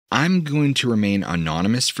I'm going to remain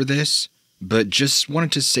anonymous for this, but just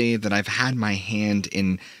wanted to say that I've had my hand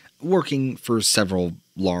in working for several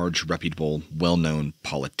large, reputable, well-known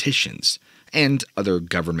politicians and other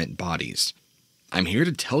government bodies. I'm here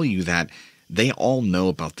to tell you that they all know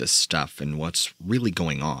about this stuff and what's really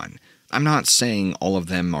going on. I'm not saying all of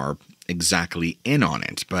them are exactly in on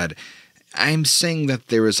it, but I'm saying that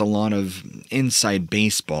there is a lot of inside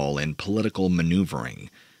baseball and political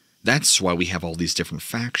maneuvering. That's why we have all these different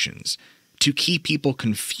factions, to keep people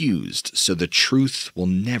confused so the truth will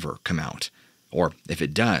never come out. Or if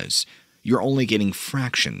it does, you're only getting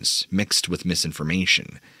fractions mixed with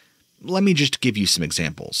misinformation. Let me just give you some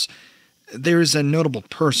examples. There's a notable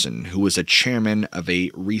person who was a chairman of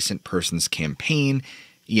a recent person's campaign,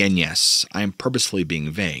 and yes, I'm purposely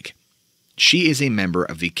being vague. She is a member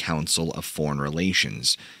of the Council of Foreign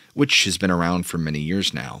Relations, which has been around for many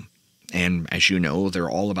years now. And as you know, they're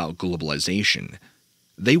all about globalization.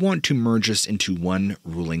 They want to merge us into one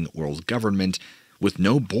ruling world government with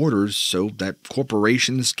no borders so that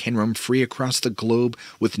corporations can roam free across the globe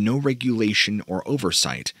with no regulation or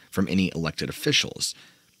oversight from any elected officials.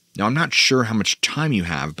 Now, I'm not sure how much time you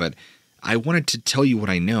have, but I wanted to tell you what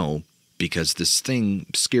I know because this thing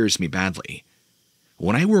scares me badly.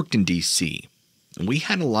 When I worked in D.C., we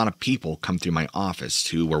had a lot of people come through my office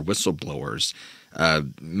who were whistleblowers,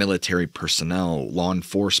 military personnel, law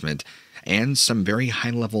enforcement, and some very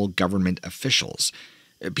high-level government officials.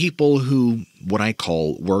 People who, what I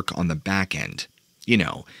call, work on the back end. You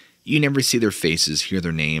know, you never see their faces, hear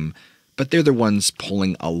their name, but they're the ones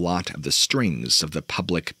pulling a lot of the strings of the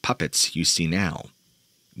public puppets you see now.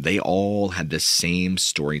 They all had the same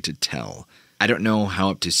story to tell. I don't know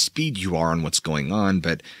how up to speed you are on what's going on,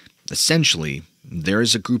 but essentially, there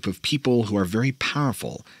is a group of people who are very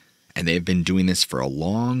powerful, and they have been doing this for a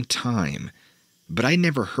long time. But I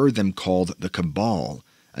never heard them called the Cabal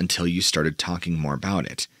until you started talking more about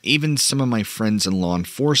it. Even some of my friends in law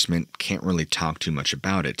enforcement can't really talk too much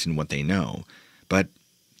about it and what they know, but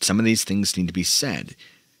some of these things need to be said.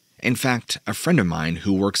 In fact, a friend of mine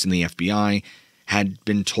who works in the FBI had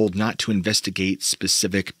been told not to investigate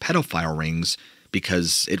specific pedophile rings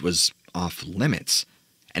because it was off limits,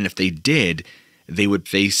 and if they did, they would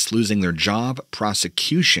face losing their job,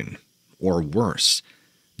 prosecution, or worse.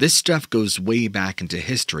 This stuff goes way back into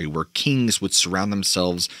history where kings would surround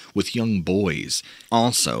themselves with young boys.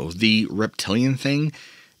 Also, the reptilian thing,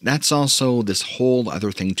 that's also this whole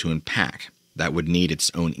other thing to unpack that would need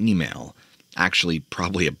its own email. Actually,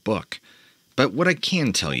 probably a book. But what I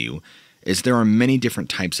can tell you is there are many different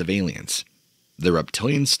types of aliens. The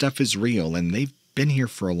reptilian stuff is real, and they've been here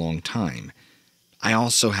for a long time. I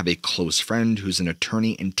also have a close friend who's an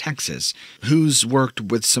attorney in Texas who's worked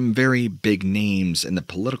with some very big names in the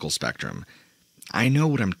political spectrum. I know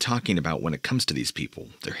what I'm talking about when it comes to these people,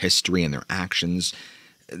 their history and their actions.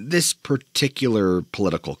 This particular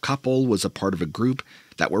political couple was a part of a group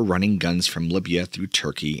that were running guns from Libya through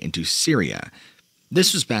Turkey into Syria.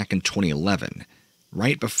 This was back in 2011,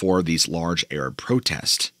 right before these large Arab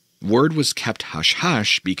protests. Word was kept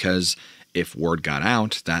hush-hush because if word got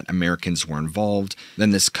out that Americans were involved,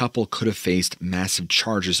 then this couple could have faced massive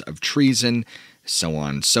charges of treason, so on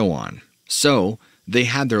and so on. So, they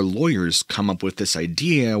had their lawyers come up with this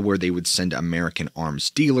idea where they would send American arms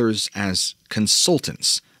dealers as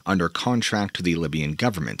consultants under contract to the Libyan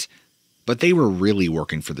government. But they were really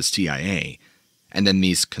working for the CIA, and then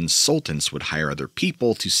these consultants would hire other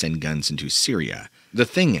people to send guns into Syria. The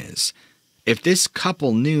thing is, if this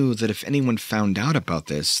couple knew that if anyone found out about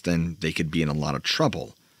this, then they could be in a lot of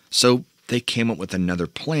trouble. So they came up with another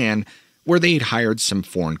plan where they'd hired some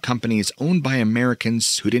foreign companies owned by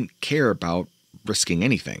Americans who didn't care about risking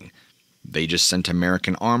anything. They just sent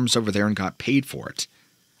American arms over there and got paid for it.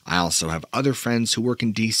 I also have other friends who work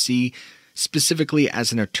in D.C. specifically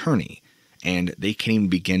as an attorney, and they can't even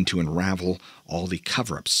begin to unravel all the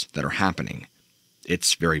cover-ups that are happening.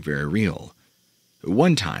 It's very, very real.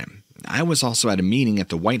 One time, I was also at a meeting at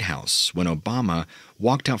the White House when Obama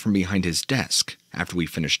walked out from behind his desk after we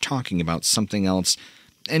finished talking about something else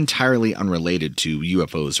entirely unrelated to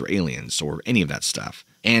UFOs or aliens or any of that stuff.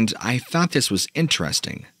 And I thought this was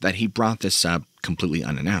interesting that he brought this up completely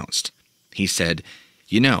unannounced. He said,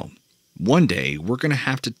 "You know, one day we're going to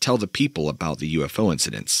have to tell the people about the UFO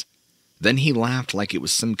incidents." Then he laughed like it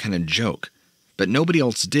was some kind of joke, but nobody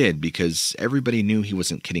else did because everybody knew he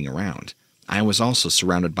wasn't kidding around. I was also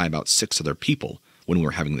surrounded by about 6 other people when we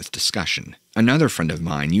were having this discussion. Another friend of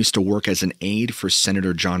mine used to work as an aide for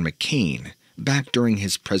Senator John McCain back during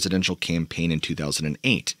his presidential campaign in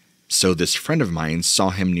 2008. So this friend of mine saw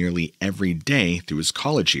him nearly every day through his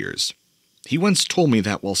college years. He once told me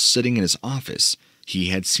that while sitting in his office, He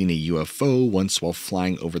had seen a UFO once while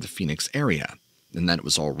flying over the Phoenix area, and that it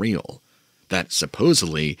was all real. That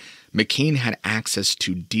supposedly, McCain had access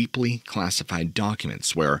to deeply classified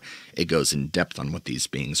documents where it goes in depth on what these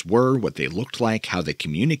beings were, what they looked like, how they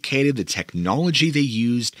communicated, the technology they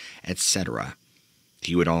used, etc.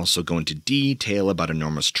 He would also go into detail about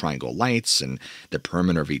enormous triangle lights and the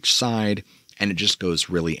perimeter of each side, and it just goes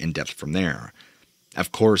really in depth from there.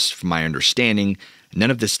 Of course, from my understanding,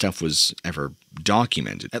 none of this stuff was ever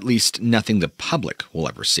documented, at least nothing the public will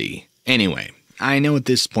ever see. Anyway, I know at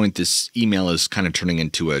this point this email is kind of turning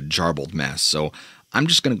into a jarbled mess, so I'm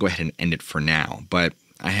just going to go ahead and end it for now, but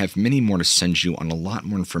I have many more to send you on a lot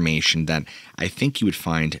more information that I think you would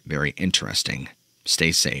find very interesting.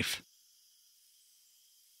 Stay safe.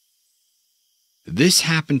 This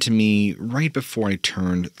happened to me right before I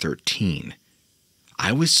turned 13.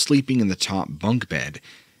 I was sleeping in the top bunk bed,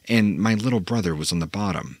 and my little brother was on the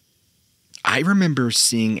bottom. I remember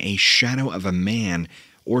seeing a shadow of a man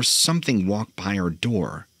or something walk by our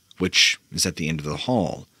door, which is at the end of the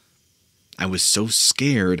hall. I was so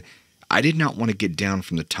scared, I did not want to get down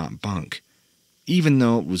from the top bunk, even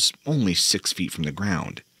though it was only 6 feet from the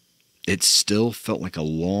ground. It still felt like a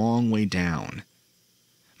long way down.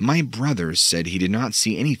 My brother said he did not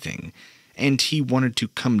see anything, and he wanted to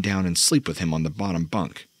come down and sleep with him on the bottom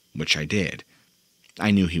bunk, which I did. I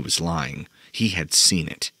knew he was lying. He had seen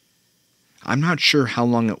it. I'm not sure how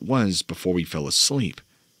long it was before we fell asleep,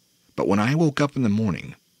 but when I woke up in the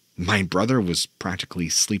morning, my brother was practically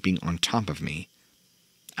sleeping on top of me.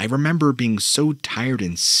 I remember being so tired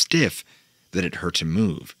and stiff that it hurt to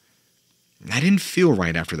move. I didn't feel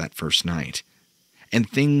right after that first night, and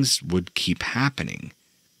things would keep happening.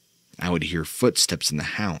 I would hear footsteps in the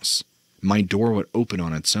house. My door would open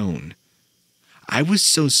on its own. I was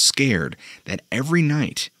so scared that every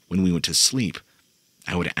night when we went to sleep,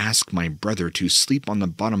 I would ask my brother to sleep on the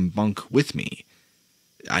bottom bunk with me.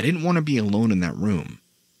 I didn't want to be alone in that room.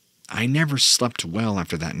 I never slept well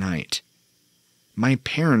after that night. My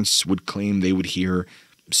parents would claim they would hear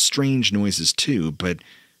strange noises too, but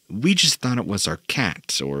we just thought it was our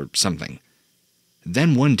cat or something.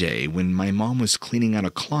 Then one day, when my mom was cleaning out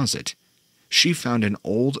a closet, she found an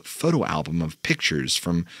old photo album of pictures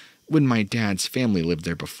from when my dad's family lived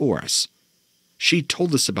there before us. She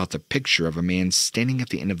told us about the picture of a man standing at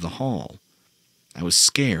the end of the hall. I was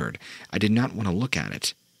scared. I did not want to look at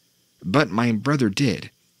it. But my brother did,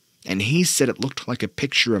 and he said it looked like a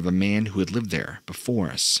picture of a man who had lived there before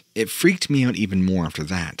us. It freaked me out even more after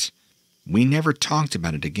that. We never talked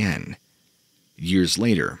about it again. Years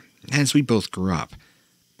later, as we both grew up,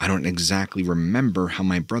 I don't exactly remember how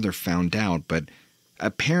my brother found out, but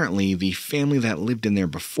apparently the family that lived in there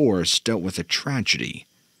before us dealt with a tragedy.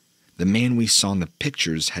 The man we saw in the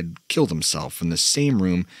pictures had killed himself in the same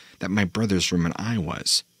room that my brother's room and I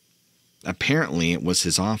was. Apparently it was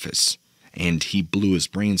his office, and he blew his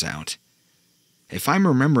brains out. If I'm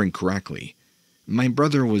remembering correctly, my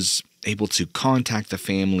brother was able to contact the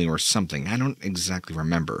family or something. I don't exactly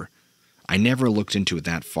remember. I never looked into it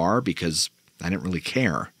that far because I didn't really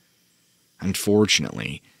care.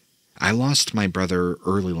 Unfortunately, I lost my brother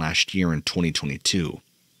early last year in 2022,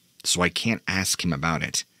 so I can't ask him about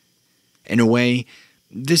it. In a way,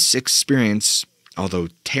 this experience, although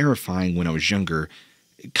terrifying when I was younger,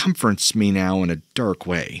 comforts me now in a dark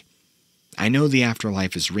way. I know the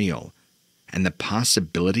afterlife is real, and the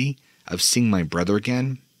possibility of seeing my brother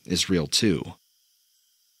again is real too.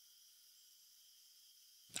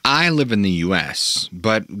 I live in the US,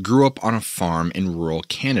 but grew up on a farm in rural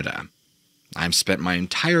Canada. I've spent my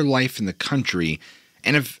entire life in the country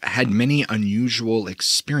and have had many unusual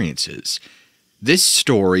experiences. This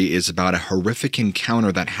story is about a horrific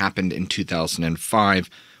encounter that happened in 2005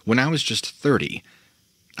 when I was just 30.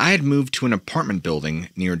 I had moved to an apartment building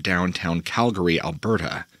near downtown Calgary,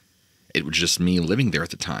 Alberta. It was just me living there at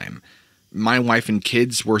the time. My wife and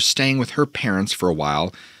kids were staying with her parents for a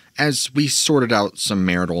while as we sorted out some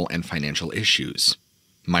marital and financial issues.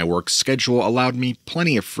 My work schedule allowed me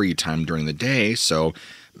plenty of free time during the day, so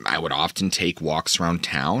I would often take walks around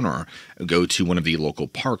town or go to one of the local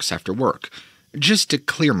parks after work, just to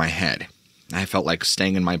clear my head. I felt like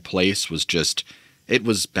staying in my place was it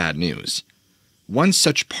was bad news. One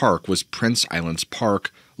such park was Prince Island's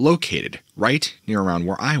Park, located right near around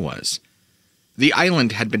where I was. The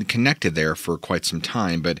island had been connected there for quite some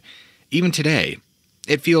time, but even today,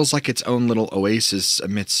 it feels like its own little oasis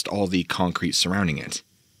amidst all the concrete surrounding it.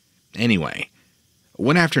 Anyway,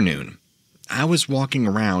 one afternoon, I was walking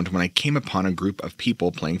around when I came upon a group of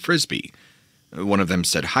people playing frisbee. One of them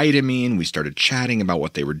said hi to me, and we started chatting about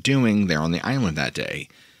what they were doing there on the island that day.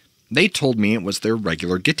 They told me it was their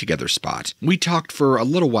regular get-together spot. We talked for a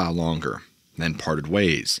little while longer, then parted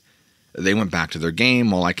ways. They went back to their game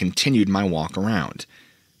while I continued my walk around.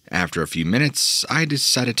 After a few minutes, I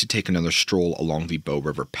decided to take another stroll along the Bow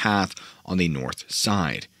River path on the north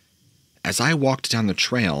side. As I walked down the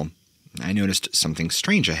trail, I noticed something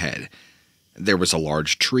strange ahead. There was a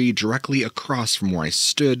large tree directly across from where I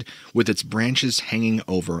stood, with its branches hanging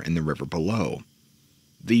over in the river below.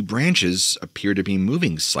 The branches appeared to be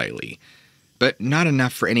moving slightly, but not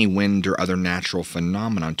enough for any wind or other natural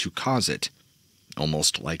phenomenon to cause it,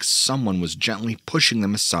 almost like someone was gently pushing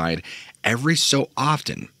them aside every so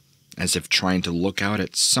often, as if trying to look out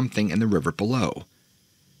at something in the river below.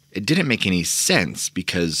 It didn't make any sense,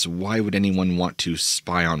 because why would anyone want to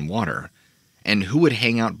spy on water? And who would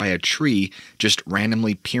hang out by a tree just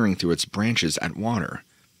randomly peering through its branches at water?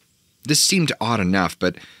 This seemed odd enough,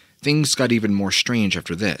 but things got even more strange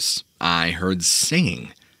after this. I heard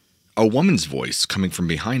singing. A woman's voice coming from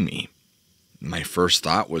behind me. My first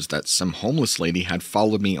thought was that some homeless lady had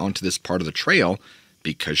followed me onto this part of the trail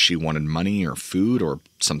because she wanted money or food or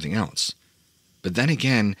something else. But then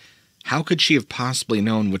again, how could she have possibly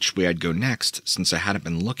known which way I'd go next, since I hadn't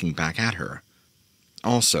been looking back at her?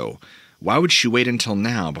 Also, why would she wait until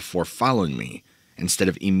now before following me, instead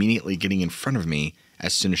of immediately getting in front of me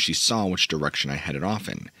as soon as she saw which direction I headed off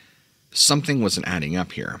in? Something wasn't adding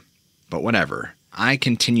up here, but whatever. I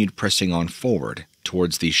continued pressing on forward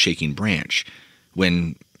towards the shaking branch,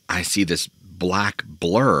 when I see this black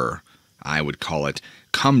blur, I would call it,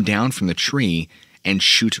 come down from the tree and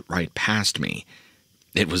shoot right past me.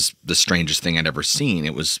 It was the strangest thing I'd ever seen.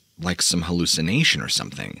 It was like some hallucination or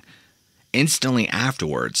something. Instantly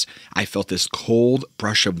afterwards, I felt this cold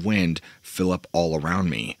brush of wind fill up all around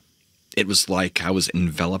me. It was like I was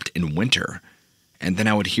enveloped in winter. And then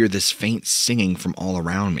I would hear this faint singing from all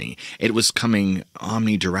around me. It was coming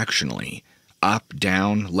omnidirectionally. Up,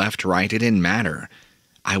 down, left, right, it didn't matter.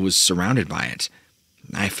 I was surrounded by it.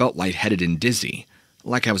 I felt lightheaded and dizzy,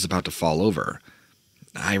 like I was about to fall over.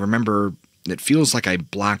 I remember it feels like I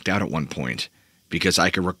blacked out at one point, because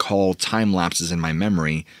I could recall time lapses in my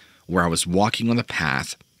memory where I was walking on the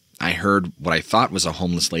path. I heard what I thought was a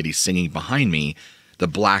homeless lady singing behind me. The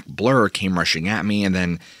black blur came rushing at me, and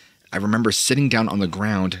then I remember sitting down on the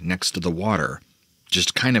ground next to the water,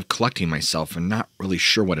 just kind of collecting myself and not really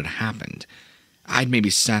sure what had happened. I'd maybe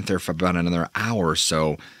sat there for about another hour or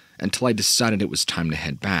so until I decided it was time to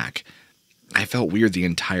head back. I felt weird the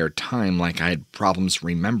entire time, like I had problems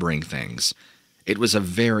remembering things. It was a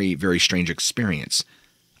very, very strange experience.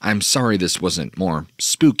 I'm sorry this wasn't more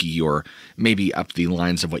spooky or maybe up the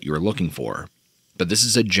lines of what you were looking for, but this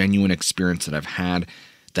is a genuine experience that I've had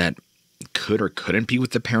that could or couldn't be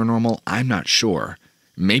with the paranormal. I'm not sure.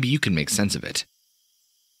 Maybe you can make sense of it.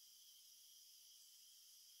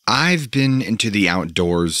 I've been into the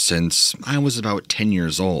outdoors since I was about 10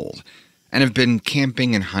 years old, and have been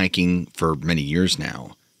camping and hiking for many years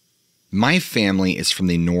now. My family is from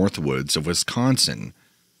the north woods of Wisconsin,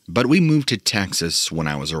 but we moved to Texas when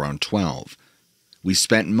I was around 12. We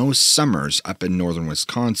spent most summers up in northern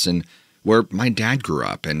Wisconsin, where my dad grew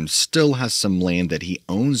up and still has some land that he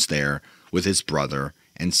owns there with his brother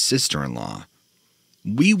and sister-in-law.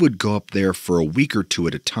 We would go up there for a week or two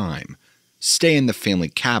at a time, stay in the family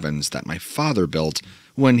cabins that my father built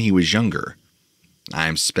when he was younger.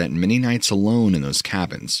 I've spent many nights alone in those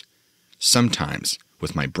cabins, sometimes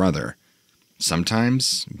with my brother,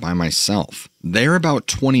 sometimes by myself. They're about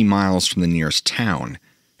 20 miles from the nearest town,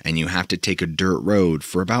 and you have to take a dirt road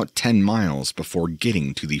for about 10 miles before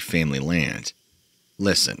getting to the family land.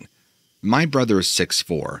 Listen, my brother is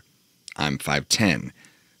 6'4", I'm 5'10",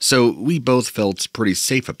 so we both felt pretty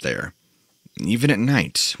safe up there, even at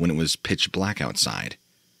night when it was pitch black outside.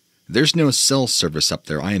 There's no cell service up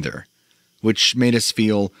there either, which made us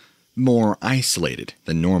feel more isolated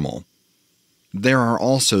than normal. There are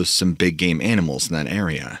also some big game animals in that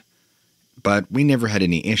area, but we never had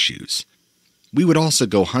any issues. We would also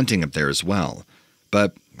go hunting up there as well,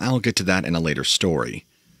 but I'll get to that in a later story.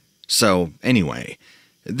 So, anyway,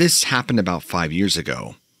 this happened about 5 years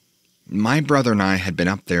ago. My brother and I had been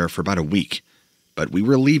up there for about a week, but we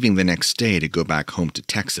were leaving the next day to go back home to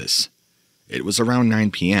Texas. It was around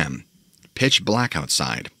 9 p.m., pitch black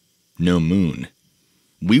outside, no moon.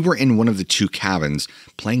 We were in one of the two cabins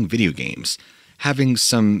playing video games, having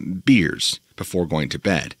some beers before going to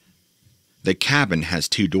bed. The cabin has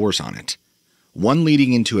 2 doors on it, one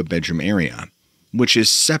leading into a bedroom area, which is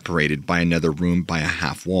separated by another room by a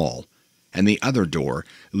half wall, and the other door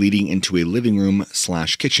leading into a living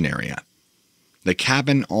room/kitchen area. The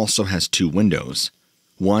cabin also has 2 windows,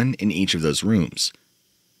 one in each of those rooms.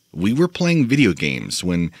 We were playing video games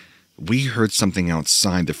when we heard something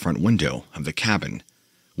outside the front window of the cabin,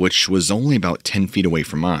 which was only about 10 feet away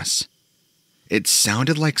from us. It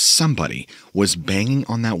sounded like somebody was banging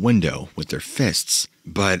on that window with their fists,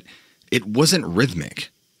 but it wasn't rhythmic,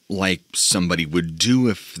 like somebody would do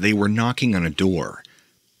if they were knocking on a door.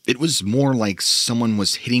 It was more like someone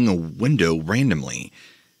was hitting a window randomly,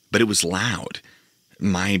 but it was loud.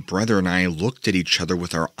 My brother and I looked at each other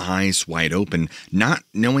with our eyes wide open, not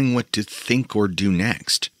knowing what to think or do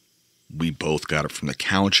next. We both got up from the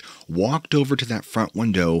couch, walked over to that front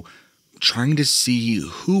window, trying to see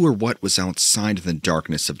who or what was outside in the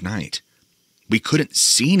darkness of night. We couldn't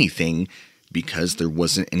see anything because there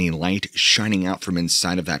wasn't any light shining out from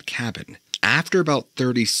inside of that cabin. After about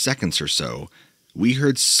 30 seconds or so, we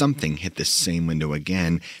heard something hit the same window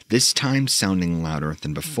again, this time sounding louder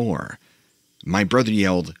than before. My brother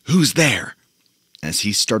yelled, "Who's there?" as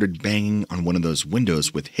he started banging on one of those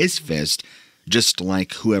windows with his fist, just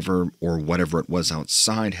like whoever or whatever it was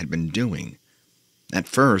outside had been doing. At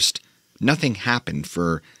first, nothing happened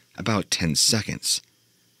for about 10 seconds.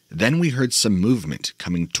 Then we heard some movement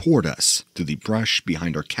coming toward us through the brush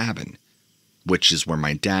behind our cabin, which is where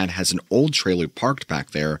my dad has an old trailer parked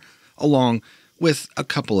back there, along with a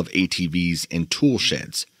couple of ATVs and tool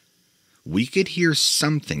sheds. We could hear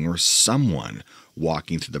something or someone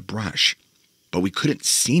walking through the brush, but we couldn't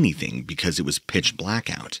see anything because it was pitch black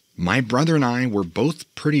out. My brother and I were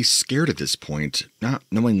both pretty scared at this point, not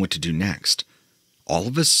knowing what to do next. All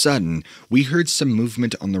of a sudden, we heard some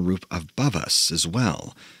movement on the roof above us as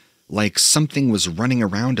well, like something was running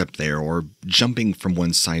around up there or jumping from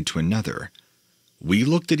one side to another. We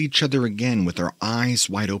looked at each other again with our eyes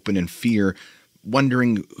wide open in fear,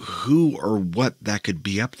 wondering who or what that could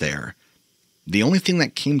be up there. The only thing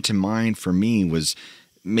that came to mind for me was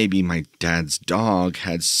maybe my dad's dog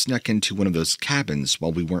had snuck into one of those cabins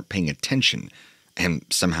while we weren't paying attention and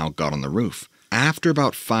somehow got on the roof. After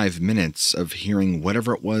about 5 minutes of hearing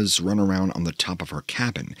whatever it was run around on the top of our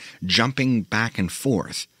cabin, jumping back and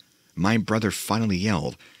forth, my brother finally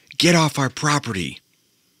yelled, "Get off our property!"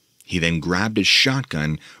 He then grabbed his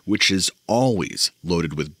shotgun, which is always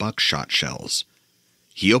loaded with buckshot shells.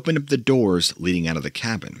 He opened up the doors leading out of the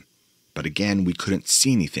cabin, but again we couldn't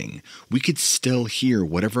see anything. We could still hear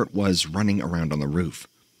whatever it was running around on the roof.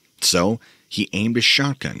 So he aimed his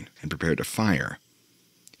shotgun and prepared to fire.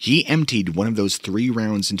 He emptied one of those 3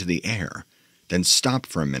 rounds into the air, then stopped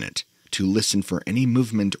for a minute to listen for any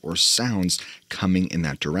movement or sounds coming in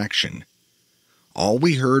that direction. All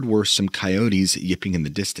we heard were some coyotes yipping in the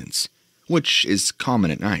distance, which is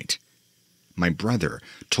common at night. My brother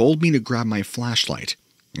told me to grab my flashlight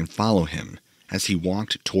and follow him as he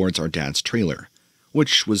walked towards our dad's trailer,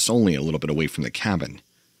 which was only a little bit away from the cabin.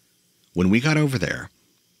 When we got over there,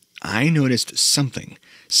 I noticed something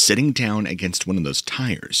sitting down against one of those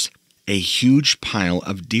tires, a huge pile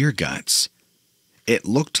of deer guts. It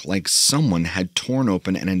looked like someone had torn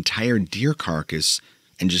open an entire deer carcass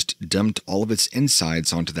and just dumped all of its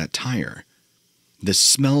insides onto that tire. The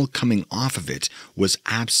smell coming off of it was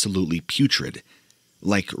absolutely putrid,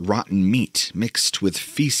 like rotten meat mixed with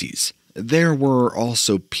feces. There were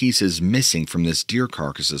also pieces missing from this deer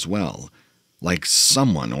carcass as well, like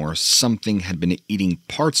someone or something had been eating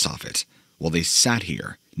parts off it while they sat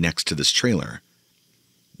here next to this trailer.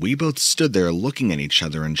 We both stood there looking at each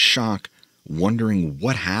other in shock, wondering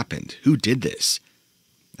what happened, who did this.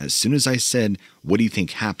 As soon as I said, "What do you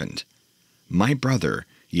think happened?" my brother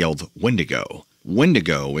yelled, "Wendigo."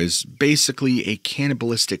 Wendigo is basically a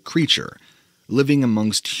cannibalistic creature, living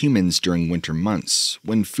amongst humans during winter months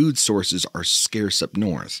when food sources are scarce up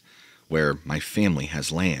north, where my family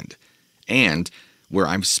has land, and where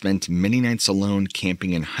I've spent many nights alone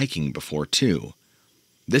camping and hiking before too.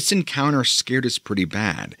 This encounter scared us pretty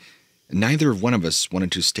bad. Neither one of us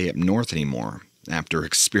wanted to stay up north anymore after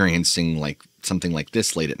experiencing something like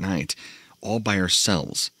this late at night, all by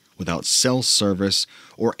ourselves, without cell service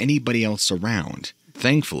or anybody else around.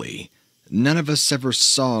 Thankfully, none of us ever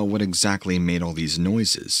saw what exactly made all these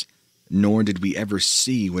noises, nor did we ever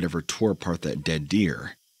see whatever tore apart that dead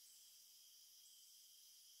deer.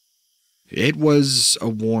 It was a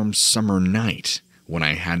warm summer night when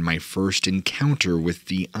I had my first encounter with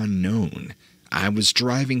the unknown. I was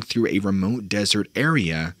driving through a remote desert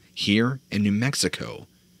area here in New Mexico,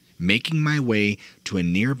 making my way to a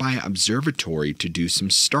nearby observatory to do some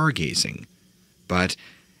stargazing. But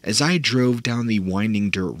as I drove down the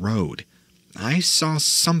winding dirt road, I saw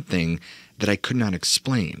something that I could not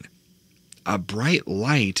explain. A bright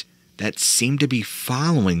light that seemed to be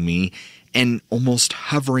following me and almost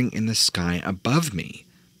hovering in the sky above me.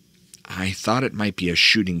 I thought it might be a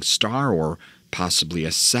shooting star or possibly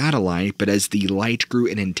a satellite, but as the light grew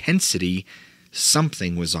in intensity,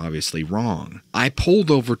 something was obviously wrong. I pulled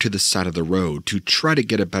over to the side of the road to try to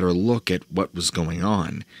get a better look at what was going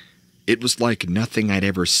on. It was like nothing I'd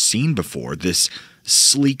ever seen before, this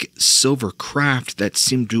sleek silver craft that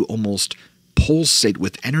seemed to almost pulsate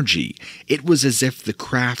with energy. It was as if the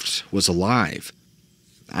craft was alive.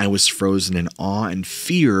 I was frozen in awe and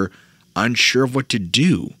fear, unsure of what to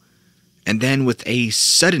do. And then with a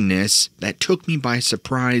suddenness that took me by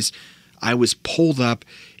surprise, I was pulled up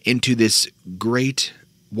into this great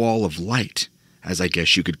wall of light, as I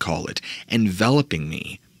guess you could call it, enveloping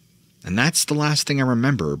me. And that's the last thing I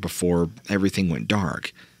remember before everything went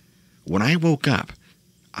dark. When I woke up,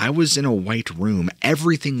 I was in a white room.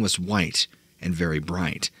 Everything was white and very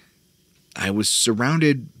bright. I was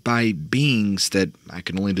surrounded by beings that I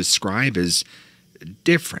can only describe as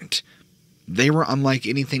different. They were unlike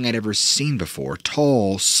anything I'd ever seen before.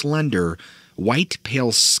 Tall, slender, white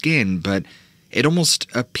pale skin, but it almost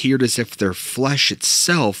appeared as if their flesh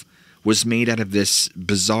itself was made out of this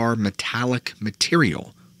bizarre metallic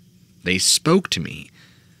material. They spoke to me,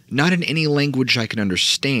 not in any language I could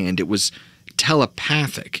understand. It was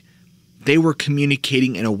telepathic. They were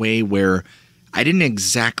communicating in a way where I didn't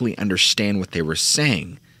exactly understand what they were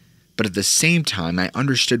saying, but at the same time, I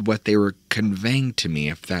understood what they were conveying to me,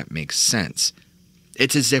 if that makes sense.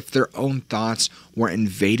 It's as if their own thoughts were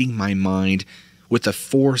invading my mind with a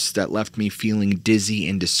force that left me feeling dizzy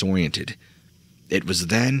and disoriented. It was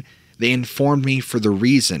then they informed me for the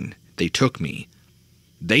reason they took me.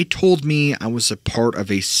 They told me I was a part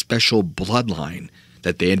of a special bloodline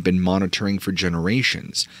that they had been monitoring for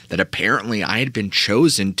generations, that apparently I had been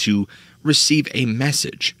chosen to receive a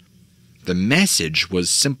message. The message was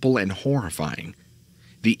simple and horrifying.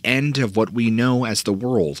 The end of what we know as the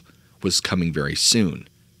world was coming very soon,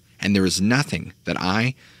 and there was nothing that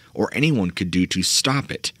I or anyone could do to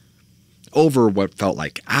stop it. Over what felt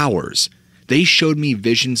like hours, they showed me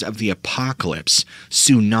visions of the apocalypse,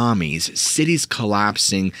 tsunamis, cities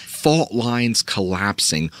collapsing, fault lines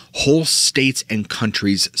collapsing, whole states and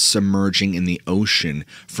countries submerging in the ocean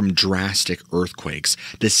from drastic earthquakes,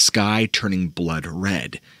 the sky turning blood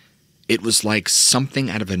red. It was like something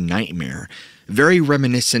out of a nightmare, very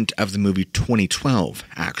reminiscent of the movie 2012,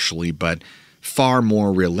 actually, but far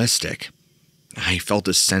more realistic. I felt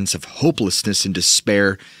a sense of hopelessness and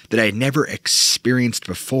despair that I had never experienced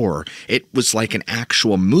before. It was like an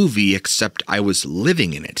actual movie, except I was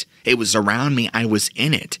living in it. It was around me, I was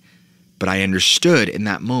in it. But I understood in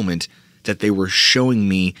that moment that they were showing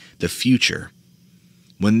me the future.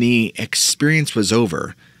 When the experience was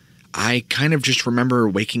over, I kind of just remember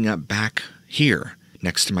waking up back here,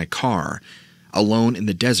 next to my car, alone in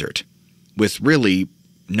the desert, with really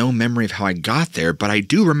no memory of how I got there, but I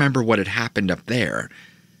do remember what had happened up there.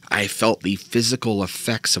 I felt the physical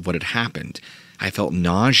effects of what had happened. I felt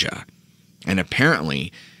nausea. And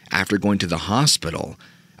apparently, after going to the hospital,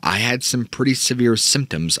 I had some pretty severe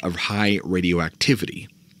symptoms of high radioactivity,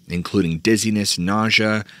 including dizziness,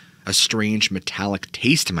 nausea, a strange metallic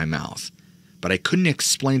taste in my mouth. But I couldn't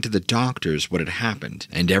explain to the doctors what had happened.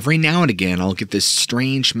 And every now and again, I'll get this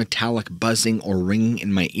strange metallic buzzing or ringing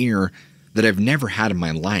in my ear that I've never had in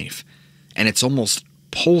my life, and it's almost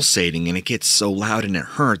pulsating, and it gets so loud and it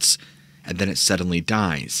hurts, and then it suddenly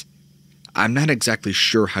dies. I'm not exactly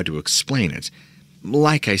sure how to explain it.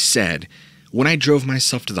 Like I said, when I drove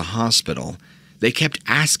myself to the hospital, they kept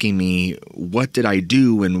asking me what did I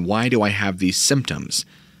do and why do I have these symptoms.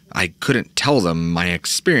 I couldn't tell them my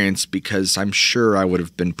experience because I'm sure I would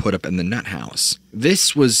have been put up in the nut house.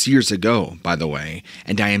 This was years ago, by the way,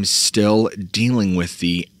 and I am still dealing with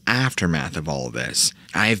the aftermath of all of this.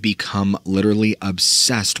 I have become literally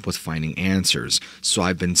obsessed with finding answers, so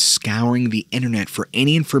I've been scouring the internet for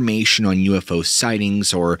any information on UFO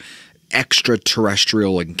sightings or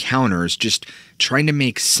extraterrestrial encounters, just trying to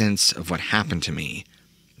make sense of what happened to me.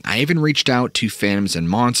 I even reached out to Phantoms and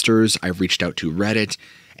Monsters, I've reached out to Reddit,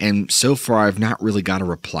 and so far I've not really got a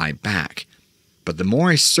reply back. But the more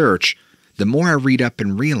I search, the more I read up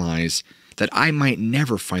and realize that I might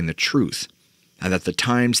never find the truth, and that the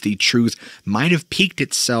times the truth might have peeked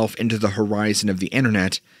itself into the horizon of the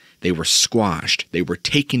internet, they were squashed, they were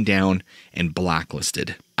taken down, and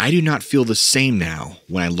blacklisted. I do not feel the same now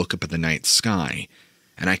when I look up at the night sky,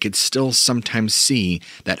 and I could still sometimes see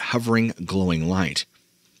that hovering, glowing light.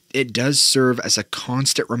 It does serve as a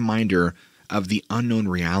constant reminder of the unknown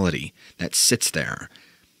reality that sits there.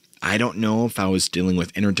 I don't know if I was dealing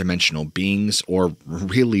with interdimensional beings, or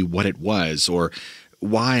really what it was, or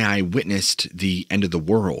why I witnessed the end of the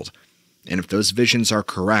world. And if those visions are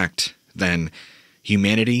correct, then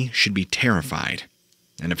humanity should be terrified.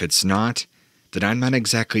 And if it's not, that I'm not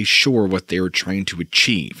exactly sure what they were trying to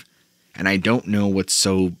achieve, and I don't know what's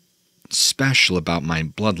so special about my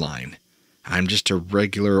bloodline. I'm just a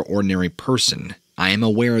regular, ordinary person. I am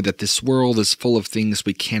aware that this world is full of things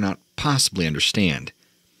we cannot possibly understand.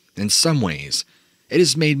 In some ways, it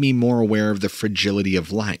has made me more aware of the fragility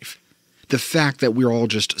of life, the fact that we're all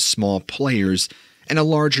just small players in a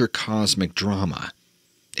larger cosmic drama.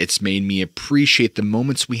 It's made me appreciate the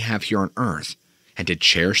moments we have here on Earth, and to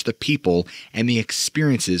cherish the people and the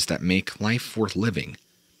experiences that make life worth living.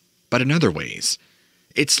 But in other ways,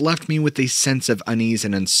 it's left me with a sense of unease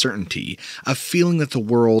and uncertainty, a feeling that the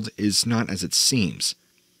world is not as it seems.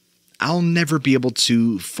 I'll never be able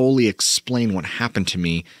to fully explain what happened to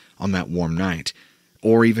me on that warm night,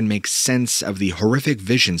 or even make sense of the horrific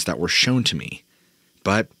visions that were shown to me.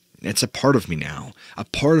 But it's a part of me now, a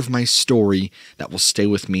part of my story that will stay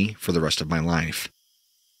with me for the rest of my life.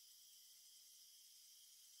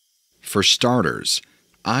 For starters,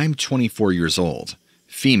 I'm 24 years old,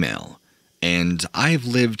 female, and I've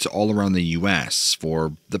lived all around the US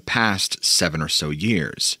for the past 7 or so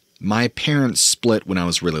years. My parents split when I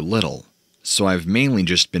was really little, so I've mainly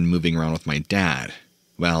just been moving around with my dad.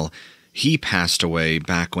 Well, he passed away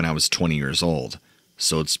back when I was 20 years old,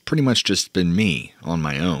 so it's pretty much just been me on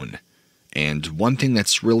my own. And one thing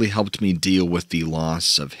that's really helped me deal with the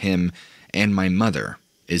loss of him and my mother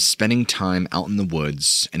is spending time out in the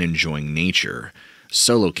woods and enjoying nature,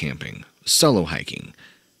 solo camping, solo hiking.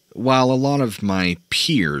 While a lot of my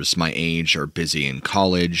peers my age are busy in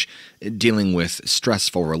college, dealing with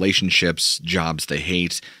stressful relationships, jobs they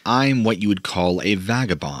hate, I'm what you would call a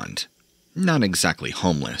vagabond. Not exactly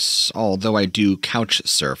homeless, although I do couch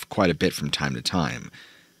surf quite a bit from time to time.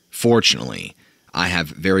 Fortunately, I have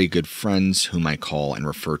very good friends whom I call and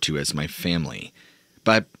refer to as my family.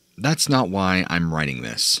 But that's not why I'm writing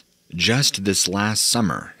this. Just this last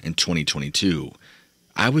summer, in 2022,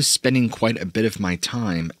 I was spending quite a bit of my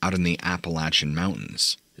time out in the Appalachian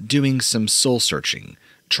Mountains, doing some soul-searching,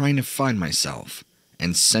 trying to find myself,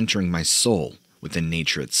 and centering my soul within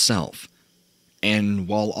nature itself. And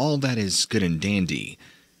while all that is good and dandy,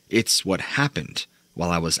 it's what happened while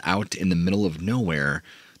I was out in the middle of nowhere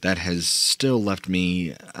that has still left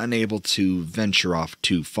me unable to venture off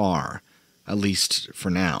too far, at least for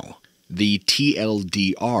now. The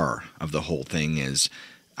TLDR of the whole thing is,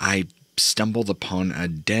 I stumbled upon a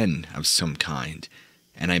den of some kind,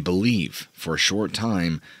 and I believe, for a short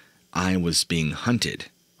time, I was being hunted,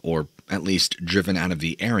 or at least driven out of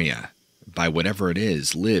the area, by whatever it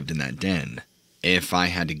is lived in that den. If I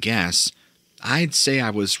had to guess, I'd say I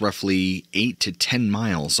was roughly 8 to 10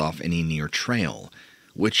 miles off any near trail,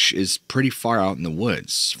 which is pretty far out in the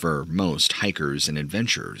woods for most hikers and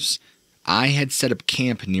adventurers. I had set up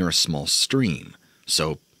camp near a small stream,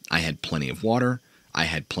 so I had plenty of water, I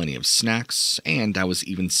had plenty of snacks, and I was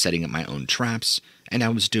even setting up my own traps, and I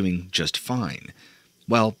was doing just fine.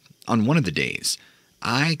 Well, on one of the days,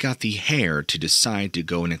 I got the hair to decide to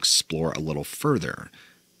go and explore a little further.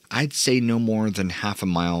 I'd say no more than half a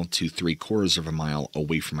mile to 3/4 of a mile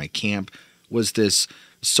away from my camp was this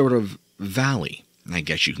sort of valley, I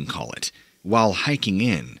guess you can call it. While hiking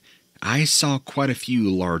in, I saw quite a few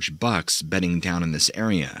large bucks bedding down in this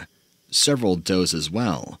area, several does as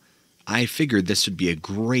well. I figured this would be a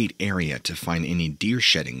great area to find any deer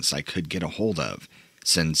sheddings I could get a hold of,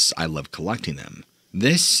 since I love collecting them.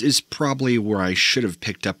 This is probably where I should have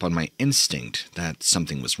picked up on my instinct that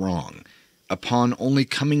something was wrong. Upon only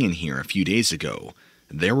coming in here a few days ago,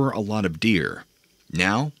 there were a lot of deer.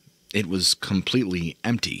 Now, it was completely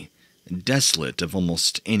empty, desolate of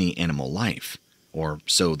almost any animal life, or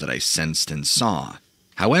so that I sensed and saw.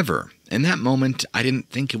 However, in that moment, I didn't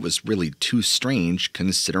think it was really too strange,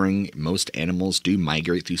 considering most animals do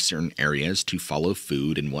migrate through certain areas to follow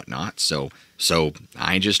food and whatnot, so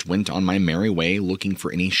I just went on my merry way looking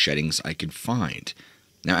for any sheddings I could find.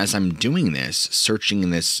 Now, as I'm doing this, searching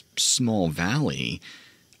in this small valley,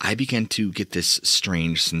 I began to get this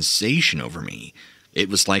strange sensation over me. It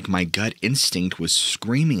was like my gut instinct was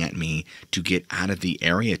screaming at me to get out of the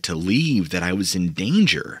area, to leave, that I was in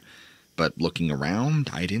danger. But looking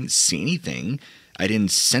around, I didn't see anything. I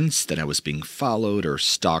didn't sense that I was being followed or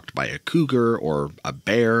stalked by a cougar or a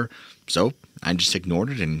bear, so I just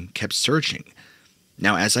ignored it and kept searching.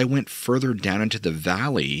 Now, as I went further down into the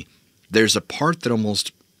valley, there's a part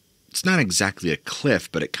that it's not exactly a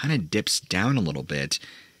cliff, but it kind of dips down a little bit,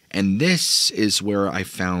 and this is where I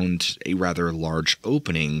found a rather large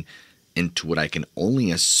opening into what I can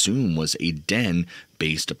only assume was a den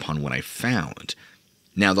based upon what I found.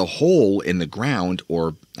 Now, the hole in the ground,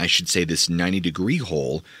 or I should say this 90-degree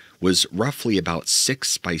hole, was roughly about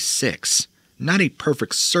 6 by 6. Not a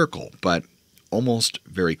perfect circle, but almost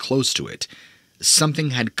very close to it. Something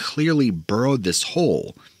had clearly burrowed this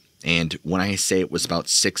hole, and when I say it was about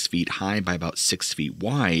 6 feet high by about 6 feet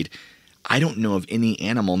wide, I don't know of any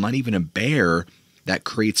animal, not even a bear, that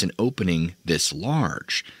creates an opening this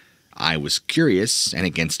large. I was curious, and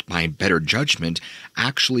against my better judgment,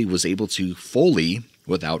 actually was able to fully,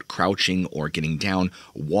 without crouching or getting down,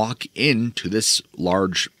 walk into this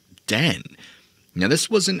large den. Now, this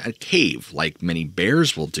wasn't a cave like many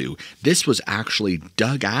bears will do. This was actually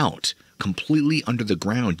dug out, completely under the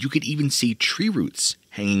ground. You could even see tree roots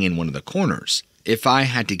hanging in one of the corners. If I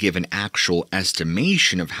had to give an actual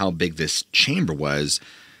estimation of how big this chamber was,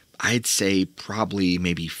 I'd say probably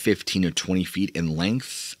maybe 15 or 20 feet in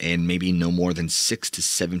length and maybe no more than 6 to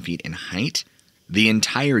 7 feet in height. The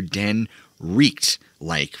entire den reeked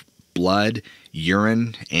like blood,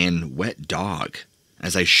 urine, and wet dog.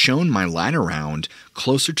 As I shone my light around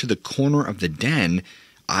closer to the corner of the den,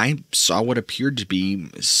 I saw what appeared to be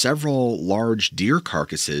several large deer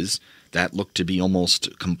carcasses that looked to be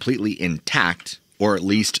almost completely intact, or at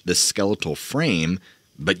least the skeletal frame,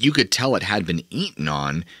 but you could tell it had been eaten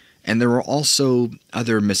on. And there were also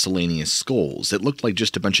other miscellaneous skulls. It looked like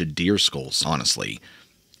just a bunch of deer skulls, honestly.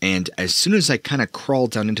 And as soon as I kind of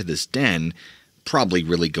crawled down into this den, probably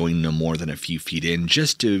really going no more than a few feet in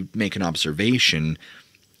just to make an observation,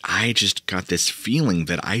 I just got this feeling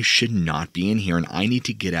that I should not be in here and I need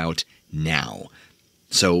to get out now.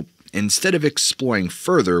 So instead of exploring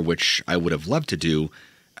further, which I would have loved to do,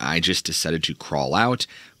 I just decided to crawl out,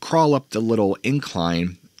 crawl up the little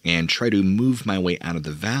incline, and try to move my way out of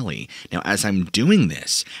the valley. Now, as I'm doing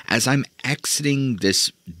this, as I'm exiting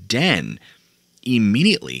this den,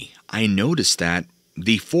 immediately I noticed that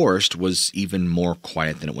the forest was even more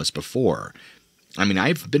quiet than it was before. I mean,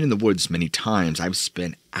 I've been in the woods many times. I've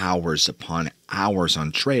spent hours upon hours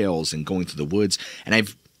on trails and going through the woods, and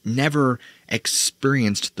I've never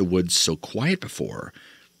experienced the woods so quiet before.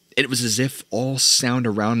 It was as if all sound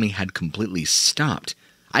around me had completely stopped.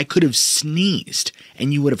 I could have sneezed,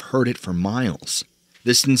 and you would have heard it for miles.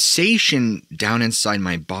 The sensation down inside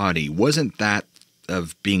my body wasn't that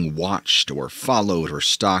of being watched or followed or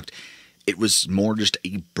stalked. It was more just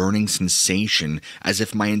a burning sensation, as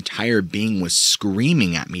if my entire being was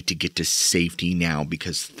screaming at me to get to safety now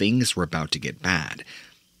because things were about to get bad.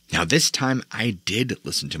 Now, this time I did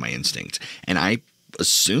listen to my instinct, and I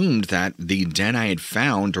assumed that the den I had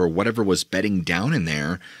found, or whatever was bedding down in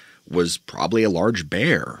there, was probably a large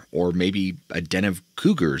bear, or maybe a den of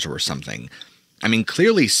cougars or something. I mean,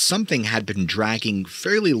 clearly something had been dragging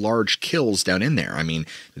fairly large kills down in there. I mean,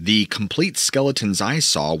 the complete skeletons I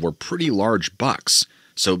saw were pretty large bucks,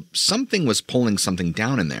 so something was pulling something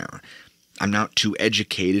down in there. I'm not too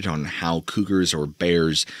educated on how cougars or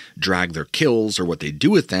bears drag their kills or what they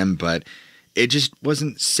do with them, but it just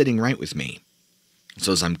wasn't sitting right with me.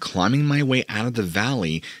 So as I'm climbing my way out of the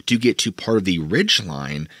valley to get to part of the ridge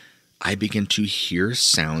line, I begin to hear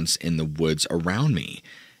sounds in the woods around me,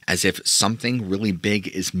 as if something really big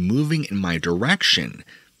is moving in my direction.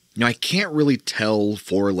 Now, I can't really tell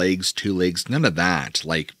 4 legs, 2 legs, none of that,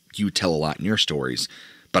 like you tell a lot in your stories,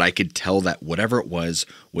 but I could tell that whatever it was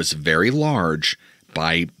very large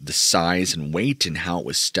by the size and weight and how it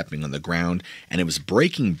was stepping on the ground, and it was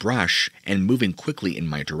breaking brush and moving quickly in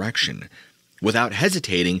my direction. Without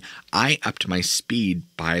hesitating, I upped my speed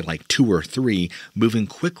by like 2 or 3, moving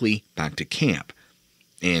quickly back to camp.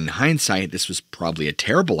 In hindsight, this was probably a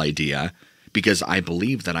terrible idea because I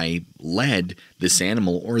believe that I led this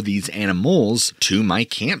animal or these animals to my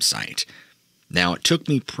campsite. Now, it took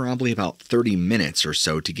me probably about 30 minutes or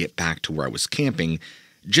so to get back to where I was camping,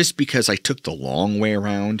 just because I took the long way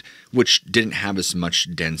around, which didn't have as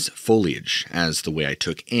much dense foliage as the way I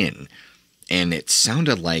took in. And it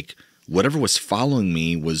sounded like whatever was following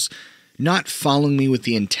me was not following me with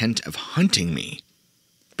the intent of hunting me,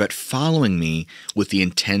 but following me with the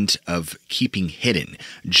intent of keeping hidden,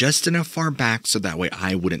 just enough far back so that way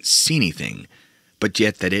I wouldn't see anything, but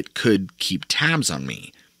yet that it could keep tabs on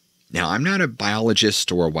me. Now, I'm not a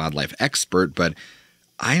biologist or a wildlife expert, but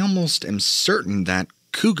I almost am certain that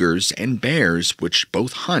cougars and bears, which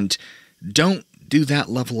both hunt, don't do that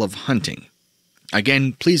level of hunting.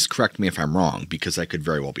 Again, please correct me if I'm wrong, because I could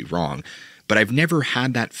very well be wrong, but I've never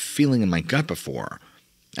had that feeling in my gut before.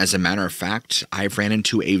 As a matter of fact, I've ran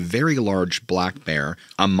into a very large black bear,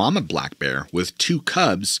 a mama black bear with 2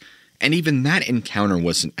 cubs, and even that encounter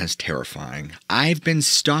wasn't as terrifying. I've been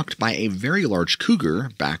stalked by a very large cougar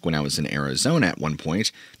back when I was in Arizona at one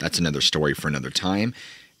point. That's another story for another time.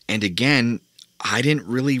 And again, I didn't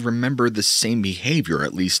really remember the same behavior,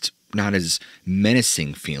 at least not as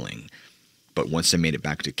menacing feeling. But once I made it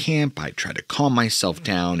back to camp, I tried to calm myself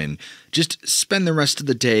down and just spend the rest of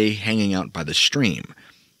the day hanging out by the stream.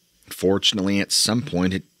 Fortunately, at some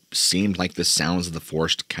point, it seemed like the sounds of the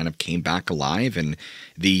forest kind of came back alive, and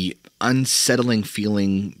the unsettling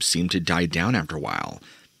feeling seemed to die down after a while.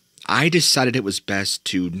 I decided it was best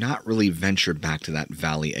to not really venture back to that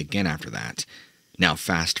valley again after that. Now,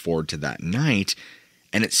 fast forward to that night,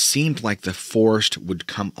 and it seemed like the forest would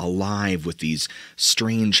come alive with these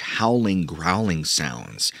strange howling, growling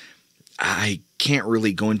sounds. I can't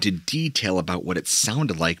really go into detail about what it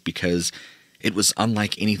sounded like because it was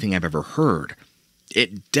unlike anything I've ever heard.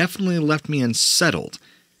 It definitely left me unsettled,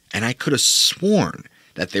 and I could have sworn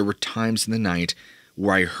that there were times in the night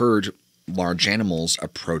where I heard large animals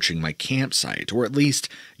approaching my campsite, or at least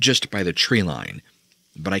just by the tree line.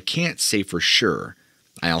 But I can't say for sure.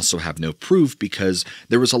 I also have no proof because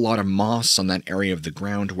there was a lot of moss on that area of the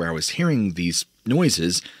ground where I was hearing these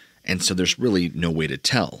noises, and so there's really no way to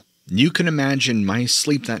tell. You can imagine my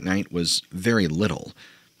sleep that night was very little.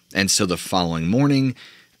 And so the following morning,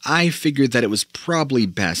 I figured that it was probably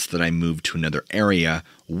best that I moved to another area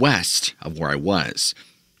west of where I was.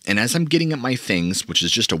 And as I'm getting at my things, which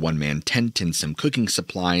is just a one-man tent and some cooking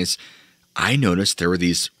supplies, I noticed there were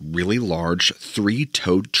these really large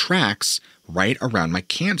three-toed tracks right around my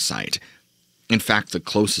campsite. In fact, the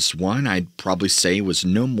closest one I'd probably say was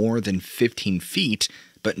no more than 15 feet,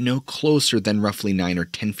 but no closer than roughly 9 or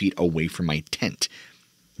 10 feet away from my tent.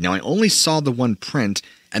 Now, I only saw the one print,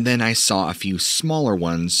 and then I saw a few smaller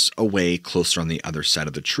ones away closer on the other side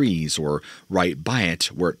of the trees, or right by it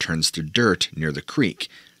where it turns to dirt near the creek.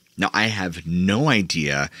 Now, I have no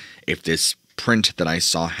idea if this print that I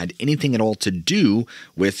saw had anything at all to do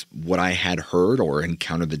with what I had heard or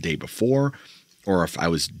encountered the day before, or if I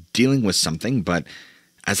was dealing with something, but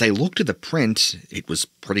as I looked at the print, it was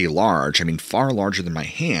pretty large, far larger than my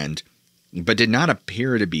hand, but did not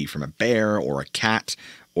appear to be from a bear or a cat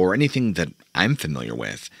or anything that I'm familiar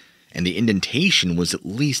with, and the indentation was at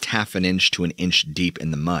least half an inch to an inch deep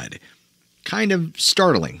in the mud. Kind of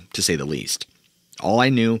startling, to say the least. All I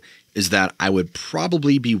knew is that I would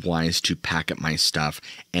probably be wise to pack up my stuff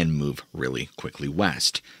and move really quickly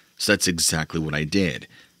west. So that's exactly what I did.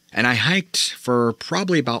 And I hiked for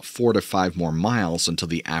probably about 4 to 5 more miles until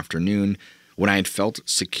the afternoon when I had felt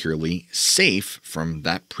securely safe from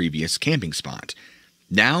that previous camping spot.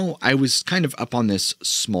 Now I was kind of up on this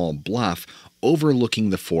small bluff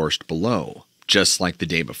overlooking the forest below. Just like the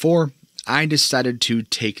day before, I decided to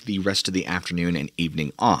take the rest of the afternoon and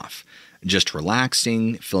evening off. Just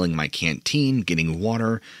relaxing, filling my canteen, getting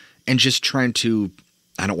water, and just trying to,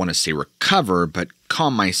 I don't want to say recover, but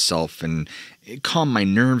calm myself and calm my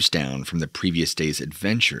nerves down from the previous day's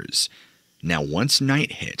adventures. Now, once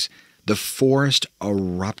night hit, the forest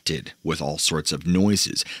erupted with all sorts of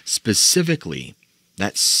noises, specifically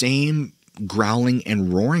that same growling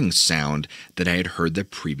and roaring sound that I had heard the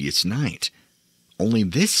previous night. Only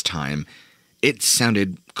this time, it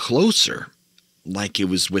sounded closer, like it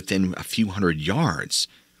was within a few hundred yards,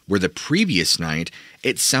 where the previous night,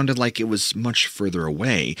 it sounded like it was much further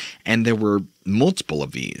away, and there were multiple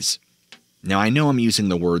of these. Now, I know I'm using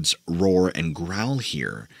the words roar and growl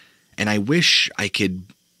here, and I wish I could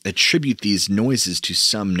attribute these noises to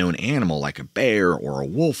some known animal like a bear or a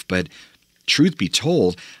wolf, but truth be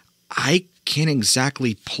told, I can't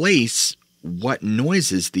exactly place what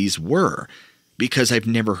noises these were, because I've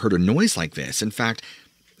never heard a noise like this. In fact,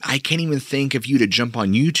 I can't even think of you to jump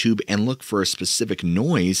on YouTube and look for a specific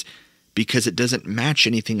noise because it doesn't match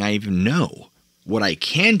anything I even know. What I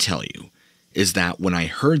can tell you is that when I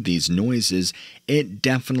heard these noises, it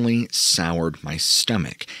definitely soured my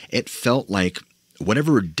stomach. It felt like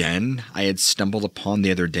whatever den I had stumbled upon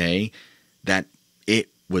the other day, that it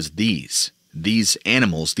was these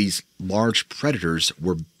animals, these large predators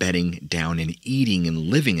were bedding down and eating and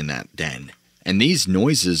living in that den. And these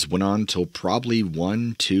noises went on till probably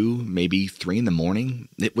 1, 2, maybe 3 in the morning.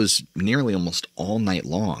 It was nearly almost all night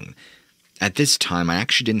long. At this time, I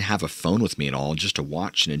actually didn't have a phone with me at all, just a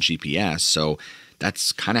watch and a GPS, so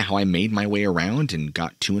that's kind of how I made my way around and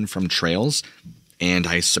got to and from trails. And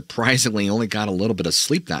I surprisingly only got a little bit of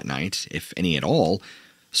sleep that night, if any at all.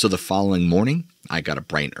 So the following morning, I got up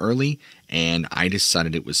bright and early, and I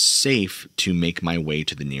decided it was safe to make my way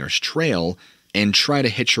to the nearest trail and try to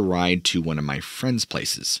hitch a ride to one of my friends'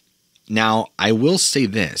 places. Now, I will say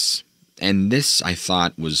this, and this I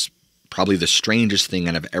thought was probably the strangest thing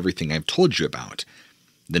out of everything I've told you about.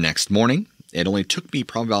 The next morning, it only took me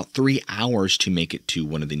probably about 3 hours to make it to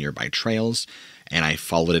one of the nearby trails, and I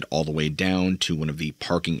followed it all the way down to one of the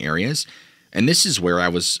parking areas. And this is where I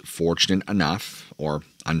was fortunate enough, or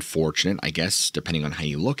unfortunate, I guess, depending on how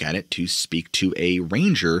you look at it, to speak to a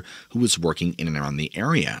ranger who was working in and around the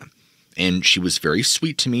area. And she was very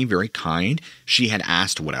sweet to me, very kind. She had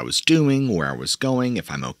asked what I was doing, where I was going,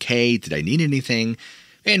 if I'm okay, did I need anything.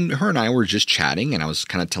 And her and I were just chatting, and I was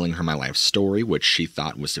kind of telling her my life story, which she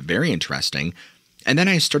thought was very interesting. And then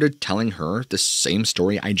I started telling her the same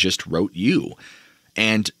story I just wrote you.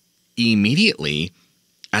 And immediately,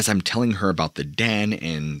 as I'm telling her about the den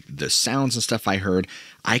and the sounds and stuff I heard,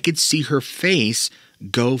 I could see her face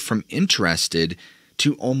go from interested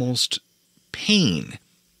to almost pain.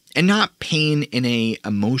 And not pain in a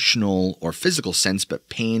emotional or physical sense, but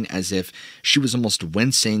pain as if she was almost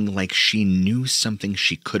wincing, like she knew something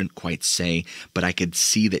she couldn't quite say, but I could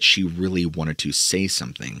see that she really wanted to say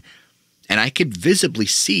something. And I could visibly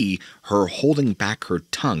see her holding back her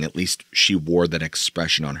tongue, at least she wore that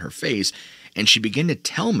expression on her face, and she began to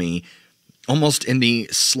tell me, almost in the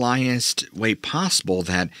slyest way possible,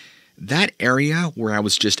 that that area where I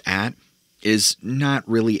was just at is not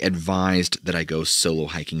really advised that I go solo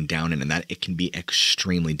hiking down in, and that it can be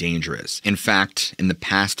extremely dangerous. In fact, in the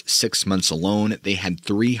past 6 months alone, they had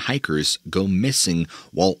 3 hikers go missing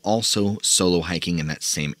while also solo hiking in that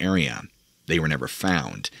same area. They were never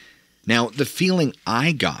found. Now, the feeling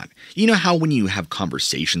I got, you know how when you have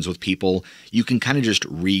conversations with people, you can kind of just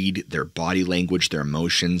read their body language, their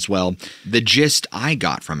emotions? Well, the gist I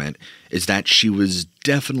got from it is that she was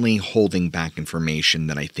definitely holding back information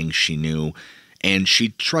that I think she knew, and she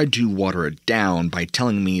tried to water it down by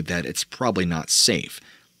telling me that it's probably not safe.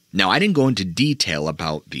 Now, I didn't go into detail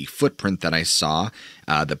about the footprint that I saw,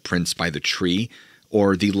 the prints by the tree,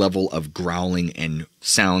 or the level of growling and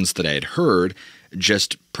sounds that I had heard,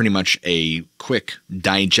 just pretty much a quick,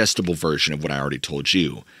 digestible version of what I already told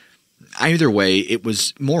you. Either way, it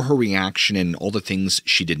was more her reaction and all the things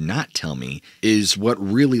she did not tell me is what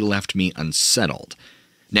really left me unsettled.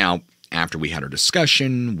 Now, after we had our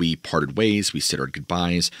discussion, we parted ways, we said our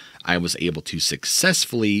goodbyes. I was able to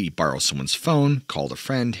successfully borrow someone's phone, called a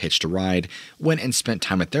friend, hitched a ride, went and spent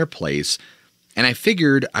time at their place, and I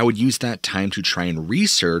figured I would use that time to try and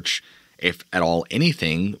research, if at all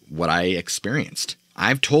anything, what I experienced.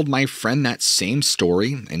 I've told my friend that same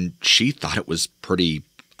story, and she thought it was pretty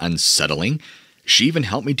unsettling. She even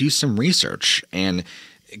helped me do some research, and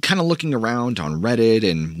kind of looking around on Reddit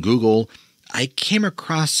and Google, I came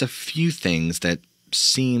across a few things that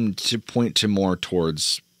seemed to point to more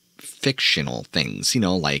towards fictional things,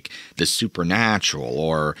 like the supernatural,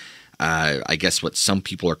 or I guess what some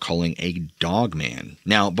people are calling a dogman.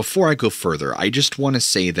 Now, before I go further, I just want to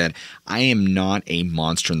say that I am not a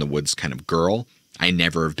monster in the woods kind of girl. I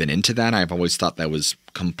never have been into that. I've always thought that was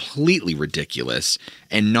completely ridiculous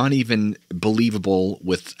and not even believable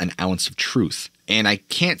with an ounce of truth. And I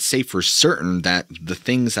can't say for certain that the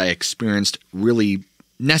things I experienced really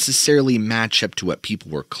necessarily match up to what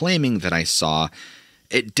people were claiming that I saw.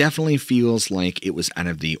 It definitely feels like it was out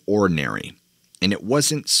of the ordinary. And it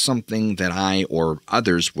wasn't something that I or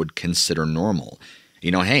others would consider normal.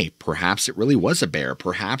 Hey, perhaps it really was a bear.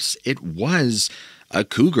 Perhaps it was a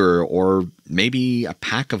cougar or maybe a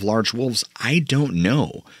pack of large wolves. I don't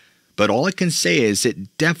know. But all I can say is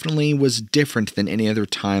it definitely was different than any other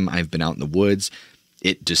time I've been out in the woods.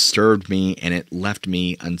 It disturbed me and it left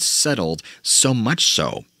me unsettled, so much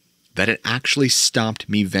so that it actually stopped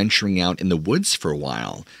me venturing out in the woods for a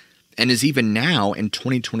while. And as even now in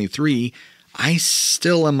 2023, I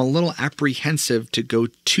still am a little apprehensive to go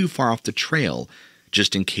too far off the trail,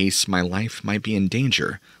 just in case my life might be in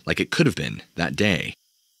danger, like it could have been that day.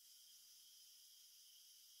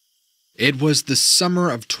 It was the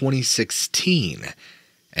summer of 2016,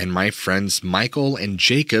 and my friends Michael and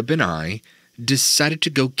Jacob and I decided to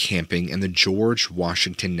go camping in the George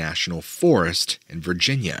Washington National Forest in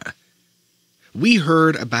Virginia. We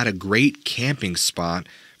heard about a great camping spot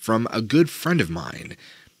from a good friend of mine,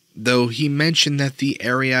 though he mentioned that the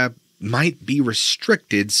area might be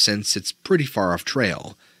restricted since it's pretty far off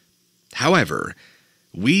trail. However,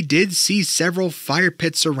 we did see several fire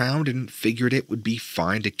pits around and figured it would be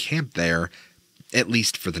fine to camp there, at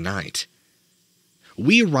least for the night.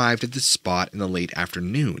 We arrived at the spot in the late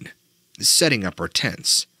afternoon, setting up our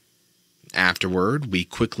tents. Afterward, we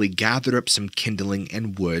quickly gathered up some kindling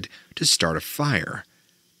and wood to start a fire.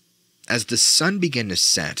 As the sun began to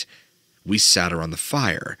set, we sat around the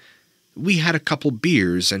fire. We had a couple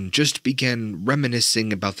beers and just began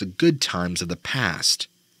reminiscing about the good times of the past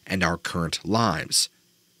and our current lives.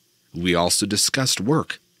 We also discussed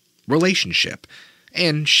work, relationship,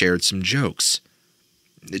 and shared some jokes.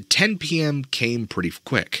 10 p.m. came pretty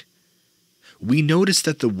quick. We noticed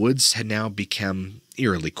that the woods had now become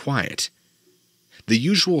eerily quiet. The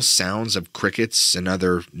usual sounds of crickets and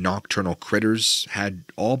other nocturnal critters had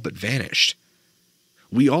all but vanished.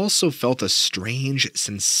 We also felt a strange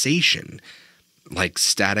sensation, like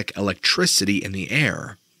static electricity in the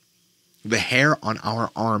air. The hair on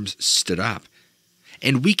our arms stood up,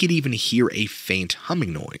 and we could even hear a faint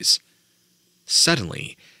humming noise.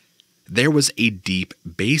 Suddenly, there was a deep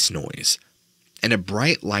bass noise, and a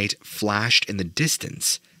bright light flashed in the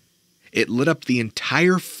distance. It lit up the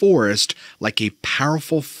entire forest like a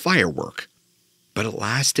powerful firework, but it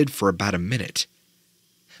lasted for about a minute.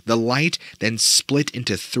 The light then split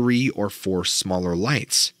into 3 or 4 smaller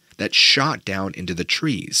lights that shot down into the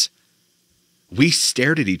trees. We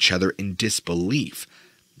stared at each other in disbelief,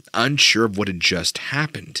 unsure of what had just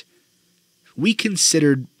happened. We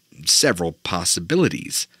considered several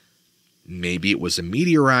possibilities. Maybe it was a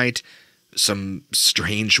meteorite, some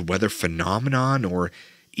strange weather phenomenon, or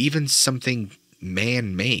even something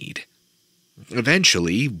man-made.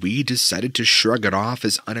 Eventually, we decided to shrug it off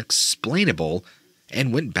as unexplainable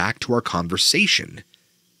and went back to our conversation.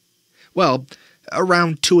 Well,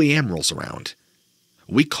 around 2 a.m. rolls around.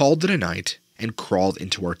 We called it a night and crawled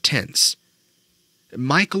into our tents.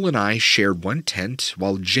 Michael and I shared one tent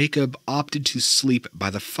while Jacob opted to sleep by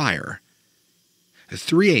the fire.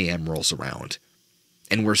 3 a.m. rolls around,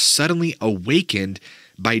 and we're suddenly awakened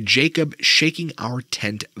by Jacob shaking our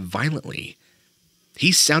tent violently.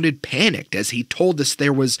 He sounded panicked as he told us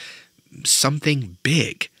there was something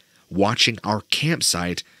big watching our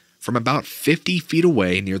campsite from about 50 feet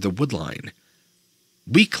away near the woodline.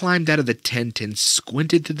 We climbed out of the tent and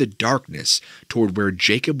squinted through the darkness toward where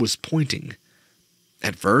Jacob was pointing.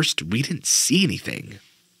 At first, we didn't see anything,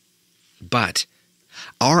 but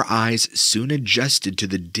our eyes soon adjusted to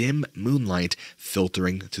the dim moonlight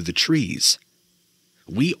filtering through the trees.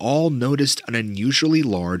 We all noticed an unusually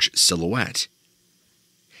large silhouette.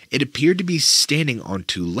 It appeared to be standing on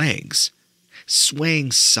 2 legs,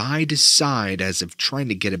 swaying side to side as if trying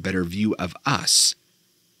to get a better view of us.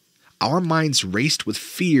 Our minds raced with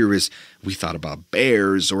fear as we thought about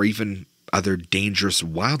bears or even other dangerous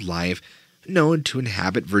wildlife known to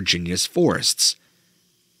inhabit Virginia's forests.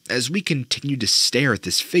 As we continued to stare at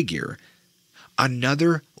this figure,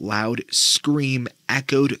 another loud scream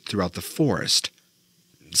echoed throughout the forest,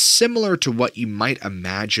 similar to what you might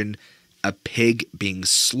imagine a pig being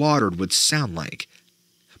slaughtered would sound like,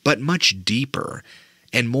 but much deeper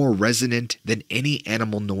and more resonant than any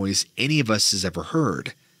animal noise any of us has ever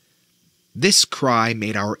heard. This cry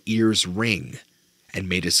made our ears ring and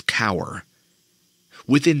made us cower.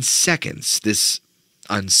 Within seconds, this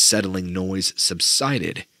unsettling noise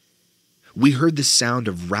subsided. We heard the sound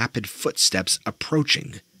of rapid footsteps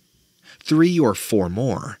approaching, 3 or 4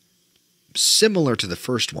 more, similar to the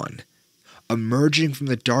first one, emerging from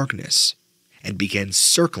the darkness and began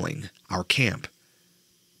circling our camp.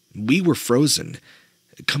 We were frozen,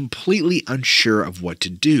 completely unsure of what to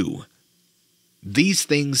do. These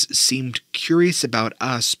things seemed curious about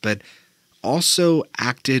us, but also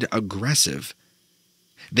acted aggressive.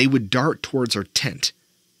 They would dart towards our tent,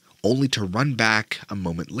 only to run back a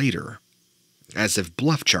moment later, as if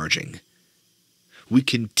bluff charging. We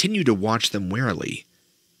continued to watch them warily.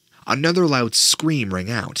 Another loud scream rang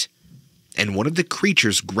out, and one of the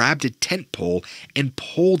creatures grabbed a tent pole and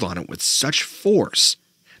pulled on it with such force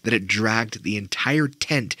that it dragged the entire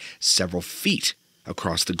tent several feet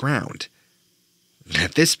across the ground.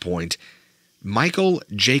 At this point, Michael,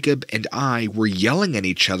 Jacob, and I were yelling at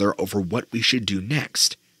each other over what we should do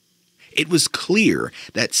next. It was clear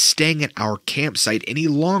that staying at our campsite any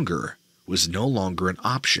longer was no longer an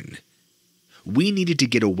option. We needed to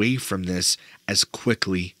get away from this as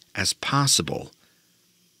quickly as possible.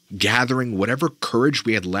 Gathering whatever courage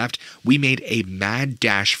we had left, we made a mad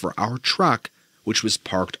dash for our truck, which was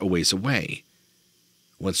parked a ways away.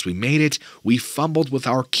 Once we made it, we fumbled with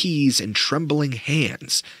our keys in trembling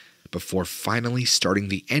hands before finally starting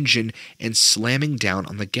the engine and slamming down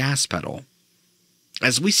on the gas pedal.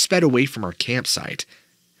 As we sped away from our campsite,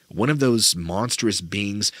 one of those monstrous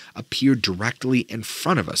beings appeared directly in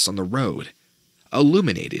front of us on the road,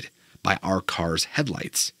 illuminated by our car's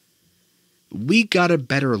headlights. We got a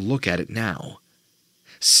better look at it now.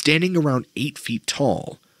 Standing around 8 feet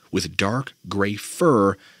tall, with dark gray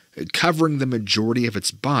fur covering the majority of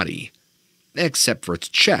its body, except for its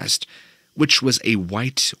chest, which was a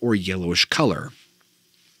white or yellowish color.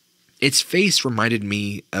 Its face reminded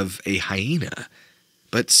me of a hyena,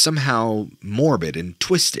 but somehow morbid and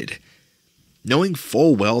twisted. Knowing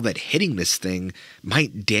full well that hitting this thing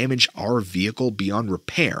might damage our vehicle beyond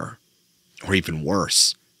repair, or even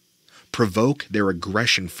worse, provoke their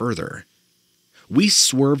aggression further, We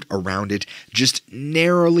swerved around it, just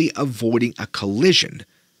narrowly avoiding a collision,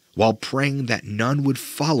 while praying that none would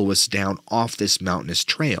follow us down off this mountainous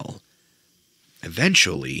trail.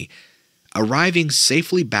 Eventually, arriving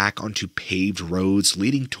safely back onto paved roads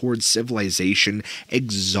leading towards civilization,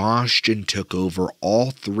 exhaustion took over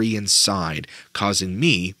all three inside, causing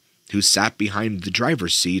me, who sat behind the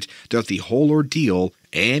driver's seat throughout the whole ordeal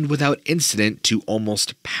and without incident, to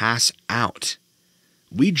almost pass out.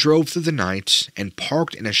 We drove through the night and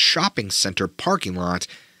parked in a shopping center parking lot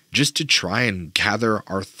just to try and gather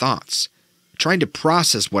our thoughts, trying to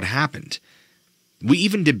process what happened. We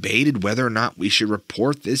even debated whether or not we should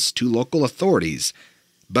report this to local authorities,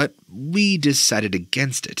 but we decided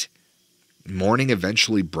against it. Morning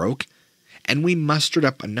eventually broke, and we mustered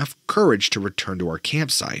up enough courage to return to our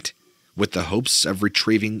campsite, with the hopes of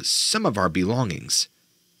retrieving some of our belongings.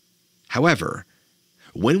 However,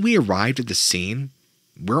 when we arrived at the scene,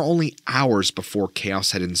 where only hours before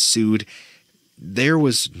chaos had ensued, there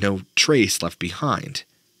was no trace left behind.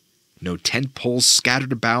 No tent poles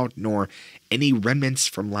scattered about, nor any remnants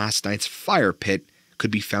from last night's fire pit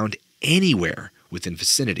could be found anywhere within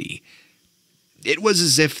vicinity. It was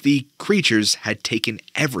as if the creatures had taken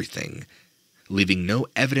everything, leaving no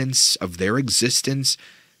evidence of their existence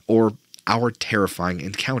or our terrifying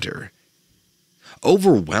encounter.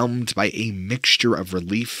 Overwhelmed by a mixture of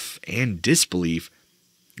relief and disbelief,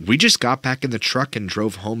 we just got back in the truck and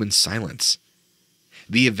drove home in silence.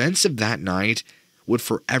 The events of that night would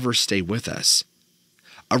forever stay with us,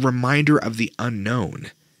 a reminder of the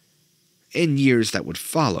unknown. In years that would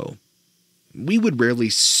follow, we would rarely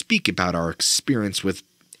speak about our experience with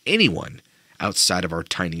anyone outside of our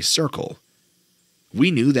tiny circle.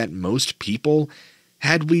 We knew that most people,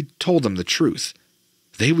 had we told them the truth,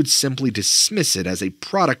 they would simply dismiss it as a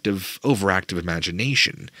product of overactive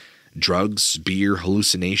imagination, drugs, beer,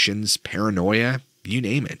 hallucinations, paranoia, you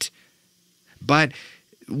name it. But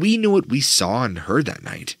we knew what we saw and heard that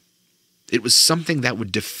night. It was something that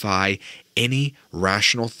would defy any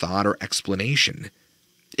rational thought or explanation.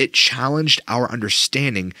 It challenged our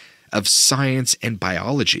understanding of science and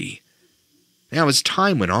biology. Now, as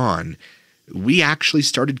time went on, we actually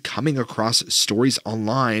started coming across stories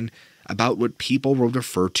online about what people would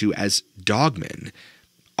refer to as dogmen,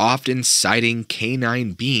 often citing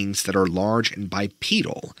canine beings that are large and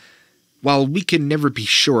bipedal. While we can never be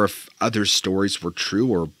sure if other stories were true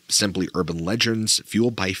or simply urban legends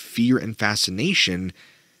fueled by fear and fascination,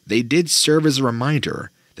 they did serve as a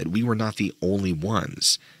reminder that we were not the only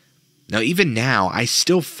ones. Now, even now, I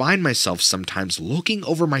still find myself sometimes looking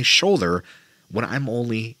over my shoulder when I'm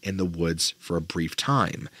only in the woods for a brief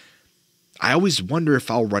time. I always wonder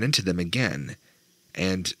if I'll run into them again,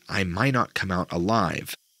 and I might not come out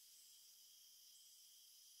alive.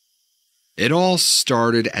 It all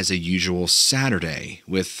started as a usual Saturday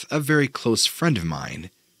with a very close friend of mine.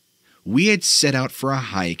 We had set out for a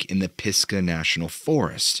hike in the Pisgah National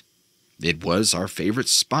Forest. It was our favorite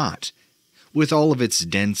spot, with all of its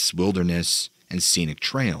dense wilderness and scenic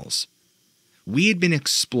trails. We had been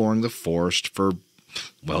exploring the forest for,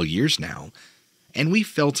 years now, and we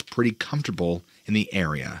felt pretty comfortable in the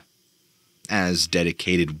area. As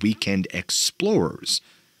dedicated weekend explorers,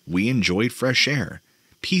 we enjoyed fresh air,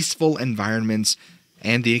 peaceful environments,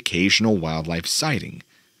 and the occasional wildlife sighting.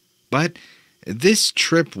 But this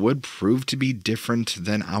trip would prove to be different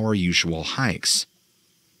than our usual hikes.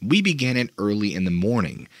 We began it early in the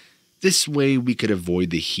morning. This way we could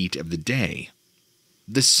avoid the heat of the day.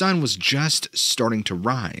 The sun was just starting to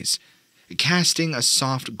rise, casting a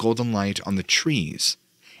soft golden light on the trees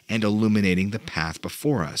and illuminating the path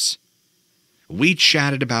before us. We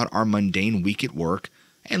chatted about our mundane week at work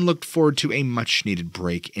and looked forward to a much-needed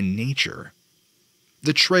break in nature.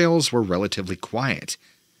 The trails were relatively quiet,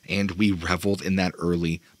 and we reveled in that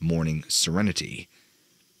early morning serenity.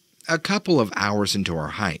 A couple of hours into our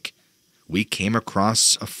hike, we came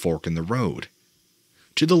across a fork in the road.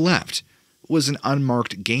 To the left was an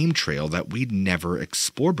unmarked game trail that we'd never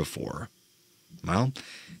explored before. Well,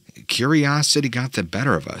 curiosity got the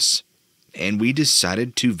better of us, and we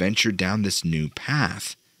decided to venture down this new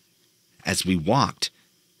path. As we walked,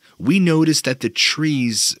 we noticed that the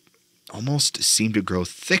trees almost seemed to grow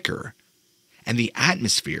thicker, and the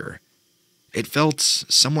atmosphere, it felt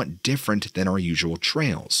somewhat different than our usual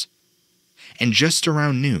trails. And just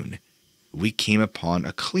around noon, we came upon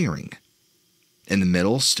a clearing. In the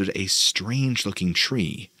middle stood a strange-looking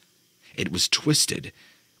tree. It was twisted,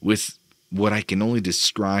 with what I can only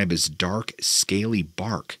describe as dark, scaly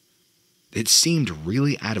bark. It seemed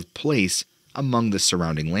really out of place among the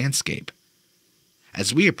surrounding landscape.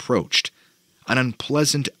 As we approached, an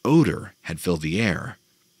unpleasant odor had filled the air.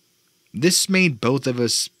 This made both of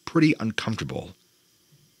us pretty uncomfortable.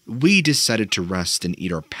 We decided to rest and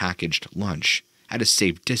eat our packaged lunch at a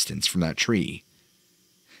safe distance from that tree.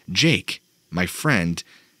 Jake, my friend,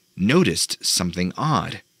 noticed something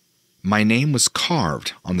odd. My name was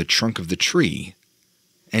carved on the trunk of the tree,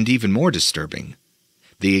 and even more disturbing,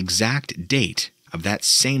 the exact date of that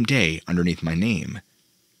same day underneath my name,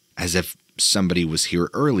 as if somebody was here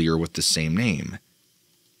earlier with the same name.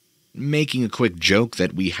 Making a quick joke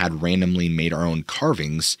that we had randomly made our own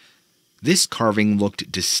carvings, this carving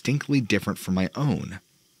looked distinctly different from my own.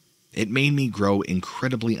 It made me grow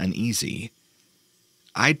incredibly uneasy.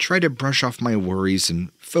 I tried to brush off my worries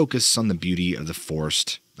and focus on the beauty of the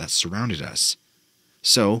forest that surrounded us.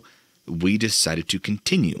 So, we decided to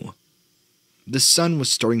continue. The sun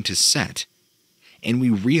was starting to set, and we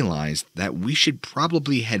realized that we should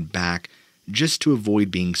probably head back just to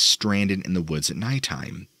avoid being stranded in the woods at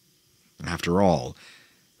nighttime. After all,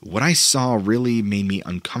 what I saw really made me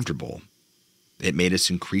uncomfortable. It made us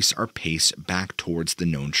increase our pace back towards the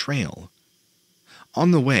known trail.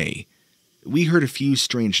 On the way, we heard a few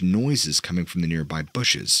strange noises coming from the nearby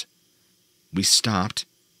bushes. We stopped,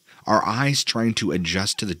 our eyes trying to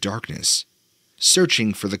adjust to the darkness,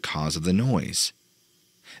 searching for the cause of the noise.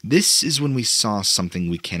 This is when we saw something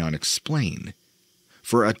we cannot explain,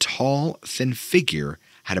 for a tall, thin figure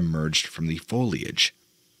had emerged from the foliage,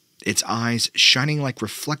 its eyes shining like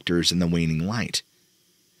reflectors in the waning light.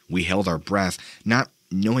 We held our breath, not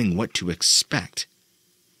knowing what to expect.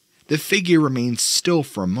 The figure remained still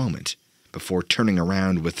for a moment before turning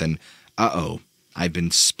around with an "uh-oh, I've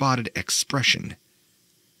been spotted" expression.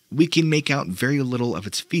 We can make out very little of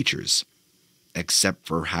its features, except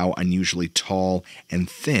for how unusually tall and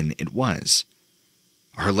thin it was.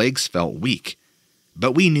 Our legs felt weak,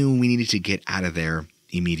 but we knew we needed to get out of there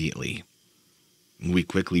immediately. We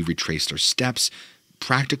quickly retraced our steps,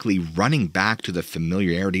 practically running back to the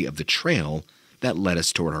familiarity of the trail that led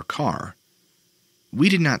us toward our car. We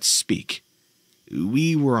did not speak.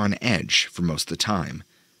 We were on edge for most of the time,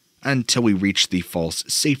 until we reached the false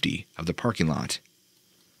safety of the parking lot.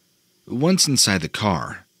 Once inside the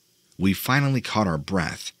car, we finally caught our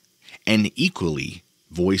breath and equally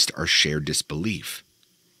voiced our shared disbelief.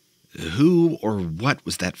 Who or what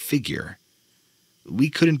was that figure? We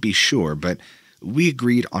couldn't be sure, but we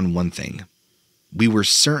agreed on one thing. We were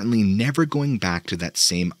certainly never going back to that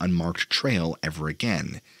same unmarked trail ever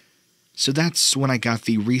again. So that's when I got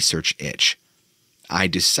the research itch. I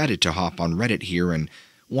decided to hop on Reddit here and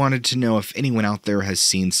wanted to know if anyone out there has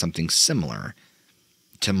seen something similar.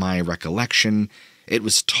 To my recollection, it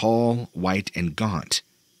was tall, white, and gaunt.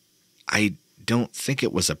 I don't think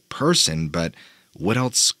it was a person, but what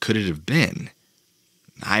else could it have been?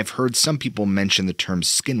 I've heard some people mention the term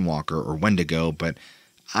skinwalker or wendigo, but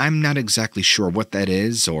I'm not exactly sure what that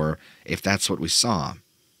is or if that's what we saw.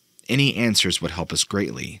 Any answers would help us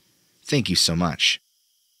greatly. Thank you so much.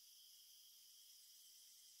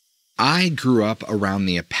 I grew up around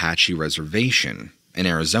the Apache Reservation in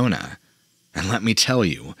Arizona, and let me tell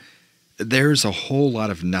you, there's a whole lot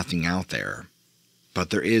of nothing out there, but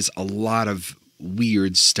there is a lot of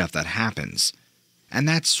weird stuff that happens, and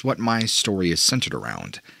that's what my story is centered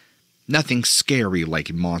around. Nothing scary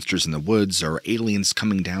like monsters in the woods or aliens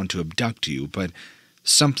coming down to abduct you, but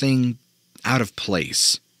something out of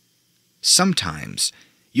place. Sometimes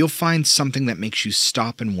you'll find something that makes you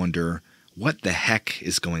stop and wonder what the heck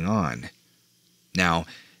is going on. Now,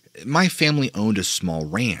 my family owned a small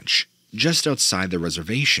ranch just outside the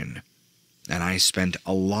reservation, and I spent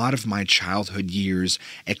a lot of my childhood years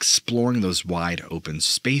exploring those wide open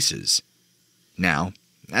spaces. Now,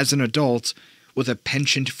 as an adult, with a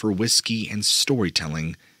penchant for whiskey and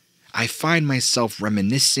storytelling, I find myself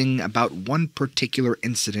reminiscing about one particular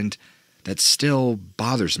incident that still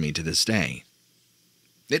bothers me to this day.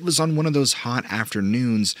 It was on one of those hot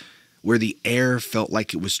afternoons where the air felt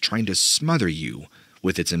like it was trying to smother you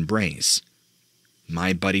with its embrace.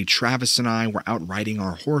 My buddy Travis and I were out riding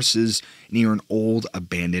our horses near an old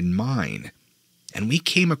abandoned mine, and we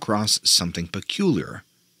came across something peculiar.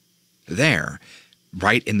 There,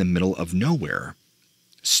 right in the middle of nowhere,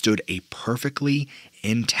 stood a perfectly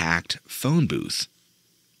intact phone booth.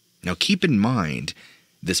 Now keep in mind,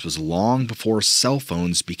 this was long before cell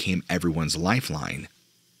phones became everyone's lifeline.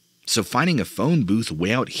 So finding a phone booth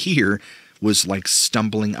way out here was like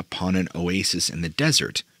stumbling upon an oasis in the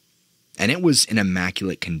desert. And it was in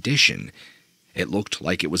immaculate condition. It looked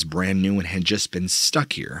like it was brand new and had just been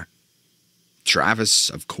stuck here. Travis,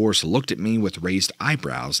 of course, looked at me with raised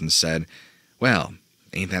eyebrows and said, "Well,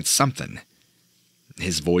 ain't that something?"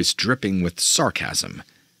 His voice dripping with sarcasm.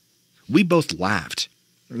 We both laughed,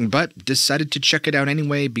 but decided to check it out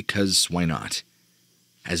anyway because why not?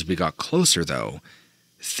 As we got closer, though,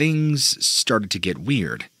 things started to get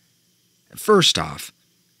weird. First off,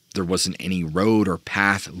 there wasn't any road or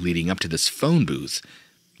path leading up to this phone booth,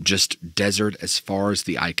 just desert as far as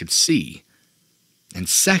the eye could see. And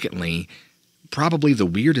secondly, probably the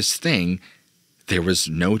weirdest thing, there was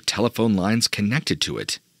no telephone lines connected to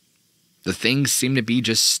it. The thing seemed to be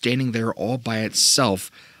just standing there all by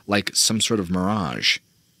itself like some sort of mirage.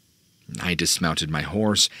 I dismounted my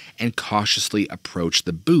horse and cautiously approached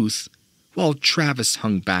the booth, while Travis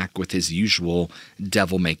hung back with his usual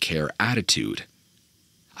devil-may-care attitude.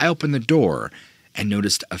 I opened the door and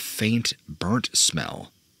noticed a faint, burnt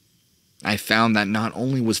smell. I found that not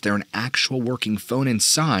only was there an actual working phone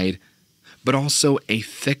inside, but also a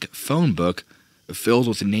thick phone book filled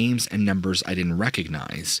with names and numbers I didn't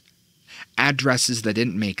recognize, addresses that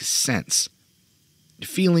didn't make sense.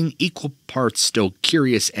 Feeling equal parts still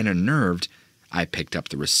curious and unnerved, I picked up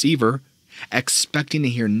the receiver, expecting to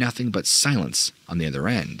hear nothing but silence on the other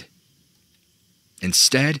end.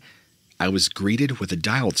 Instead, I was greeted with a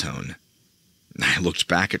dial tone. I looked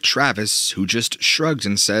back at Travis, who just shrugged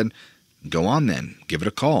and said, "Go on then, give it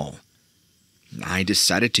a call." I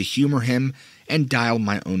decided to humor him and dialed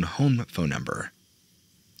my own home phone number.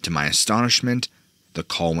 To my astonishment, the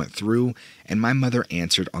call went through and my mother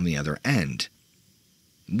answered on the other end.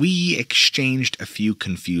 We exchanged a few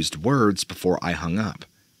confused words before I hung up,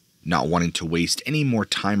 not wanting to waste any more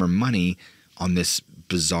time or money on this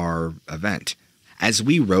bizarre event. As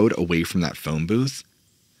we rode away from that phone booth,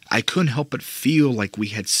 I couldn't help but feel like we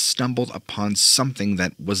had stumbled upon something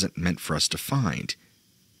that wasn't meant for us to find.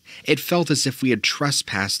 It felt as if we had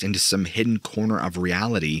trespassed into some hidden corner of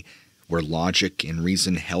reality where logic and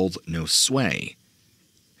reason held no sway.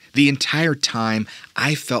 The entire time,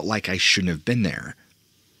 I felt like I shouldn't have been there,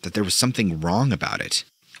 that there was something wrong about it.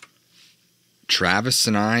 Travis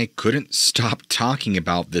and I couldn't stop talking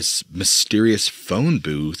about this mysterious phone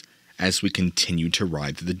booth as we continued to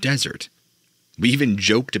ride through the desert. We even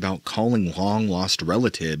joked about calling long-lost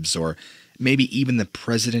relatives or maybe even the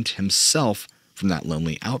president himself from that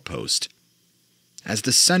lonely outpost. As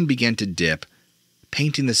the sun began to dip,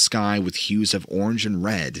 painting the sky with hues of orange and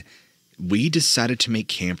red, we decided to make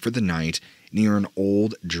camp for the night near an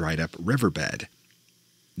old, dried-up riverbed.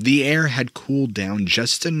 The air had cooled down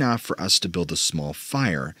just enough for us to build a small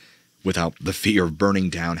fire, without the fear of burning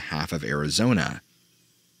down half of Arizona.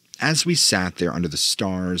 As we sat there under the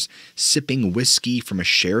stars, sipping whiskey from a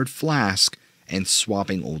shared flask and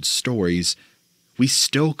swapping old stories, we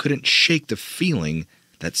still couldn't shake the feeling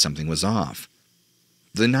that something was off.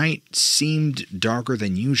 The night seemed darker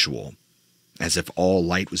than usual, as if all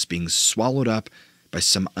light was being swallowed up by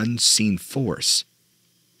some unseen force.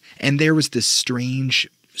 And there was this strange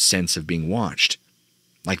sense of being watched,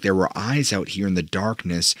 like there were eyes out here in the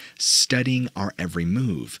darkness studying our every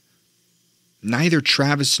move. Neither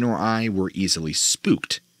Travis nor I were easily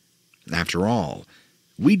spooked. After all,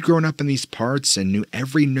 we'd grown up in these parts and knew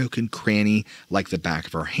every nook and cranny like the back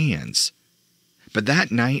of our hands. But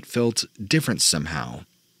that night felt different somehow.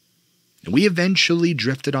 We eventually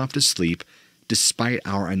drifted off to sleep despite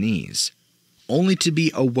our unease, only to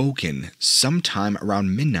be awoken sometime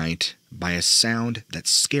around midnight by a sound that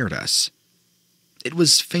scared us. It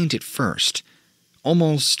was faint at first,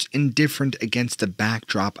 almost indifferent against the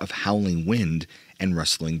backdrop of howling wind and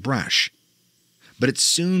rustling brush, but it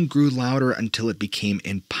soon grew louder until it became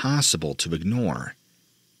impossible to ignore.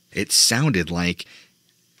 It sounded like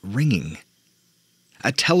ringing.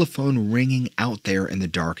 A telephone ringing out there in the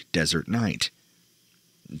dark desert night.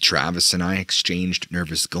 Travis and I exchanged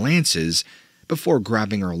nervous glances before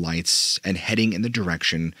grabbing our lights and heading in the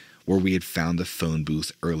direction where we had found the phone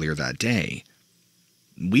booth earlier that day.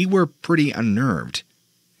 We were pretty unnerved,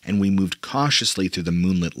 and we moved cautiously through the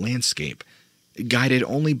moonlit landscape, guided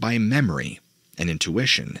only by memory and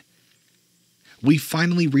intuition. We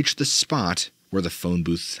finally reached the spot where the phone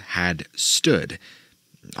booth had stood.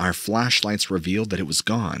 Our flashlights revealed that it was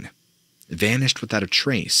gone, vanished without a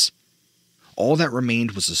trace. All that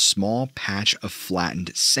remained was a small patch of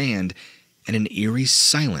flattened sand and an eerie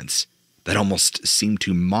silence that almost seemed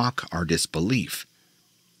to mock our disbelief.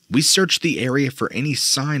 We searched the area for any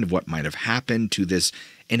sign of what might have happened to this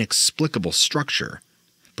inexplicable structure.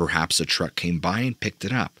 Perhaps a truck came by and picked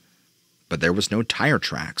it up. But there was no tire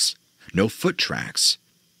tracks, no foot tracks.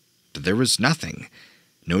 There was nothing,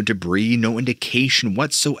 no debris, no indication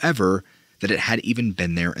whatsoever that it had even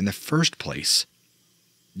been there in the first place.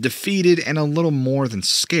 Defeated and a little more than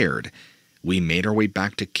scared, we made our way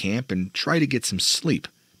back to camp and tried to get some sleep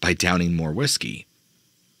by downing more whiskey.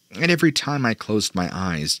 And every time I closed my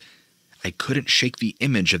eyes, I couldn't shake the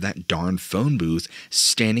image of that darn phone booth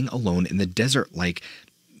standing alone in the desert like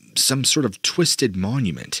some sort of twisted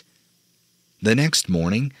monument. The next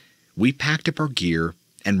morning, we packed up our gear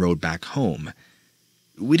and rode back home.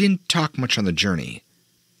 We didn't talk much on the journey.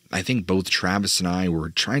 I think both Travis and I were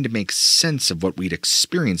trying to make sense of what we'd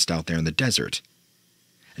experienced out there in the desert.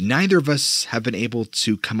 Neither of us have been able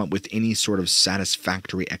to come up with any sort of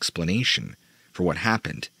satisfactory explanation for what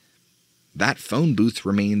happened. That phone booth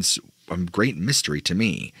remains a great mystery to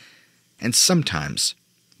me, and sometimes,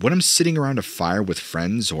 when I'm sitting around a fire with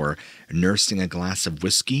friends or nursing a glass of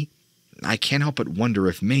whiskey, I can't help but wonder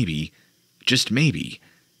if maybe, just maybe,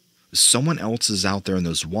 someone else is out there in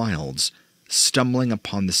those wilds, stumbling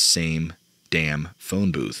upon the same damn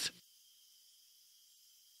phone booth.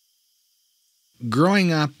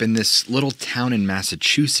 Growing up in this little town in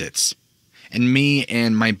Massachusetts, and me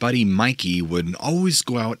and my buddy Mikey would always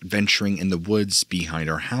go out venturing in the woods behind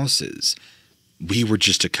our houses. We were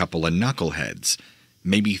just a couple of knuckleheads,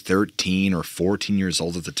 maybe 13 or 14 years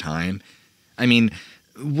old at the time. I mean,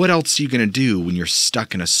 what else are you going to do when you're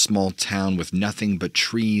stuck in a small town with nothing but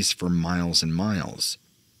trees for miles and miles?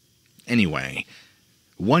 Anyway,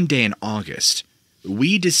 one day in August,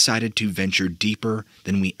 we decided to venture deeper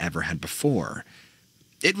than we ever had before.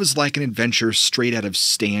 It was like an adventure straight out of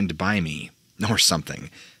Stand By Me, or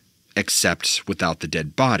something, except without the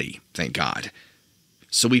dead body, thank God.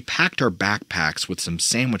 So we packed our backpacks with some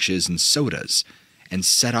sandwiches and sodas and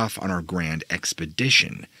set off on our grand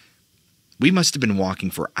expedition. We must have been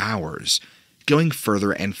walking for hours, going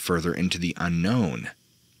further and further into the unknown,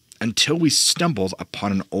 until we stumbled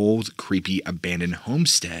upon an old, creepy, abandoned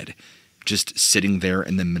homestead, just sitting there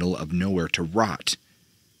in the middle of nowhere to rot.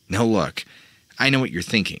 Now look, I know what you're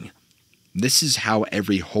thinking. This is how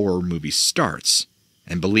every horror movie starts,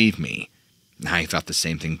 and believe me, I thought the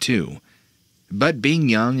same thing too. But being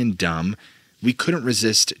young and dumb, we couldn't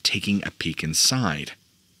resist taking a peek inside.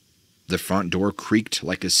 The front door creaked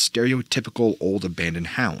like a stereotypical old abandoned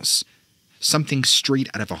house, something straight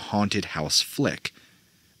out of a haunted house flick.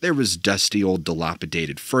 There was dusty old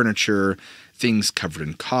dilapidated furniture, things covered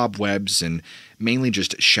in cobwebs, and mainly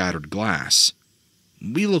just shattered glass.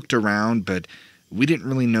 We looked around, but we didn't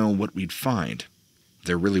really know what we'd find.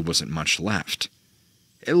 There really wasn't much left.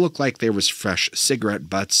 It looked like there was fresh cigarette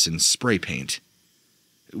butts and spray paint.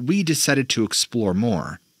 We decided to explore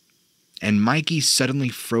more, and Mikey suddenly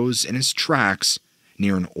froze in his tracks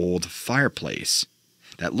near an old fireplace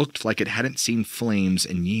that looked like it hadn't seen flames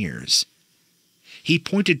in years. He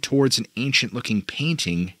pointed towards an ancient-looking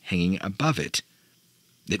painting hanging above it.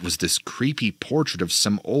 It was this creepy portrait of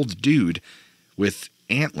some old dude with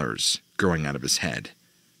antlers growing out of his head.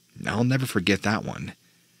 I'll never forget that one.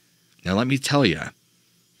 Now let me tell you,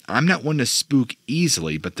 I'm not one to spook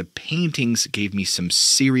easily, but the paintings gave me some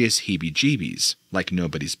serious heebie-jeebies, like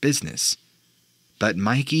nobody's business. But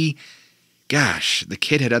Mikey, gosh, the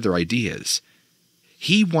kid had other ideas.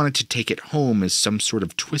 He wanted to take it home as some sort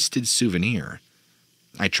of twisted souvenir.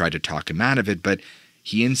 I tried to talk him out of it, but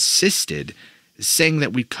he insisted, saying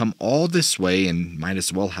that we'd come all this way and might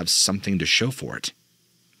as well have something to show for it.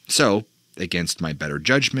 So, against my better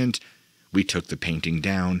judgment, we took the painting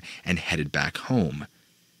down and headed back home.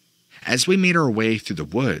 As we made our way through the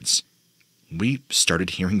woods, we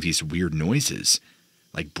started hearing these weird noises,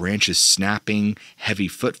 like branches snapping, heavy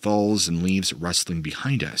footfalls, and leaves rustling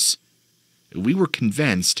behind us. We were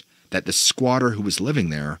convinced that the squatter who was living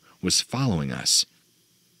there was following us.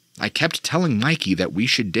 I kept telling Mikey that we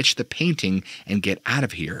should ditch the painting and get out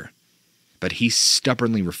of here, but he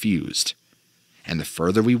stubbornly refused. And the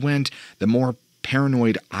further we went, the more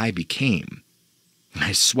paranoid I became.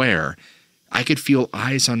 I swear, I could feel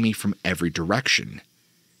eyes on me from every direction.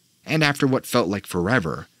 And after what felt like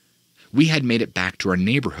forever, we had made it back to our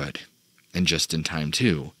neighborhood, and just in time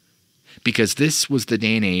too. Because this was the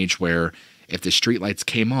day and age where, if the streetlights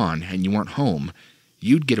came on and you weren't home,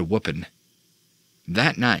 you'd get a whooping.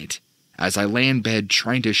 That night, as I lay in bed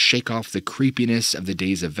trying to shake off the creepiness of the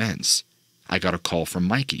day's events, I got a call from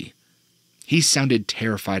Mikey. He sounded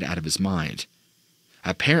terrified out of his mind.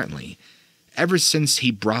 Apparently, ever since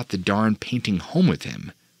he brought the darn painting home with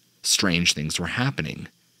him, strange things were happening.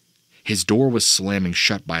 His door was slamming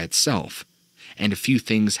shut by itself, and a few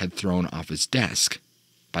things had thrown off his desk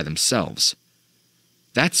by themselves.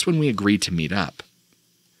 That's when we agreed to meet up.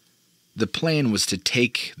 The plan was to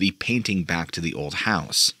take the painting back to the old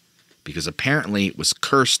house, because apparently it was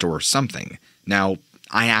cursed or something. Now,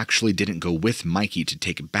 I actually didn't go with Mikey to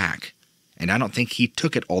take it back, and I don't think he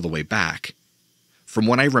took it all the way back. From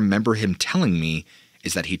what I remember him telling me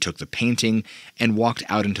is that he took the painting and walked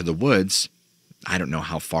out into the woods, I don't know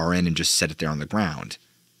how far in, and just set it there on the ground.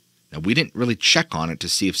 Now, we didn't really check on it to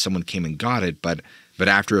see if someone came and got it, but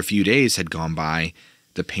after a few days had gone by,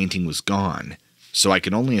 the painting was gone. So I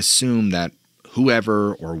could only assume that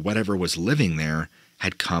whoever or whatever was living there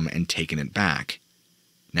had come and taken it back.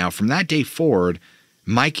 Now, from that day forward,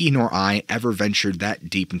 Mikey nor I ever ventured that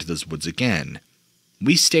deep into those woods again.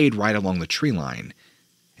 We stayed right along the tree line.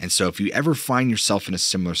 And so if you ever find yourself in a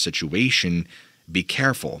similar situation, be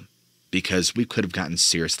careful, because we could have gotten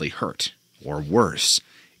seriously hurt, or worse,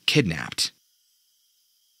 kidnapped.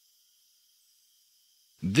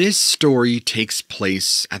 This story takes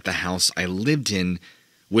place at the house I lived in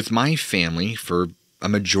with my family for a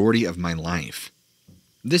majority of my life.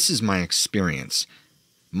 This is my experience.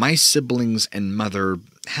 My siblings and mother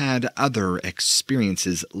had other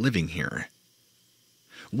experiences living here.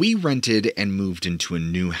 We rented and moved into a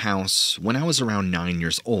new house when I was around 9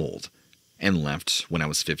 years old, and left when I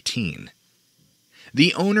was 15.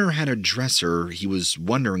 The owner had a dresser he was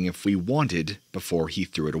wondering if we wanted before he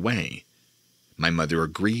threw it away. My mother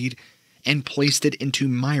agreed and placed it into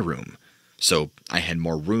my room, so I had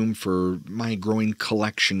more room for my growing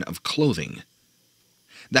collection of clothing.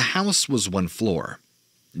 The house was one floor,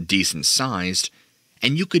 decent sized,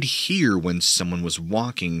 and you could hear when someone was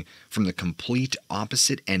walking from the complete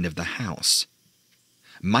opposite end of the house.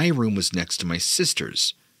 My room was next to my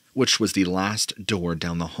sister's, which was the last door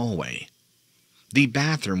down the hallway. The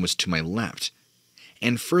bathroom was to my left,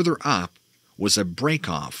 and further up was a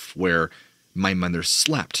break-off where my mother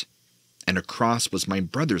slept, and across was my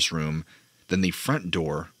brother's room, then the front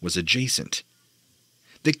door was adjacent.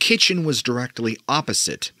 The kitchen was directly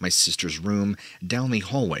opposite my sister's room down the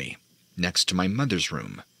hallway, next to my mother's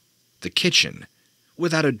room, the kitchen,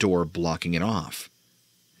 without a door blocking it off.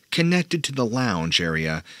 Connected to the lounge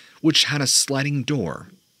area, which had a sliding door,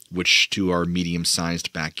 which to our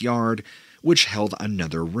medium-sized backyard, which held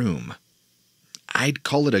another room. I'd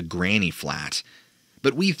call it a granny flat,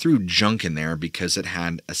 but we threw junk in there because it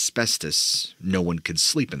had asbestos. No one could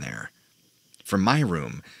sleep in there. From my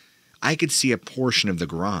room, I could see a portion of the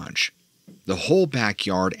garage, the whole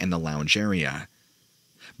backyard and the lounge area.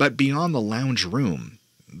 But beyond the lounge room,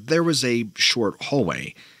 there was a short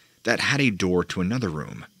hallway that had a door to another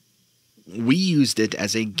room. We used it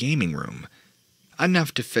as a gaming room,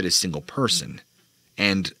 enough to fit a single person,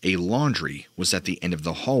 and a laundry was at the end of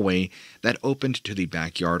the hallway that opened to the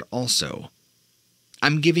backyard also.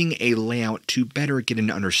 I'm giving a layout to better get an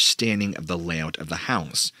understanding of the layout of the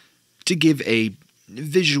house, to give a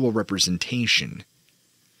visual representation.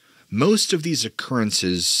 Most of these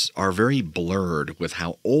occurrences are very blurred with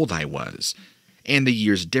how old I was, and the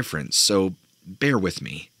year's difference, so bear with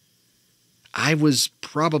me. I was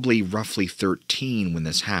probably roughly 13 when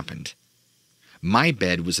this happened. My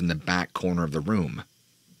bed was in the back corner of the room.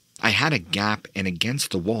 I had a gap, and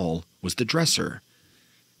against the wall was the dresser.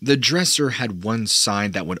 The dresser had one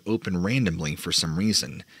side that would open randomly for some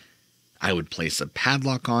reason. I would place a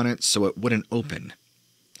padlock on it so it wouldn't open.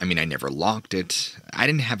 I mean, I never locked it, I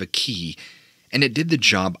didn't have a key, and it did the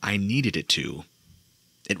job I needed it to.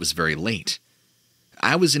 It was very late.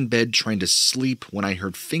 I was in bed trying to sleep when I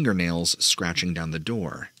heard fingernails scratching down the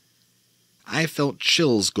door. I felt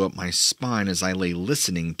chills go up my spine as I lay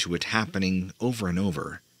listening to it happening over and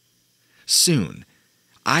over. Soon,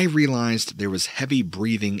 I realized there was heavy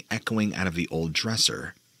breathing echoing out of the old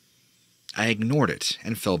dresser. I ignored it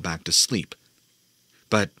and fell back to sleep.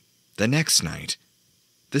 But the next night,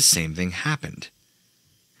 the same thing happened.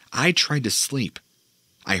 I tried to sleep.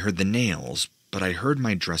 I heard the nails, but I heard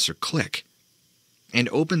my dresser click and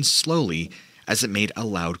opened slowly as it made a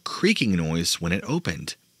loud creaking noise when it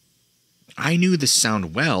opened. I knew the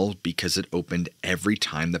sound well because it opened every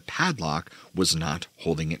time the padlock was not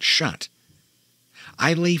holding it shut.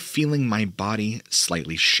 I lay feeling my body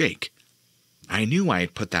slightly shake. I knew I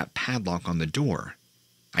had put that padlock on the door.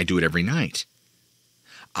 I do it every night.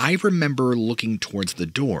 I remember looking towards the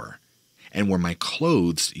door, and where my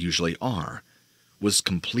clothes usually are, was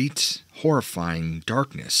complete, horrifying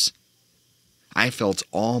darkness. I felt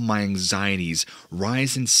all my anxieties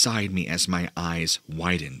rise inside me as my eyes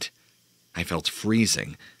widened. I felt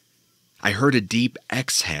freezing. I heard a deep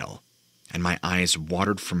exhale, and my eyes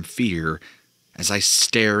watered from fear as I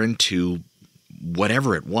stare into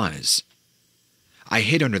whatever it was. I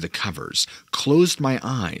hid under the covers, closed my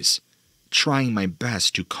eyes, trying my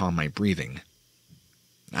best to calm my breathing.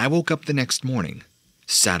 I woke up the next morning,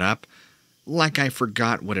 sat up, like I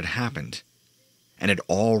forgot what had happened, and it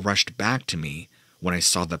all rushed back to me when I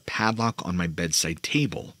saw the padlock on my bedside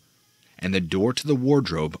table and the door to the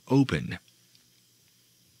wardrobe open.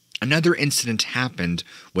 Another incident happened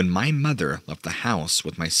when my mother left the house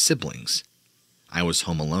with my siblings. I was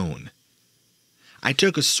home alone. I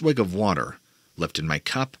took a swig of water, lifted my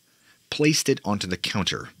cup, placed it onto the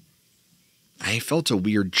counter. I felt a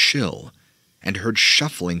weird chill and heard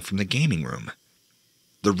shuffling from the gaming room.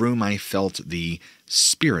 The room I felt the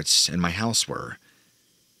spirits in my house were.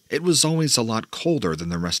 It was always a lot colder than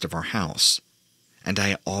the rest of our house, and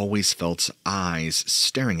I always felt eyes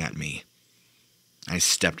staring at me. I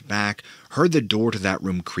stepped back, heard the door to that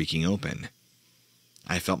room creaking open.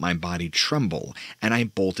 I felt my body tremble, and I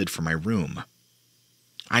bolted for my room.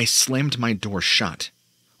 I slammed my door shut,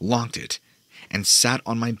 locked it, and sat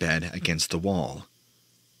on my bed against the wall.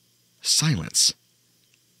 Silence.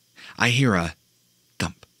 I hear a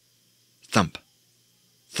thump, thump,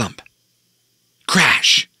 thump.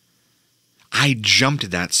 Crash! I jumped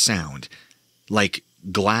at that sound, like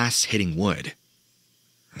glass hitting wood.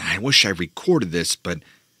 I wish I recorded this, but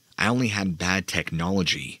I only had bad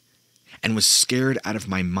technology and was scared out of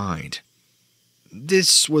my mind.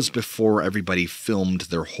 This was before everybody filmed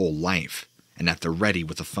their whole life and at the ready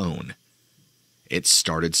with a phone. It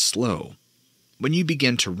started slow. When you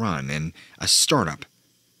begin to run in a startup,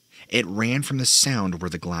 it ran from the sound where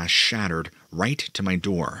the glass shattered right to my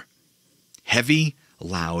door. Heavy,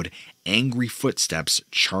 loud, angry footsteps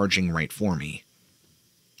charging right for me.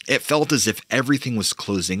 It felt as if everything was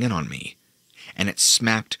closing in on me, and it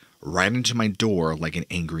smacked right into my door like an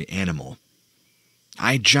angry animal.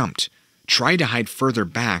 I jumped, tried to hide further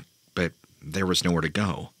back, but there was nowhere to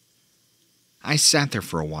go. I sat there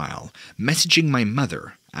for a while, messaging my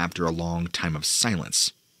mother after a long time of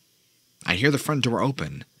silence. I hear the front door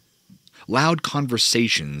open, loud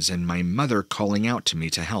conversations, and my mother calling out to me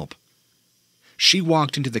to help. She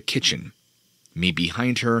walked into the kitchen, me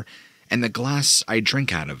behind her, and the glass I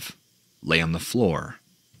drank out of lay on the floor,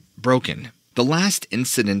 broken. The last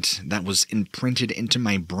incident that was imprinted into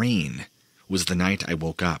my brain was the night I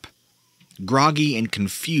woke up, groggy and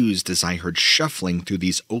confused as I heard shuffling through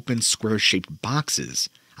these open square-shaped boxes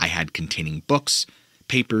I had containing books,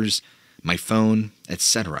 papers, my phone,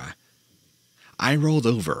 etc. I rolled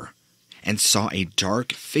over and saw a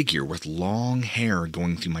dark figure with long hair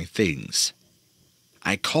going through my things.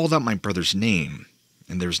 I called out my brother's name,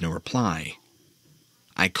 and there was no reply.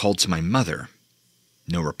 I called to my mother.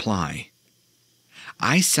 No reply.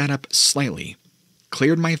 I sat up slightly,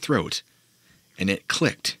 cleared my throat, and it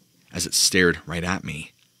clicked as it stared right at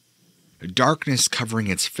me. Darkness covering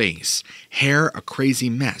its face, hair a crazy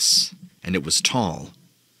mess, and it was tall.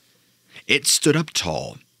 It stood up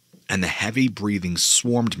tall, and the heavy breathing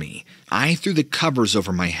swarmed me. I threw the covers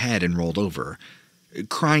over my head and rolled over,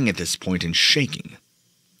 crying at this point and shaking.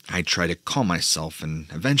 I tried to calm myself and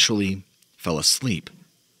eventually fell asleep.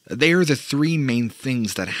 They are the three main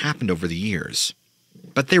things that happened over the years.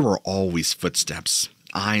 But there were always footsteps,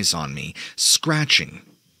 eyes on me, scratching,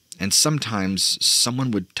 and sometimes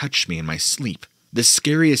someone would touch me in my sleep. The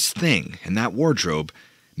scariest thing in that wardrobe,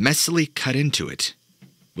 messily cut into it,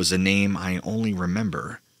 was a name I only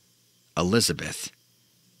remember, Elizabeth.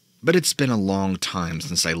 But it's been a long time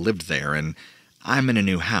since I lived there, and I'm in a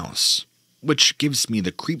new house, which gives me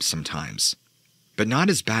the creeps sometimes, but not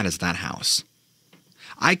as bad as that house.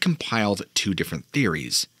 I compiled two different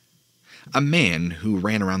theories. A man who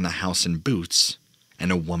ran around the house in boots,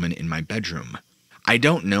 and a woman in my bedroom. I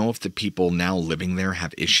don't know if the people now living there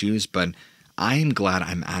have issues, but I am glad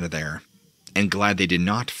I'm out of there, and glad they did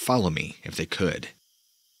not follow me if they could.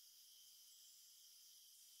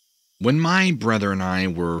 When my brother and I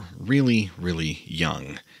were really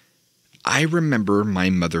young, I remember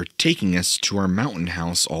my mother taking us to our mountain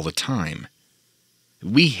house all the time.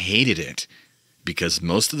 We hated it, because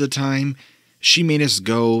most of the time, she made us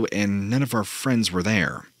go and none of our friends were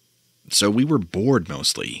there, so we were bored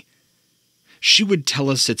mostly. She would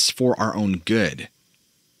tell us it's for our own good.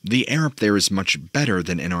 The air up there is much better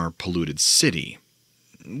than in our polluted city,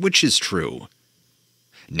 which is true.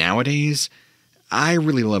 Nowadays, I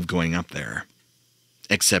really love going up there.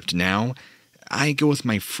 Except now, I go with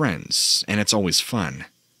my friends, and it's always fun.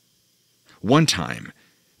 One time,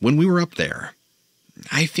 when we were up there,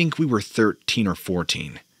 I think we were 13 or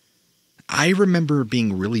 14, I remember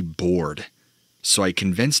being really bored, so I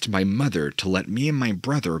convinced my mother to let me and my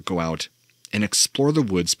brother go out and explore the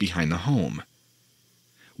woods behind the home.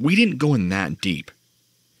 We didn't go in that deep,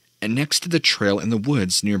 and next to the trail in the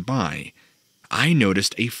woods nearby, I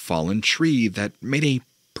noticed a fallen tree that made a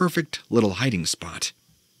perfect little hiding spot.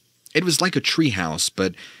 It was like a tree house,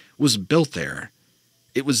 but was built there.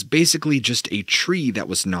 It was basically just a tree that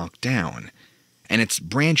was knocked down, and its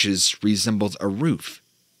branches resembled a roof,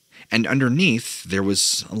 and underneath there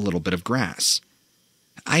was a little bit of grass.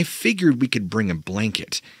 I figured we could bring a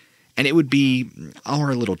blanket, and it would be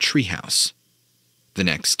our little tree house. The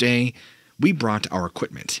next day, We brought our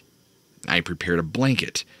equipment. I prepared a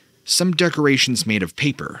blanket, some decorations made of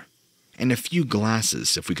paper, and a few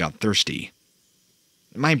glasses if we got thirsty.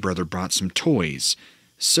 My brother brought some toys,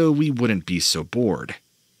 so we wouldn't be so bored.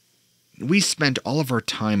 We spent all of our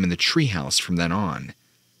time in the treehouse from then on.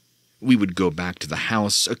 We would go back to the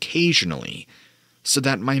house occasionally, so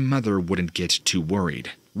that my mother wouldn't get too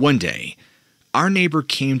worried. One day, our neighbor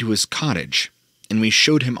came to his cottage, and we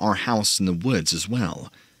showed him our house in the woods as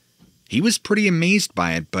well. He was pretty amazed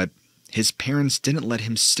by it, but his parents didn't let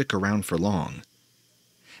him stick around for long.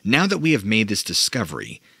 Now that we have made this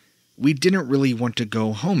discovery, we didn't really want to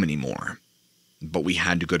go home anymore. But we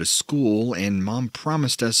had to go to school, and Mom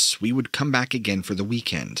promised us we would come back again for the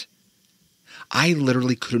weekend. I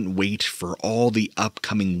literally couldn't wait for all the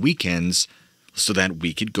upcoming weekends so that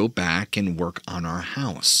we could go back and work on our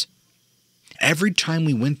house. Every time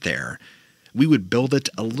we went there, we would build it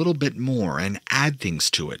a little bit more and add things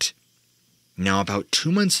to it. Now, about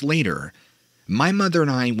 2 months later, my mother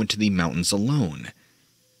and I went to the mountains alone.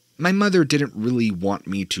 My mother didn't really want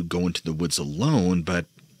me to go into the woods alone, but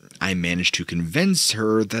I managed to convince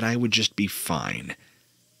her that I would just be fine.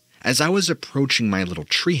 As I was approaching my little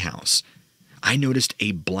treehouse, I noticed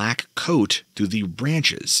a black coat through the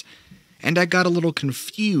branches, and I got a little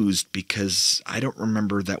confused because I don't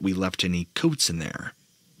remember that we left any coats in there.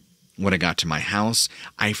 When I got to my house,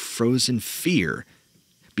 I froze in fear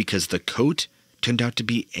because the coat turned out to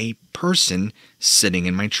be a person sitting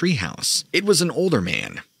in my treehouse. It was an older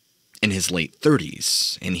man, in his late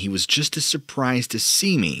 30s, and he was just as surprised to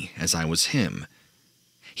see me as I was him.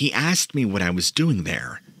 He asked me what I was doing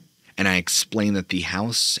there, and I explained that the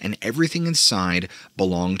house and everything inside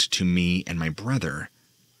belonged to me and my brother.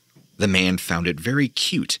 The man found it very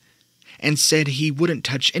cute and said he wouldn't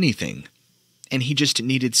touch anything, and he just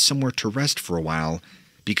needed somewhere to rest for a while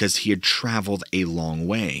because he had traveled a long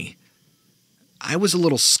way. I was a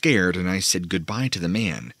little scared, and I said goodbye to the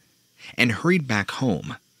man and hurried back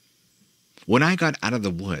home. When I got out of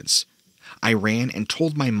the woods, I ran and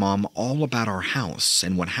told my mom all about our house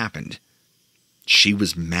and what happened. She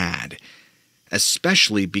was mad,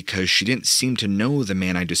 especially because she didn't seem to know the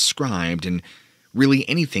man I described, and really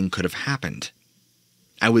anything could have happened.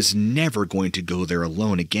 I was never going to go there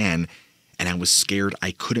alone again, and I was scared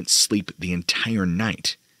I couldn't sleep the entire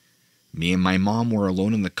night. Me and my mom were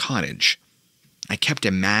alone in the cottage. I kept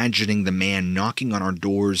imagining the man knocking on our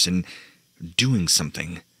doors and doing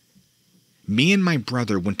something. Me and my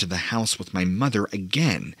brother went to the house with my mother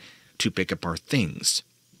again to pick up our things,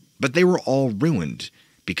 but they were all ruined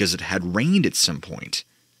because it had rained at some point.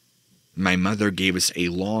 My mother gave us a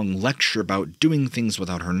long lecture about doing things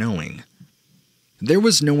without her knowing. There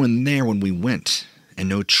was no one there when we went, and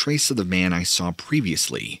no trace of the man I saw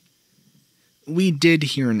previously. We did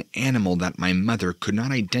hear an animal that my mother could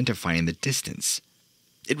not identify in the distance.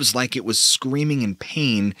 It was like it was screaming in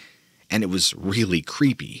pain, and it was really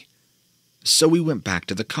creepy. So we went back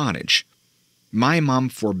to the cottage. My mom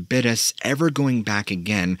forbid us ever going back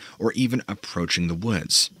again or even approaching the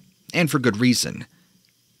woods, and for good reason.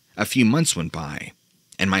 A few months went by,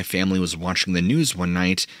 and my family was watching the news one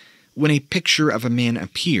night when a picture of a man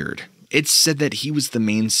appeared. It said that he was the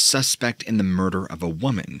main suspect in the murder of a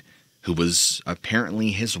woman, who was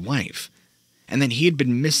apparently his wife, and that he had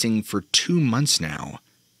been missing for 2 months now.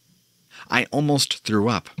 I almost threw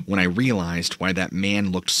up when I realized why that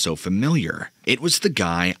man looked so familiar. It was the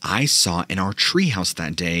guy I saw in our treehouse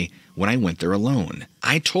that day when I went there alone.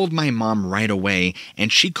 I told my mom right away,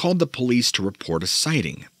 and she called the police to report a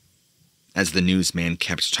sighting. As the newsman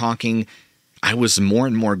kept talking, I was more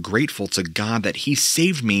and more grateful to God that he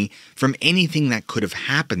saved me from anything that could have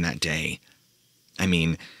happened that day. I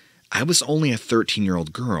mean, I was only a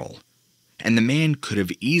 13-year-old girl, and the man could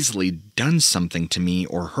have easily done something to me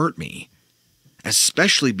or hurt me,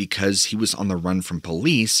 especially because he was on the run from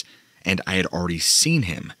police and I had already seen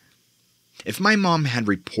him. If my mom had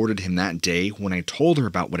reported him that day when I told her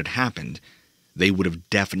about what had happened, they would have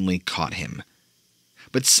definitely caught him.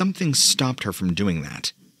 But something stopped her from doing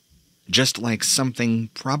that, just like something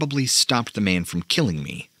probably stopped the man from killing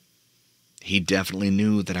me. He definitely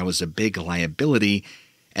knew that I was a big liability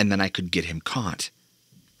and that I could get him caught,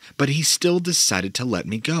 but he still decided to let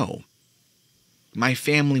me go. My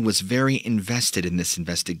family was very invested in this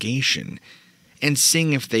investigation and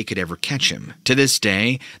seeing if they could ever catch him. To this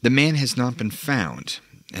day, the man has not been found,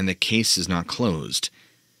 and the case is not closed.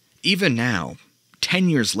 Even now, 10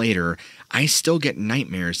 years later, I still get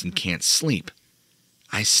nightmares and can't sleep.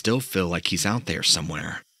 I still feel like he's out there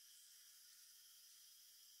somewhere.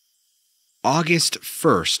 August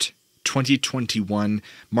 1st, 2021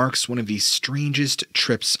 marks one of the strangest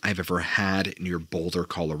trips I've ever had near Boulder,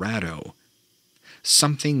 Colorado.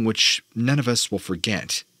 something which none of us will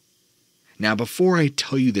forget. Now, before I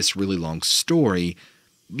tell you this really long story,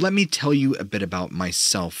 let me tell you a bit about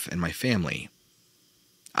myself and my family.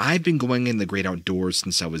 I've been going in the great outdoors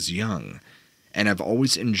since I was young, and I've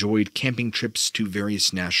always enjoyed camping trips to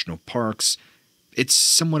various national parks. It's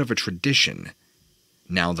somewhat of a tradition.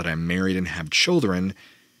 Now that I'm married and have children,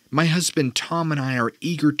 my husband Tom and I are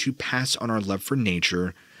eager to pass on our love for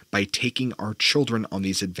nature by taking our children on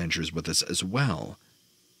these adventures with us as well.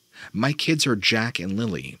 My kids are Jack and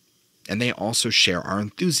Lily, and they also share our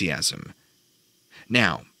enthusiasm.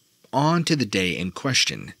 Now, on to the day in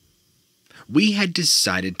question. We had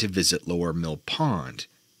decided to visit Lower Mill Pond.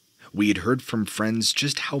 We had heard from friends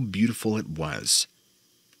just how beautiful it was.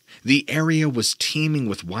 The area was teeming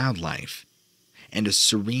with wildlife, and a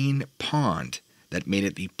serene pond that made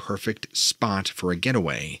it the perfect spot for a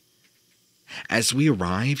getaway. As we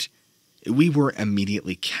arrived, we were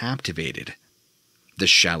immediately captivated. The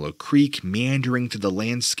shallow creek meandering through the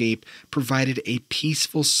landscape provided a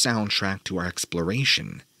peaceful soundtrack to our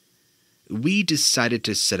exploration. We decided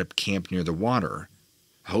to set up camp near the water,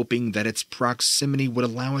 hoping that its proximity would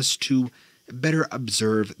allow us to better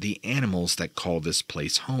observe the animals that call this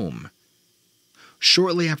place home.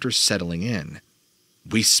 Shortly after settling in,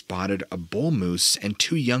 we spotted a bull moose and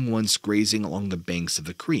 2 young ones grazing along the banks of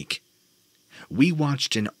the creek. We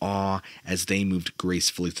watched in awe as they moved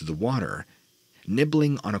gracefully through the water,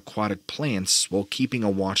 nibbling on aquatic plants while keeping a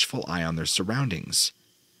watchful eye on their surroundings.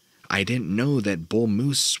 I didn't know that bull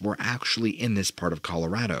moose were actually in this part of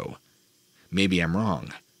Colorado. Maybe I'm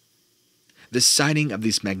wrong. The sighting of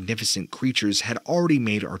these magnificent creatures had already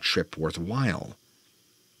made our trip worthwhile.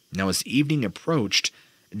 Now, as evening approached,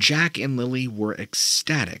 Jack and Lily were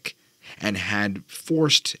ecstatic and had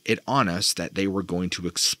forced it on us that they were going to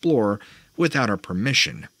explore without our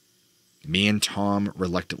permission. Me and Tom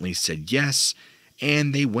reluctantly said yes,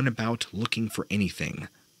 and they went about looking for anything.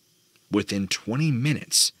 Within 20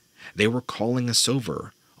 minutes, they were calling us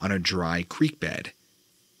over on a dry creek bed.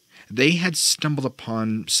 They had stumbled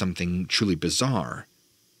upon something truly bizarre.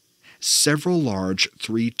 Several large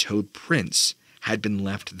 3-toed prints had been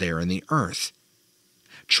left there in the earth.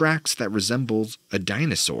 Tracks that resembled a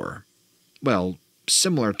dinosaur. Well,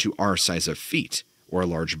 similar to our size of feet, or a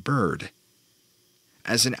large bird.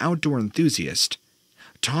 As an outdoor enthusiast,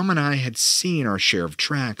 Tom and I had seen our share of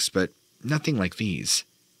tracks, but nothing like these.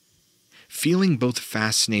 Feeling both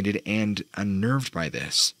fascinated and unnerved by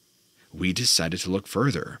this, we decided to look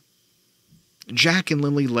further. Jack and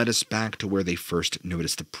Lily led us back to where they first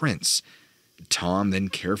noticed the prints. Tom then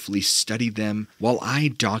carefully studied them while I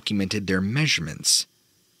documented their measurements.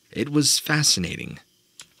 It was fascinating.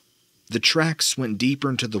 The tracks went deeper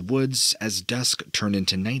into the woods as dusk turned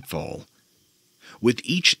into nightfall. With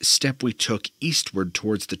each step we took eastward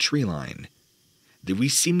towards the tree line, we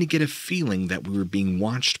seemed to get a feeling that we were being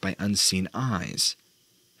watched by unseen eyes,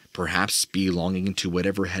 perhaps belonging to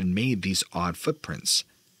whatever had made these odd footprints.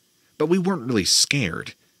 But we weren't really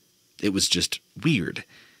scared. It was just weird.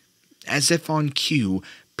 As if on cue,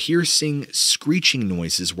 piercing, screeching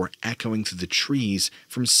noises were echoing through the trees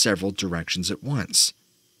from several directions at once.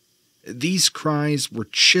 These cries were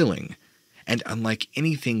chilling and unlike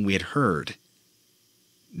anything we had heard.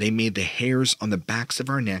 They made the hairs on the backs of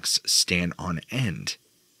our necks stand on end.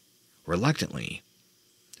 Reluctantly,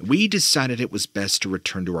 we decided it was best to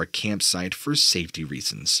return to our campsite for safety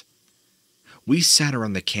reasons. We sat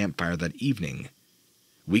around the campfire that evening.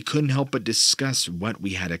 We couldn't help but discuss what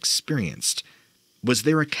we had experienced. Was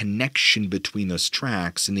there a connection between those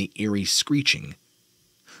tracks and the eerie screeching?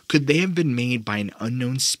 Could they have been made by an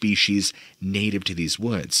unknown species native to these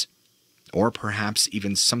woods? Or perhaps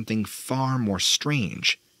even something far more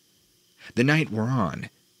strange? The night wore on,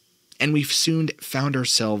 and we soon found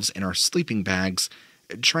ourselves in our sleeping bags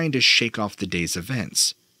trying to shake off the day's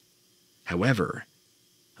events. However,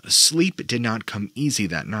 sleep did not come easy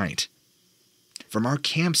that night. From our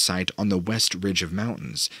campsite on the west ridge of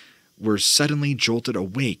mountains, we're suddenly jolted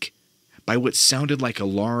awake by what sounded like a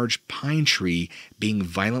large pine tree being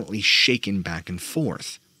violently shaken back and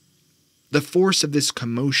forth. The force of this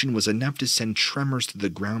commotion was enough to send tremors to the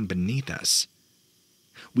ground beneath us.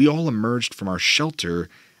 We all emerged from our shelter,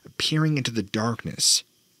 peering into the darkness.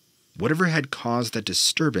 Whatever had caused that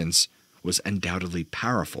disturbance was undoubtedly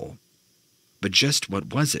powerful. But just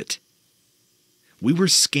what was it? We were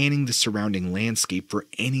scanning the surrounding landscape for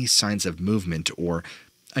any signs of movement or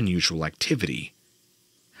unusual activity.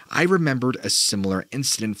 I remembered a similar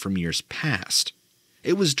incident from years past.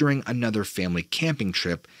 It was during another family camping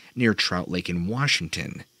trip near Trout Lake in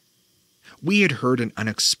Washington. We had heard an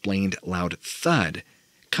unexplained loud thud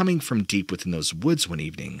coming from deep within those woods one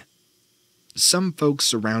evening. Some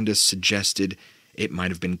folks around us suggested it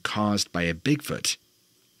might have been caused by a Bigfoot.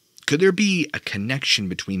 Could there be a connection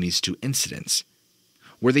between these two incidents?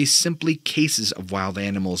 Were they simply cases of wild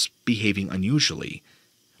animals behaving unusually,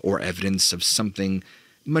 or evidence of something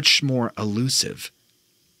much more elusive?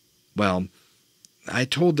 Well, I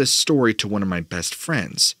told this story to one of my best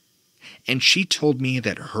friends, and she told me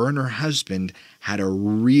that her and her husband had a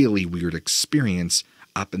really weird experience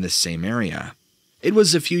up in the same area. It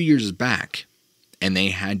was a few years back, and they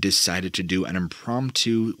had decided to do an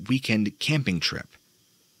impromptu weekend camping trip.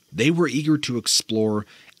 They were eager to explore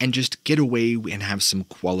and just get away and have some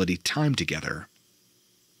quality time together.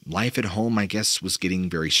 Life at home, I guess, was getting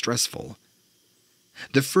very stressful.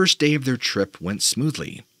 The first day of their trip went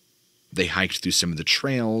smoothly. They hiked through some of the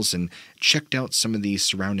trails and checked out some of the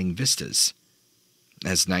surrounding vistas.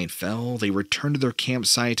 As night fell, they returned to their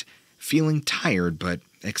campsite, feeling tired but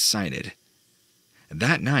excited.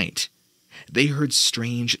 That night, they heard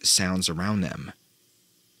strange sounds around them.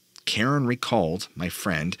 Karen recalled, my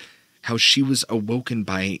friend, how she was awoken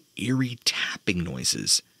by eerie tapping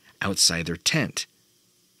noises outside their tent.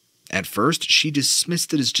 At first, she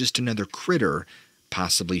dismissed it as just another critter,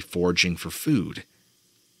 possibly foraging for food.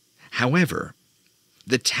 However,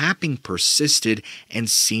 the tapping persisted and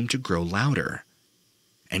seemed to grow louder,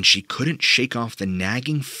 and she couldn't shake off the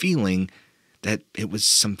nagging feeling that it was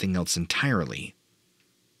something else entirely.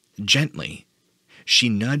 Gently, she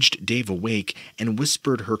nudged Dave awake and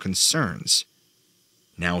whispered her concerns.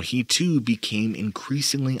 Now he too became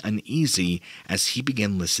increasingly uneasy as he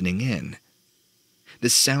began listening in. The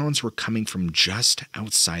sounds were coming from just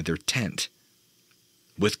outside their tent.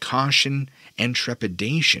 With caution and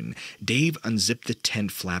trepidation, Dave unzipped the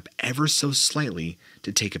tent flap ever so slightly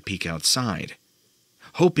to take a peek outside,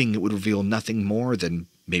 hoping it would reveal nothing more than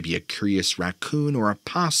maybe a curious raccoon or a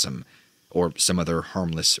possum, or some other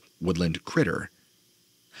harmless woodland critter.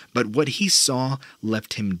 But what he saw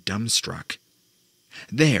left him dumbstruck.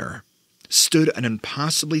 There stood an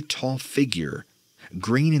impossibly tall figure,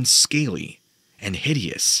 green and scaly, and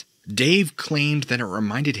hideous. Dave claimed that it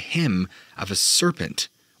reminded him of a serpent,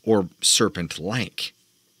 or serpent-like.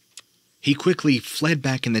 He quickly fled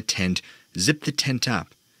back in the tent, zipped the tent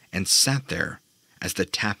up, and sat there as the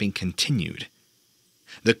tapping continued.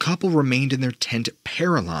 The couple remained in their tent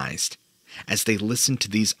paralyzed as they listened to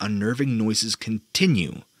these unnerving noises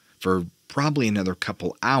continue for probably another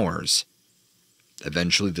couple hours.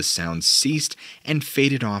 Eventually the sound ceased and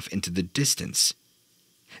faded off into the distance.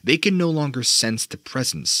 They could no longer sense the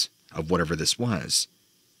presence of whatever this was.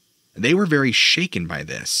 They were very shaken by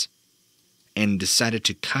this, and decided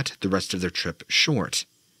to cut the rest of their trip short.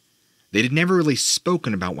 They had never really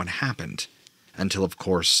spoken about what happened, until of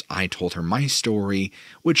course I told her my story,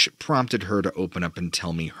 which prompted her to open up and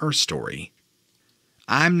tell me her story.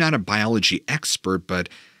 I'm not a biology expert, but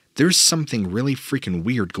there's something really freaking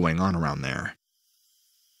weird going on around there.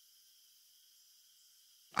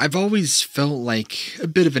 I've always felt like a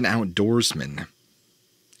bit of an outdoorsman.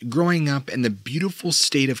 Growing up in the beautiful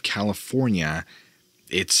state of California,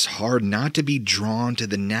 it's hard not to be drawn to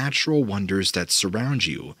the natural wonders that surround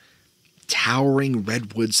you. Towering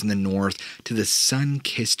redwoods in the north to the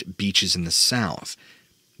sun-kissed beaches in the south.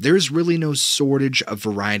 There's really no shortage of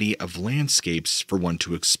variety of landscapes for one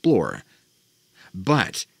to explore.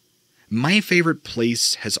 But my favorite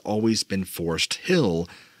place has always been Forest Hill,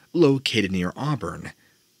 located near Auburn.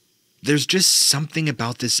 There's just something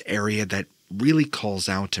about this area that really calls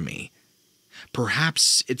out to me.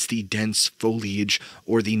 Perhaps it's the dense foliage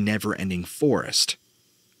or the never-ending forest.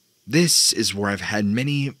 This is where I've had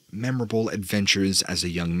many memorable adventures as a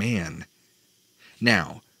young man.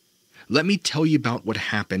 Now, let me tell you about what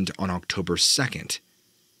happened on October 2nd.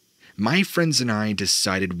 My friends and I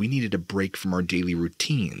decided we needed a break from our daily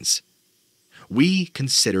routines. We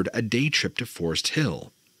considered a day trip to Forest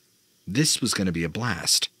Hill. This was going to be a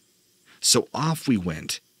blast. So off we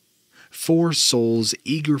went. 4 souls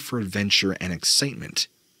eager for adventure and excitement.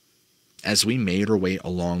 As we made our way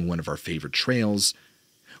along one of our favorite trails,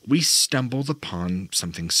 we stumbled upon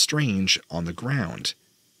something strange on the ground.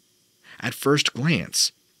 At first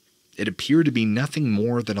glance, it appeared to be nothing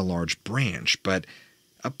more than a large branch, but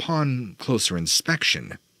upon closer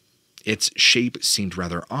inspection, its shape seemed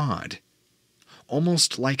rather odd,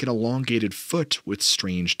 almost like an elongated foot with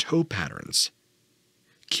strange toe patterns.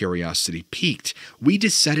 Curiosity piqued, we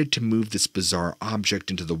decided to move this bizarre object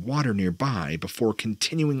into the water nearby before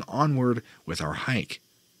continuing onward with our hike.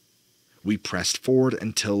 We pressed forward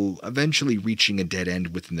until eventually reaching a dead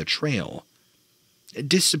end within the trail.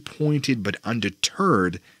 Disappointed but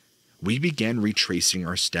undeterred, we began retracing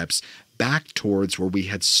our steps back towards where we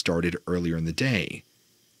had started earlier in the day.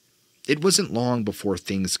 It wasn't long before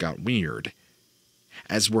things got weird.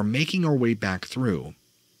 As we're making our way back through,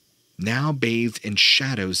 now bathed in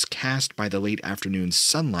shadows cast by the late afternoon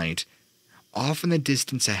sunlight, off in the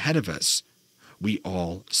distance ahead of us, we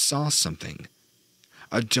all saw something.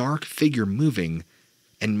 A dark figure moving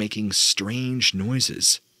and making strange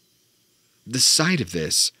noises. The sight of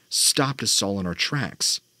this stopped us all in our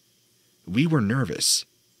tracks. We were nervous.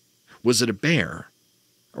 Was it a bear?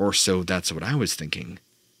 Or so that's what I was thinking.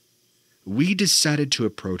 We decided to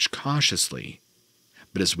approach cautiously,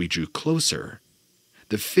 but as we drew closer,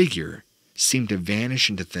 the figure seemed to vanish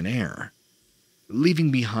into thin air,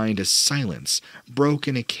 leaving behind a silence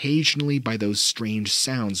broken occasionally by those strange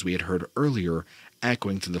sounds we had heard earlier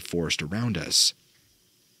echoing through the forest around us.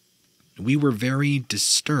 We were very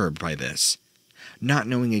disturbed by this, not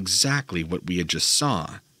knowing exactly what we had just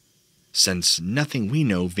saw, since nothing we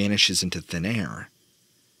know vanishes into thin air.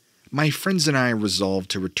 My friends and I resolved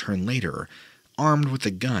to return later, armed with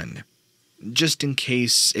a gun, just in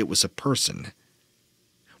case it was a person.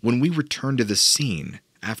 When we returned to the scene,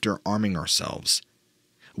 after arming ourselves,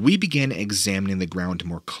 we began examining the ground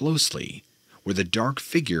more closely, where the dark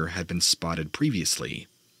figure had been spotted previously.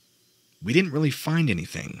 We didn't really find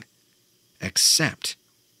anything, except,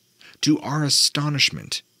 to our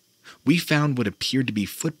astonishment, we found what appeared to be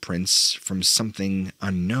footprints from something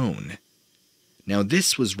unknown. Now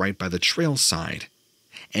this was right by the trail side,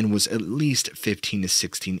 and was at least 15 to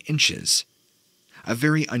 16 inches. A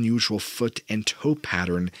very unusual foot and toe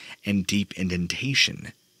pattern and deep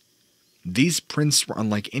indentation. These prints were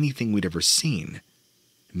unlike anything we'd ever seen,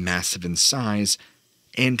 massive in size,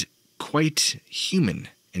 and quite human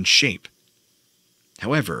in shape.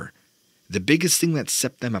 However, the biggest thing that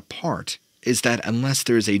set them apart is that unless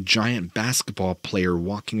there is a giant basketball player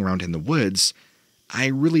walking around in the woods, I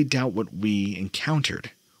really doubt what we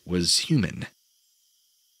encountered was human.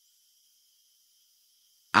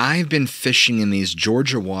 I've been fishing in these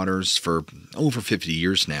Georgia waters for over 50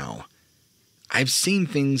 years now. I've seen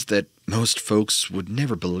things that most folks would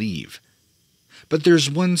never believe. But there's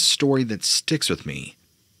one story that sticks with me.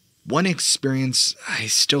 One experience I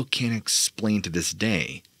still can't explain to this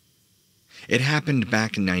day. It happened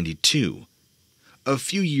back in '92, a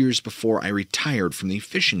few years before I retired from the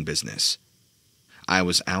fishing business. I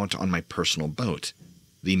was out on my personal boat,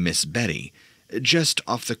 the Miss Betty, just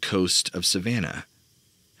off the coast of Savannah.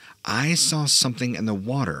 I saw something in the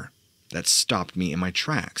water that stopped me in my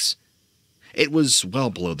tracks. It was well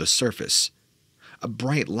below the surface, a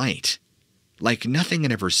bright light, like nothing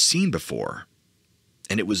I'd ever seen before,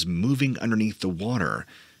 and it was moving underneath the water,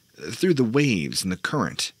 through the waves and the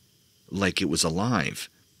current, like it was alive.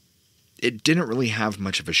 It didn't really have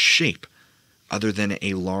much of a shape, other than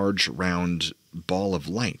a large round ball of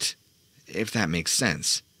light, if that makes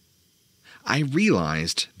sense. I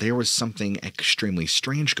realized there was something extremely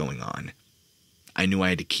strange going on. I knew I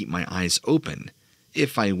had to keep my eyes open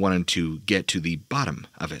if I wanted to get to the bottom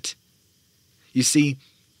of it. You see,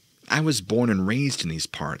 I was born and raised in these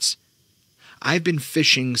parts. I've been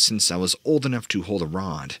fishing since I was old enough to hold a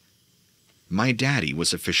rod. My daddy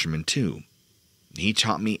was a fisherman too. He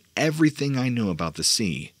taught me everything I know about the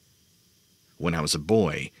sea. When I was a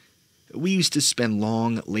boy, we used to spend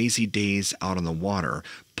long, lazy days out on the water,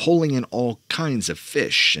 pulling in all kinds of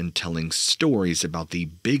fish and telling stories about the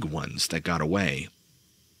big ones that got away.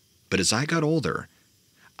 But as I got older,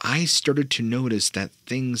 I started to notice that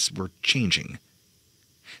things were changing.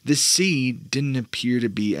 The sea didn't appear to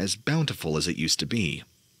be as bountiful as it used to be.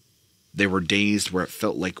 There were days where it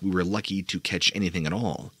felt like we were lucky to catch anything at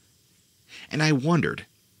all. And I wondered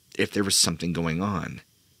if there was something going on,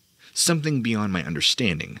 something beyond my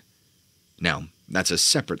understanding. Now, that's a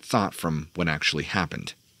separate thought from what actually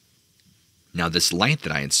happened. Now, this light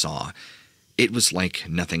that I had saw, it was like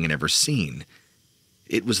nothing I'd ever seen.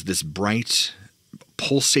 It was this bright,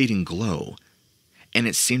 pulsating glow, and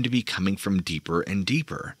it seemed to be coming from deeper and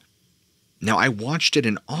deeper. Now, I watched it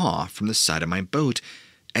in awe from the side of my boat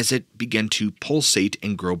as it began to pulsate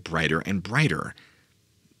and grow brighter and brighter.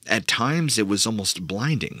 At times, it was almost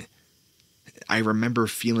blinding. I remember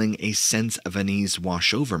feeling a sense of unease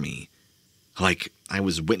wash over me, like I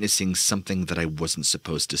was witnessing something that I wasn't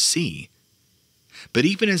supposed to see. But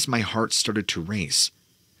even as my heart started to race,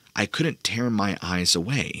 I couldn't tear my eyes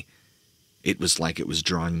away. It was like it was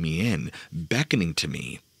drawing me in, beckoning to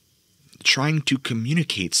me, trying to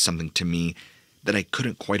communicate something to me that I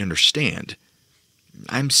couldn't quite understand.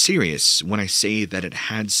 I'm serious when I say that it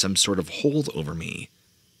had some sort of hold over me.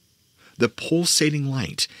 The pulsating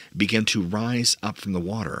light began to rise up from the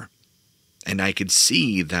water, and I could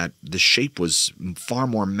see that the shape was far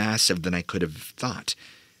more massive than I could have thought.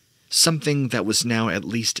 something that was now at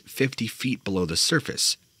least 50 feet below the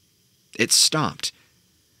surface. It stopped,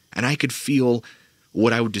 and I could feel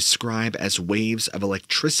what I would describe as waves of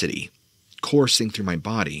electricity coursing through my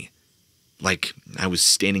body, like I was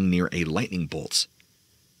standing near a lightning bolt.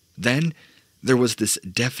 Then there was this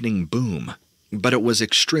deafening boom, but it was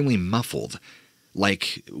extremely muffled,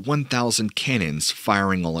 like 1,000 cannons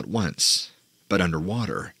firing all at once, but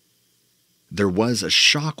underwater. There was a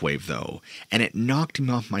shockwave, though, and it knocked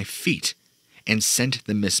me off my feet and sent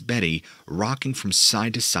the Miss Betty rocking from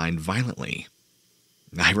side to side violently.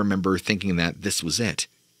 I remember thinking that this was it.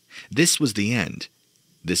 This was the end.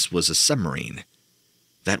 This was a submarine.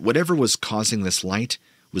 That whatever was causing this light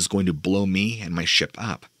was going to blow me and my ship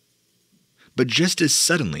up. But just as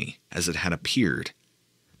suddenly as it had appeared,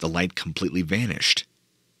 the light completely vanished.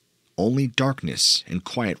 Only darkness and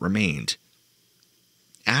quiet remained.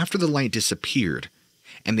 After the light disappeared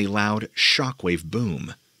and the loud shockwave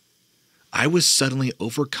boom, I was suddenly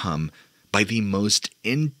overcome by the most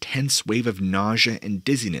intense wave of nausea and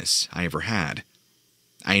dizziness I ever had.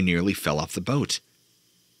 I nearly fell off the boat.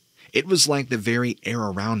 It was like the very air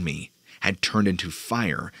around me had turned into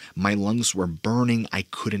fire. My lungs were burning. I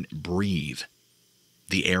couldn't breathe.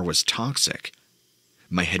 The air was toxic.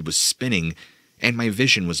 My head was spinning, and my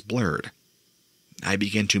vision was blurred. I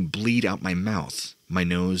began to bleed out my mouth, my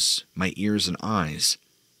nose, my ears, and eyes.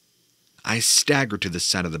 I staggered to the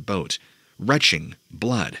side of the boat, retching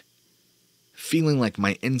blood, feeling like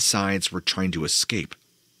my insides were trying to escape.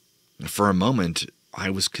 For a moment, I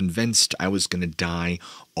was convinced I was going to die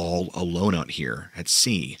all alone out here at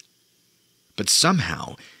sea. But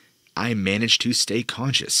somehow, I managed to stay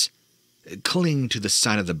conscious, clinging to the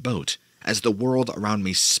side of the boat as the world around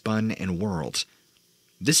me spun and whirled.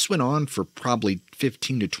 This went on for probably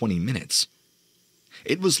 15 to 20 minutes.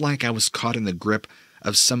 It was like I was caught in the grip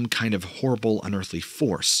of some kind of horrible, unearthly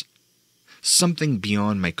force, something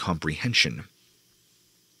beyond my comprehension.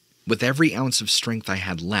 With every ounce of strength I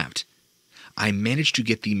had left, I managed to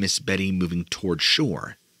get the Miss Betty moving toward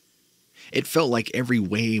shore. It felt like every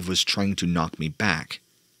wave was trying to knock me back,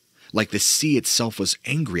 like the sea itself was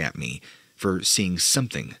angry at me for seeing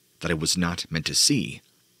something that I was not meant to see.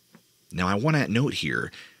 Now I want to note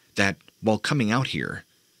here that while coming out here,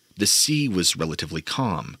 the sea was relatively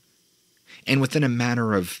calm, and within a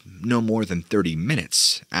matter of no more than 30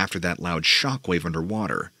 minutes after that loud shockwave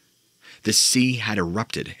underwater, the sea had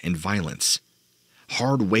erupted in violence.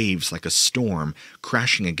 Hard waves like a storm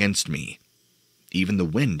crashing against me. Even the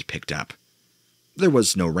wind picked up. There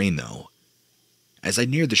was no rain, though. As I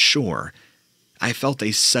neared the shore, I felt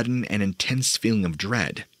a sudden and intense feeling of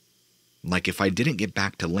dread, like if I didn't get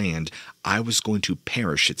back to land, I was going to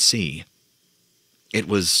perish at sea. It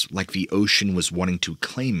was like the ocean was wanting to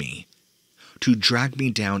claim me, to drag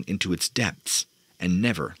me down into its depths and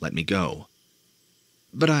never let me go.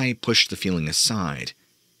 But I pushed the feeling aside,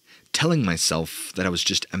 telling myself that I was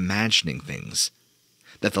just imagining things,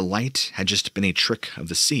 that the light had just been a trick of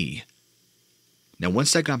the sea. Now,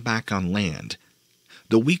 once I got back on land,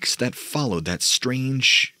 the weeks that followed that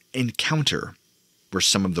strange encounter were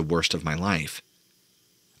some of the worst of my life.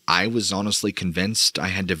 I was honestly convinced I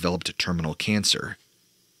had developed terminal cancer.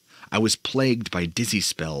 I was plagued by dizzy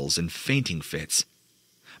spells and fainting fits.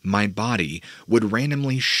 My body would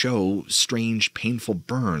randomly show strange, painful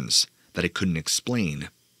burns that I couldn't explain.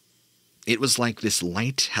 It was like this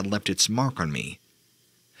light had left its mark on me,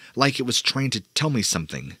 like it was trying to tell me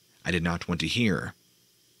something I did not want to hear.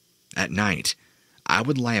 At night, I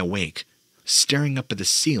would lie awake, staring up at the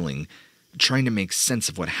ceiling, trying to make sense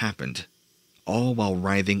of what happened, all while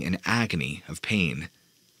writhing in agony of pain.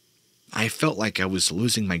 I felt like I was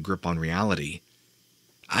losing my grip on reality.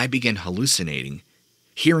 I began hallucinating,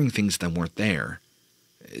 hearing things that weren't there,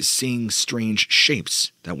 seeing strange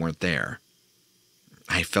shapes that weren't there.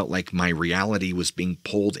 I felt like my reality was being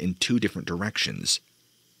pulled in two different directions.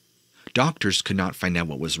 Doctors could not find out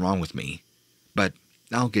what was wrong with me, but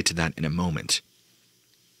I'll get to that in a moment.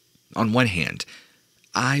 On one hand,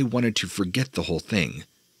 I wanted to forget the whole thing,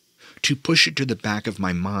 to push it to the back of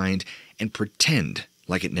my mind and pretend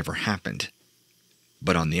like it never happened.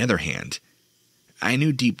 But on the other hand, I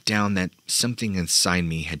knew deep down that something inside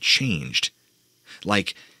me had changed,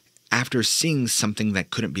 like after seeing something that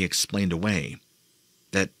couldn't be explained away,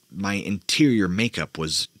 that my interior makeup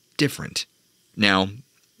was different. Now,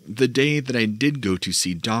 the day that I did go to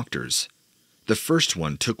see doctors, the first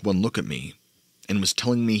one took one look at me and was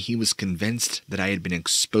telling me he was convinced that I had been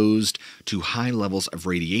exposed to high levels of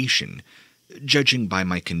radiation, judging by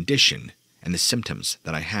my condition and the symptoms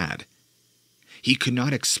that I had. He could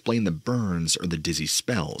not explain the burns or the dizzy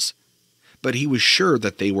spells, but he was sure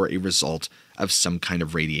that they were a result of some kind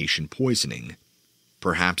of radiation poisoning.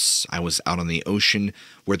 Perhaps I was out on the ocean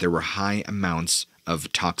where there were high amounts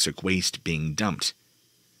of toxic waste being dumped.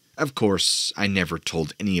 Of course, I never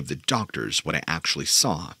told any of the doctors what I actually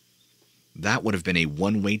saw. That would have been a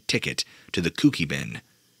one-way ticket to the kooky bin.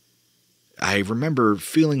 I remember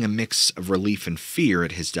feeling a mix of relief and fear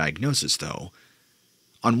at his diagnosis, though.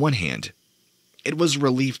 On one hand, it was a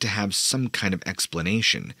relief to have some kind of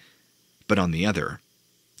explanation, but on the other,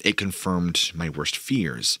 it confirmed my worst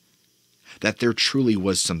fears, that there truly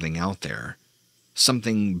was something out there,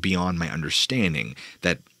 something beyond my understanding,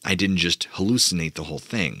 that I didn't just hallucinate the whole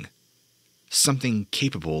thing, something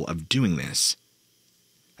capable of doing this.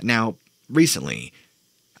 Now, recently,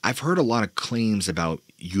 I've heard a lot of claims about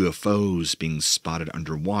UFOs being spotted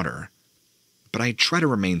underwater, but I try to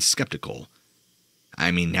remain skeptical. I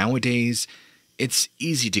mean, nowadays, it's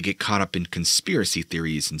easy to get caught up in conspiracy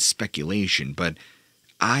theories and speculation, but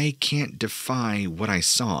I can't defy what I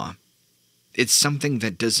saw. It's something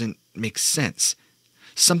that doesn't make sense,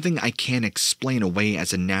 something I can't explain away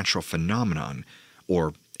as a natural phenomenon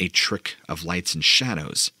or a trick of lights and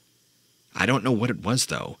shadows. I don't know what it was,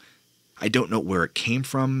 though. I don't know where it came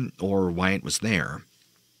from or why it was there.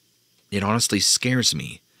 It honestly scares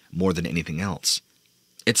me more than anything else.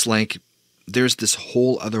 It's like there's this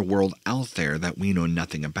whole other world out there that we know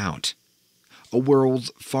nothing about. A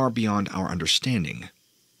world far beyond our understanding.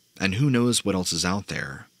 And who knows what else is out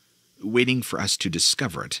there, waiting for us to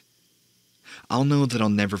discover it. I'll know that I'll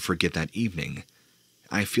never forget that evening.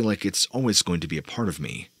 I feel like it's always going to be a part of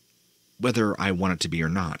me, whether I want it to be or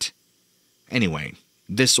not. Anyway,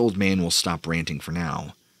 this old man will stop ranting for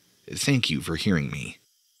now. Thank you for hearing me.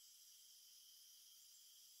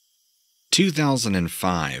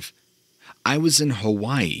 2005. I was in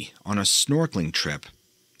Hawaii on a snorkeling trip,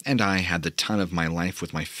 and I had the time of my life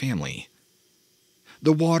with my family.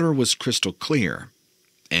 The water was crystal clear,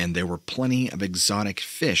 and there were plenty of exotic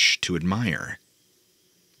fish to admire.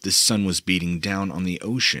 The sun was beating down on the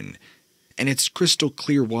ocean, and its crystal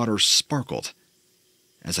clear water sparkled.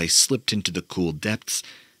 As I slipped into the cool depths,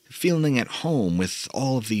 feeling at home with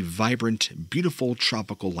all of the vibrant, beautiful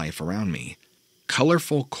tropical life around me.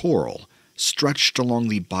 Colorful coral stretched along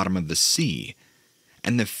the bottom of the sea,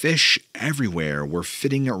 and the fish everywhere were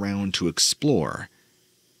flitting around to explore.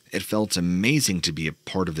 It felt amazing to be a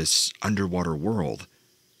part of this underwater world.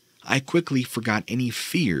 I quickly forgot any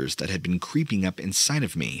fears that had been creeping up inside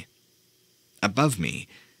of me. Above me,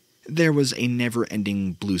 there was a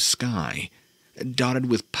never-ending blue sky, dotted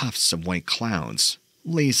with puffs of white clouds,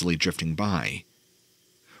 lazily drifting by.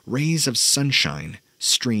 Rays of sunshine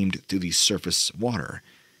streamed through the surface water,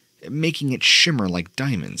 making it shimmer like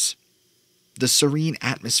diamonds. The serene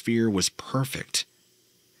atmosphere was perfect.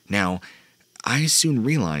 Now, I soon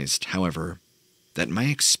realized, however, that my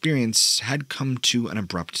experience had come to an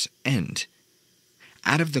abrupt end.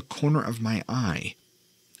 Out of the corner of my eye,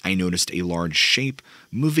 I noticed a large shape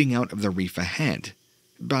moving out of the reef ahead,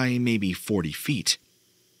 by maybe 40 feet.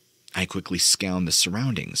 I quickly scanned the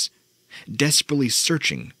surroundings, desperately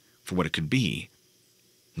searching for what it could be.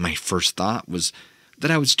 My first thought was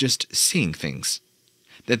that I was just seeing things,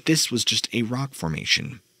 that this was just a rock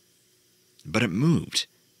formation. But it moved.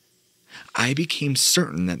 I became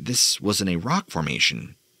certain that this wasn't a rock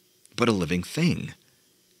formation, but a living thing.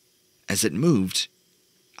 As it moved,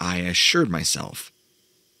 I assured myself.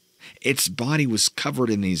 Its body was covered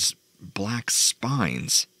in these black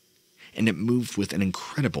spines, and it moved with an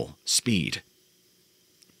incredible speed.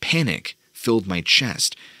 Panic filled my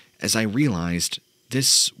chest as I realized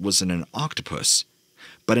this wasn't an octopus,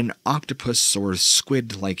 but an octopus or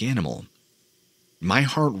squid-like animal. My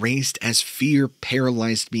heart raced as fear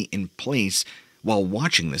paralyzed me in place while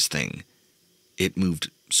watching this thing. It moved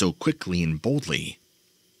so quickly and boldly.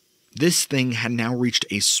 This thing had now reached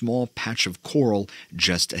a small patch of coral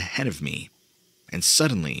just ahead of me, and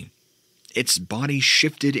suddenly, its body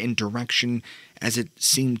shifted in direction as it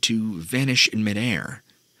seemed to vanish in midair,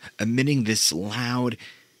 emitting this loud,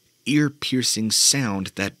 ear-piercing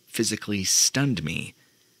sound that physically stunned me.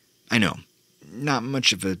 I know, not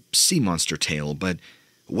much of a sea monster tale, but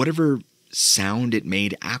whatever sound it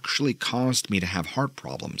made actually caused me to have heart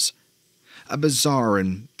problems. A bizarre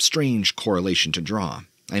and strange correlation to draw,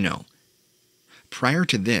 I know. Prior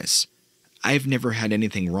to this, I've never had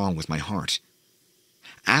anything wrong with my heart.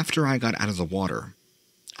 After I got out of the water,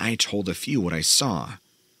 I told a few what I saw,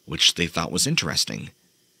 which they thought was interesting.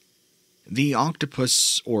 The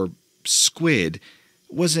octopus, or squid,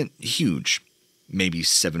 wasn't huge, maybe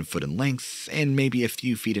 7 foot in length, and maybe a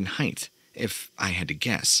few feet in height, if I had to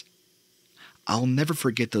guess. I'll never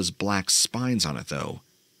forget those black spines on it, though.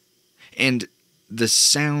 And The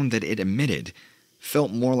sound that it emitted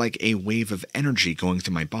felt more like a wave of energy going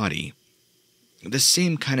through my body. The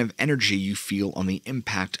same kind of energy you feel on the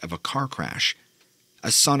impact of a car crash.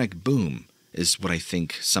 A sonic boom is what I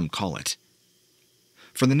think some call it.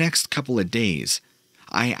 For the next couple of days,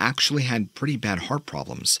 I actually had pretty bad heart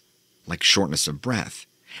problems, like shortness of breath,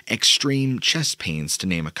 extreme chest pains to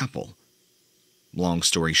name a couple. Long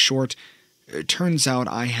story short, it turns out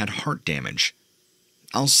I had heart damage.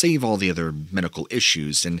 I'll save all the other medical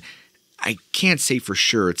issues, and I can't say for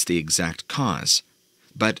sure it's the exact cause,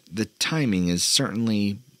 but the timing is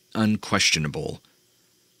certainly unquestionable.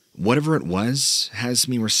 Whatever it was has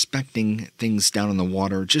me respecting things down in the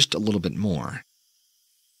water just a little bit more.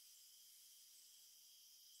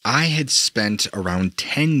 I had spent around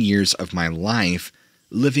 10 years of my life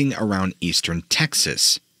living around eastern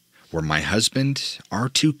Texas, where my husband, our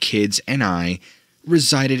 2 kids, and I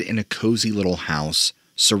resided in a cozy little house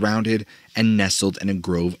surrounded and nestled in a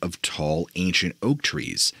grove of tall, ancient oak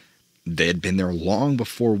trees. They had been there long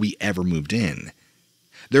before we ever moved in.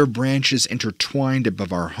 Their branches intertwined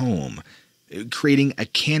above our home, creating a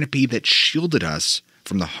canopy that shielded us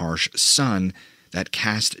from the harsh sun that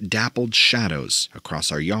cast dappled shadows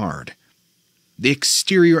across our yard. The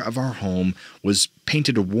exterior of our home was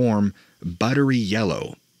painted a warm, buttery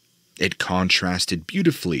yellow. It contrasted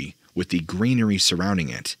beautifully with the greenery surrounding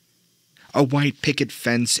it. A white picket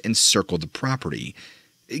fence encircled the property,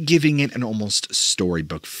 giving it an almost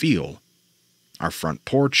storybook feel. Our front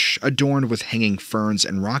porch, adorned with hanging ferns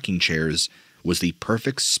and rocking chairs, was the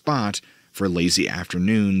perfect spot for lazy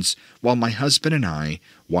afternoons while my husband and I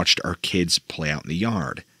watched our kids play out in the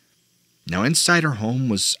yard. Now, inside our home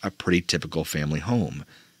was a pretty typical family home,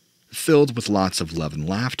 filled with lots of love and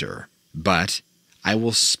laughter, but I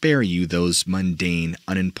will spare you those mundane,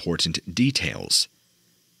 unimportant details.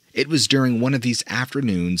 It was during one of these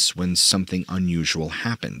afternoons when something unusual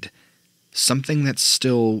happened, something that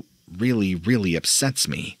still really upsets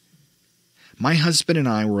me. My husband and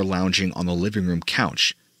I were lounging on the living room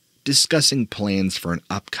couch, discussing plans for an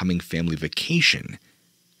upcoming family vacation,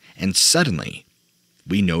 and suddenly,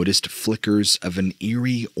 we noticed flickers of an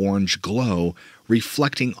eerie orange glow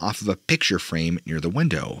reflecting off of a picture frame near the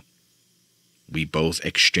window. We both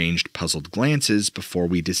exchanged puzzled glances before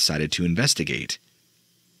we decided to investigate.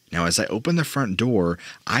 Now, as I opened the front door,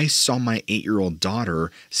 I saw my 8-year-old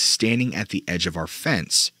daughter standing at the edge of our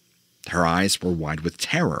fence. Her eyes were wide with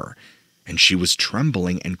terror, and she was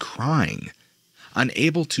trembling and crying,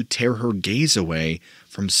 unable to tear her gaze away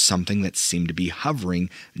from something that seemed to be hovering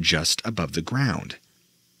just above the ground.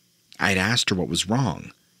 I'd asked her what was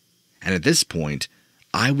wrong, and at this point,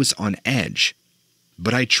 I was on edge,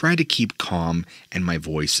 but I tried to keep calm and my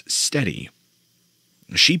voice steady.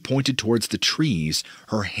 She pointed towards the trees,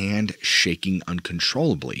 her hand shaking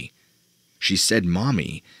uncontrollably. She said,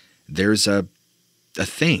 "Mommy, there's a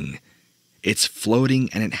thing. It's floating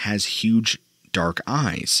and it has huge, dark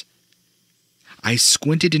eyes." I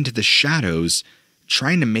squinted into the shadows,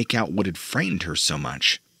 trying to make out what had frightened her so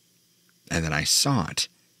much. And then I saw it.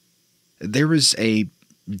 There was a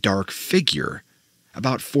dark figure,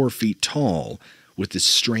 about 4 feet tall, with this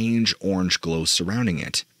strange orange glow surrounding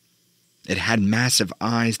it. It had massive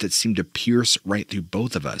eyes that seemed to pierce right through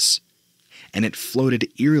both of us, and it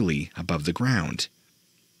floated eerily above the ground.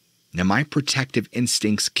 Now, my protective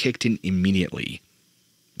instincts kicked in immediately.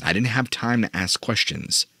 I didn't have time to ask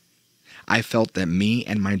questions. I felt that me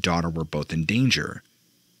and my daughter were both in danger.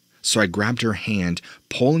 So I grabbed her hand,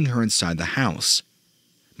 pulling her inside the house.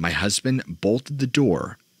 My husband bolted the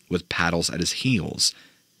door with paddles at his heels,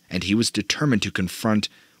 and he was determined to confront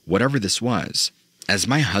whatever this was. As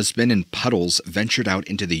my husband and Puddles ventured out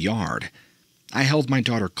into the yard, I held my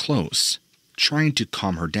daughter close, trying to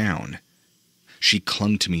calm her down. She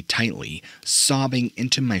clung to me tightly, sobbing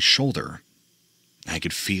into my shoulder. I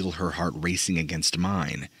could feel her heart racing against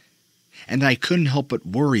mine, and I couldn't help but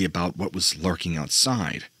worry about what was lurking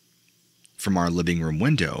outside. From our living room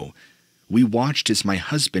window, we watched as my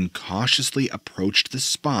husband cautiously approached the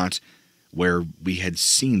spot where we had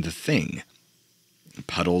seen the thing.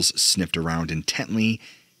 Puddles sniffed around intently,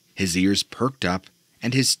 his ears perked up,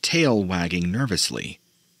 and his tail wagging nervously.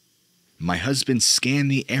 My husband scanned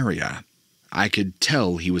the area. I could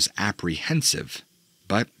tell he was apprehensive,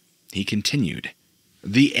 but he continued.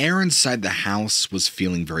 The air inside the house was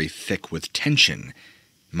feeling very thick with tension.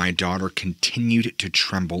 My daughter continued to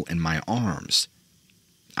tremble in my arms.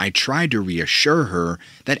 I tried to reassure her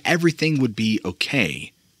that everything would be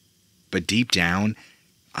okay, but deep down,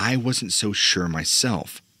 I wasn't so sure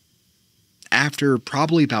myself. After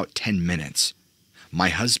probably about 10 minutes, my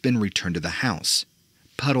husband returned to the house,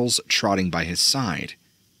 Puddles trotting by his side.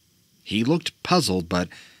 He looked puzzled, but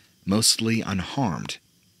mostly unharmed.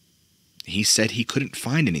 He said he couldn't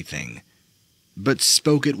find anything, but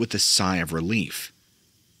spoke it with a sigh of relief.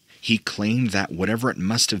 He claimed that whatever it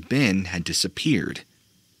must have been had disappeared.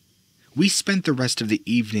 We spent the rest of the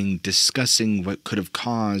evening discussing what could have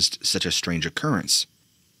caused such a strange occurrence.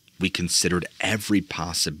 We considered every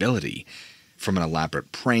possibility, from an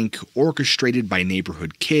elaborate prank orchestrated by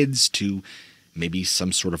neighborhood kids to maybe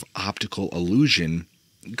some sort of optical illusion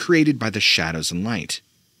created by the shadows and light.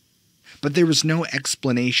 But there was no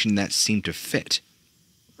explanation that seemed to fit.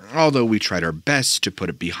 Although we tried our best to put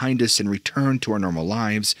it behind us and return to our normal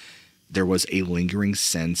lives, there was a lingering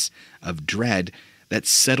sense of dread that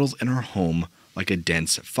settled in our home like a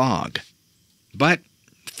dense fog. But,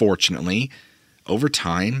 fortunately, over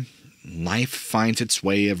time, life finds its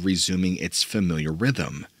way of resuming its familiar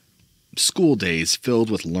rhythm. School days filled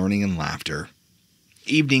with learning and laughter.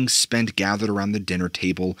 Evenings spent gathered around the dinner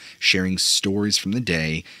table sharing stories from the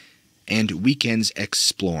day, and weekends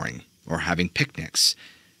exploring or having picnics.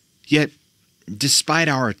 Yet, despite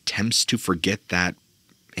our attempts to forget that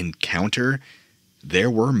encounter, there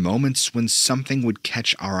were moments when something would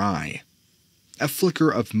catch our eye. A flicker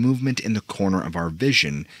of movement in the corner of our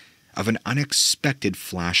vision, of an unexpected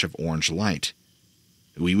flash of orange light.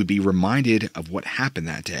 We would be reminded of what happened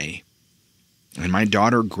that day. And my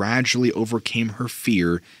daughter gradually overcame her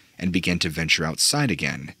fear and began to venture outside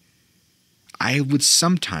again. I would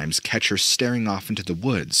sometimes catch her staring off into the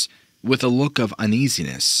woods, with a look of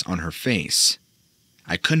uneasiness on her face.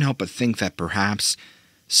 I couldn't help but think that perhaps,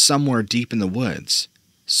 somewhere deep in the woods,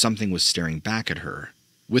 something was staring back at her.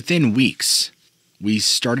 Within weeks, we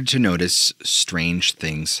started to notice strange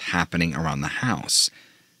things happening around the house,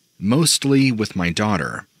 mostly with my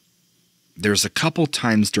daughter. There's a couple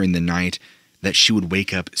times during the night that she would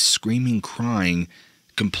wake up screaming, crying,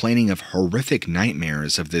 complaining of horrific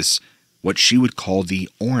nightmares of this, what she would call the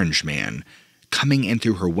orange man, coming in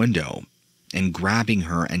through her window and grabbing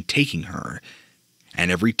her and taking her,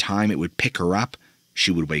 and every time it would pick her up,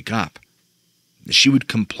 she would wake up. She would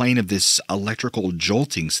complain of this electrical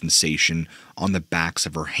jolting sensation on the backs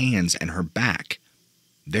of her hands and her back.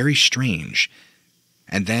 Very strange.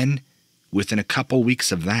 And then, within a couple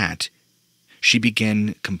weeks of that, she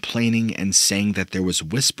began complaining and saying that there was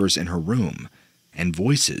whispers in her room and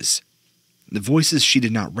voices. The voices she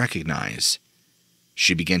did not recognize.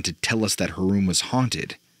 She began to tell us that her room was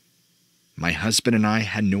haunted. My husband and I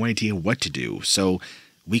had no idea what to do, so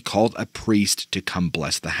we called a priest to come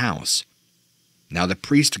bless the house. Now the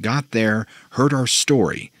priest got there, heard our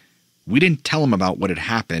story. We didn't tell him about what had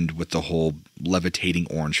happened with the whole levitating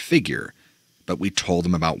orange figure, but we told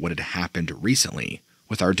him about what had happened recently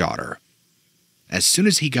with our daughter. As soon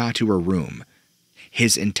as he got to her room,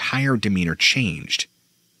 his entire demeanor changed.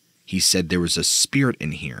 He said there was a spirit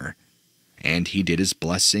in here, and he did his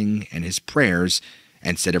blessing and his prayers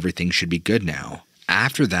and said everything should be good now.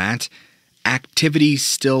 After that, activity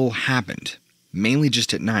still happened, mainly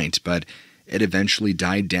just at night, but it eventually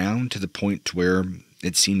died down to the point where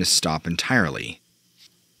it seemed to stop entirely.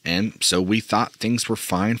 And so we thought things were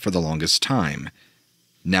fine for the longest time.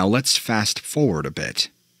 Now let's fast forward a bit.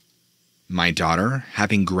 My daughter,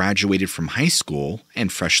 having graduated from high school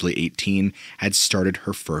and freshly 18, had started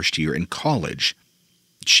her first year in college.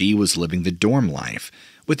 She was living the dorm life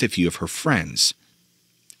with a few of her friends.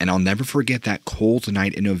 And I'll never forget that cold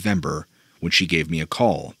night in November when she gave me a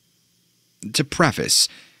call. To preface,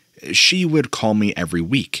 she would call me every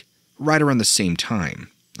week, right around the same time,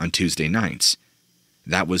 on Tuesday nights.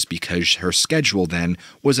 That was because her schedule then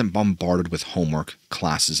wasn't bombarded with homework,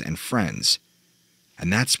 classes, and friends.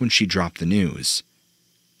 And that's when she dropped the news.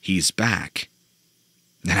 He's back.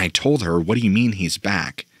 And I told her, what do you mean he's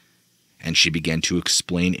back? And she began to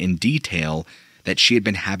explain in detail that she had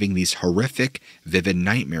been having these horrific, vivid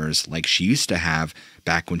nightmares like she used to have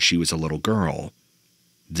back when she was a little girl.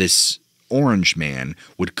 This orange man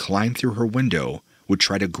would climb through her window, would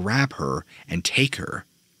try to grab her and take her.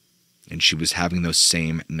 And she was having those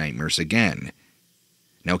same nightmares again.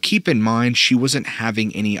 Now keep in mind, she wasn't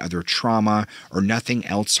having any other trauma or nothing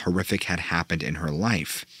else horrific had happened in her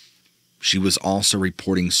life. She was also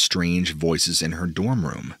reporting strange voices in her dorm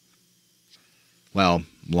room. Well,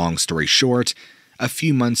 long story short, a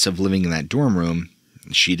few months of living in that dorm room,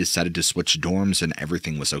 she decided to switch dorms and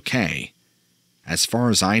everything was okay. As far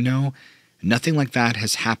as I know, nothing like that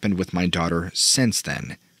has happened with my daughter since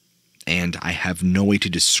then, and I have no way to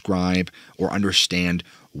describe or understand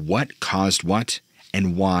what caused what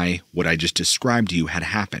and why what I just described to you had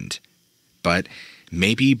happened. But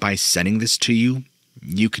maybe by sending this to you,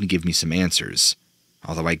 you can give me some answers,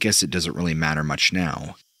 although I guess it doesn't really matter much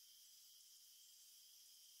now.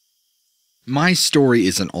 My story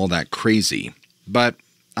isn't all that crazy, but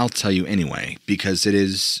I'll tell you anyway, because it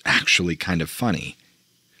is actually kind of funny.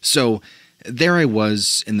 So, there I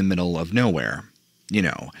was in the middle of nowhere. You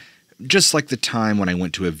know, just like the time when I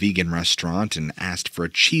went to a vegan restaurant and asked for a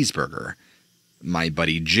cheeseburger. My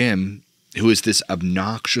buddy Jim, who is this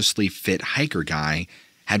obnoxiously fit hiker guy,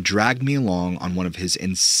 had dragged me along on one of his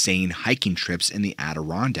insane hiking trips in the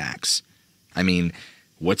Adirondacks. I mean,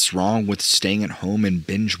 what's wrong with staying at home and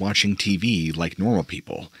binge watching TV like normal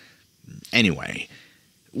people? Anyway,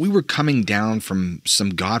 we were coming down from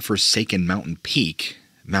some godforsaken mountain peak,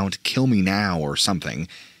 Mount Kill Me Now or something,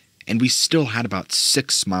 and we still had about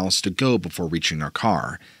 6 miles to go before reaching our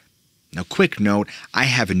car. Now, quick note, I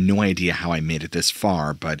have no idea how I made it this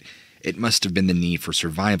far, but it must have been the need for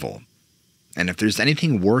survival. And if there's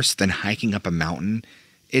anything worse than hiking up a mountain,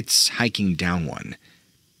 it's hiking down one.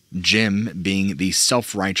 Jim, being the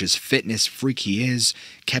self-righteous fitness freak he is,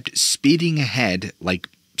 kept speeding ahead like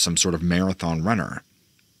some sort of marathon runner.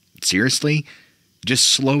 Seriously? Just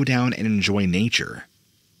slow down and enjoy nature.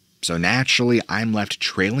 So naturally, I'm left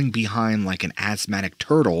trailing behind like an asthmatic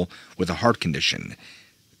turtle with a heart condition.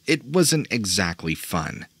 It wasn't exactly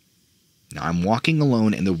fun. Now I'm walking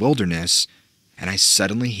alone in the wilderness, and I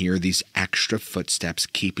suddenly hear these extra footsteps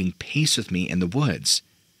keeping pace with me in the woods.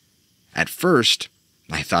 At first,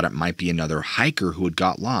 I thought it might be another hiker who had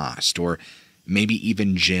got lost, or maybe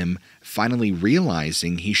even Jim finally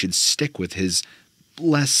realizing he should stick with his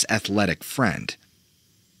less athletic friend.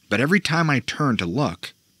 But every time I turned to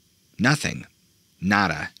look, nothing.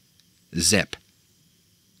 Nada. Zip.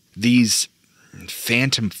 These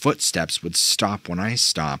phantom footsteps would stop when I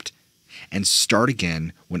stopped and start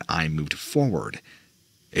again when I moved forward.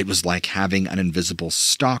 It was like having an invisible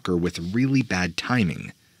stalker with really bad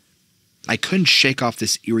timing. I couldn't shake off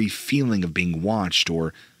this eerie feeling of being watched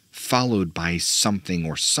or followed by something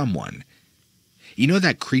or someone. You know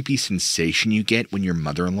that creepy sensation you get when your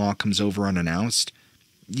mother-in-law comes over unannounced?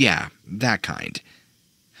 Yeah, that kind.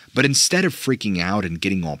 But instead of freaking out and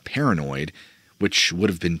getting all paranoid, which would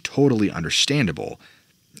have been totally understandable,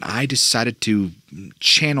 I decided to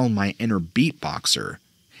channel my inner beatboxer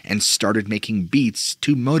and started making beats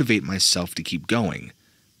to motivate myself to keep going.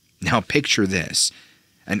 Now picture this,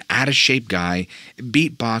 an out-of-shape guy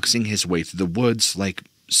beatboxing his way through the woods like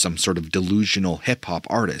some sort of delusional hip-hop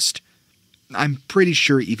artist. I'm pretty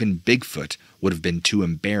sure even Bigfoot would have been too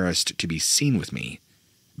embarrassed to be seen with me.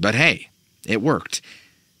 But hey, it worked.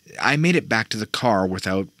 I made it back to the car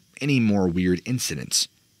without any more weird incidents.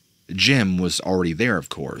 Jim was already there, of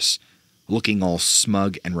course, looking all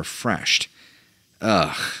smug and refreshed.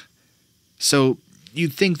 Ugh. So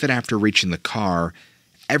you'd think that after reaching the car,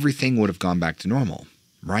 everything would have gone back to normal,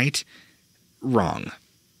 right? Wrong.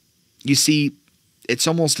 You see, it's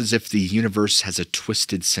almost as if the universe has a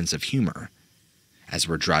twisted sense of humor. As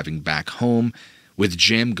we're driving back home, with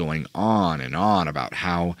Jim going on and on about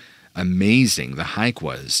how amazing the hike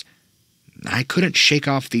was, I couldn't shake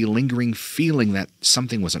off the lingering feeling that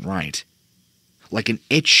something wasn't right. Like an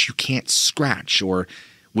itch you can't scratch, or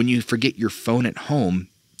when you forget your phone at home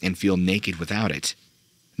and feel naked without it.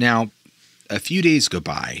 Now, a few days go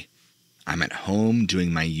by. I'm at home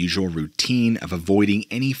doing my usual routine of avoiding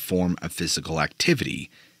any form of physical activity,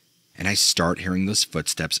 and I start hearing those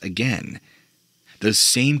footsteps again. Those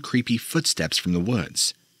same creepy footsteps from the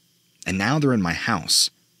woods. And now they're in my house.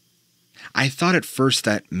 I thought at first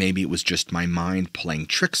that maybe it was just my mind playing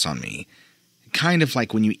tricks on me, kind of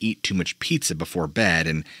like when you eat too much pizza before bed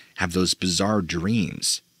and have those bizarre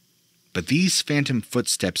dreams. But these phantom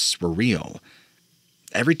footsteps were real.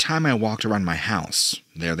 Every time I walked around my house,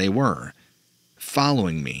 there they were,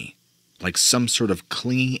 following me, like some sort of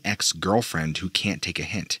clingy ex-girlfriend who can't take a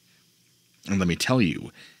hint. And let me tell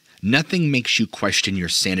you, nothing makes you question your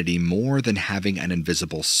sanity more than having an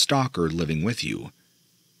invisible stalker living with you.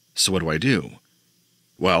 So what do?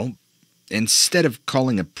 Well, instead of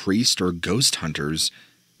calling a priest or ghost hunters,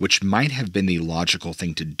 which might have been the logical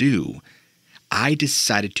thing to do, I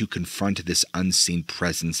decided to confront this unseen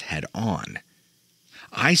presence head on.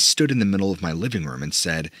 I stood in the middle of my living room and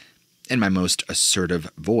said, in my most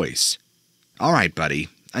assertive voice, "All right, buddy,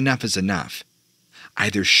 enough is enough.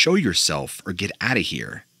 Either show yourself or get out of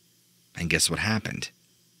here." And guess what happened?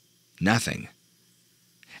 Nothing.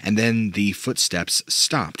 And then the footsteps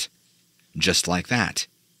stopped. Just like that.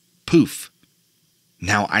 Poof.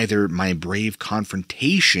 Now either my brave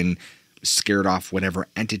confrontation scared off whatever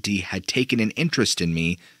entity had taken an interest in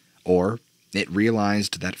me, or it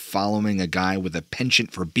realized that following a guy with a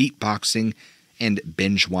penchant for beatboxing and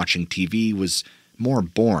binge-watching TV was more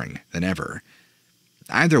boring than ever.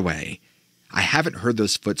 Either way, I haven't heard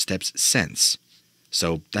those footsteps since.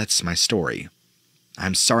 So that's my story.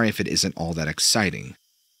 I'm sorry if it isn't all that exciting.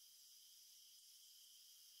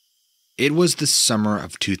 It was the summer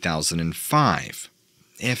of 2005,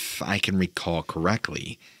 if I can recall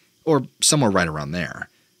correctly, or somewhere right around there.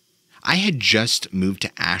 I had just moved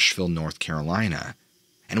to Asheville, North Carolina,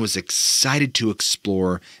 and was excited to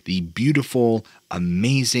explore the beautiful,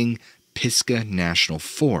 amazing Pisgah National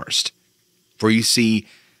Forest. For you see,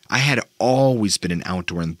 I had always been an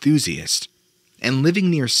outdoor enthusiast, and living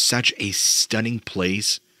near such a stunning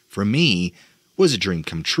place, for me, was a dream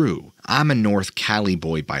come true. I'm a North Cali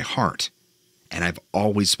boy by heart, and I've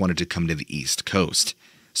always wanted to come to the East Coast,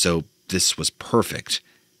 so this was perfect.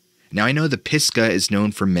 Now I know the Pisgah is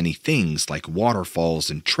known for many things like waterfalls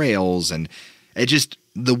and trails, and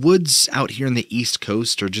the woods out here in the East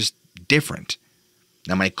Coast are just different.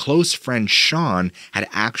 Now my close friend Sean had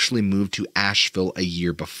actually moved to Asheville a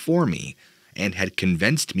year before me and had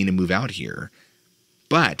convinced me to move out here.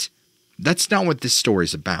 But that's not what this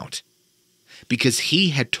story's about, because he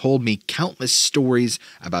had told me countless stories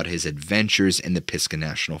about his adventures in the Pisgah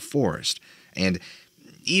National Forest, and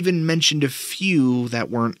even mentioned a few that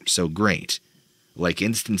weren't so great, like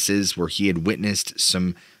instances where he had witnessed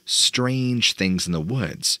some strange things in the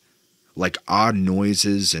woods, like odd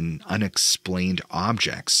noises and unexplained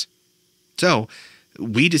objects. So,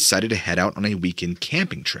 we decided to head out on a weekend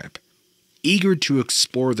camping trip, eager to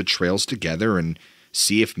explore the trails together and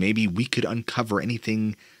see if maybe we could uncover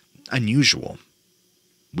anything unusual.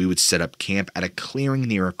 We would set up camp at a clearing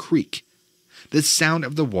near a creek, the sound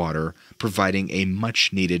of the water providing a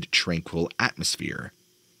much-needed tranquil atmosphere.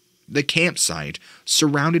 The campsite,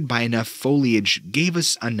 surrounded by enough foliage, gave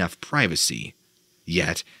us enough privacy,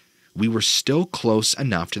 yet we were still close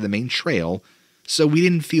enough to the main trail so we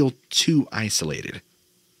didn't feel too isolated.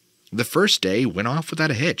 The first day went off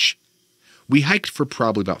without a hitch. We hiked for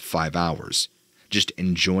probably about 5 hours, just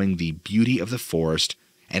enjoying the beauty of the forest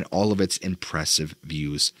and all of its impressive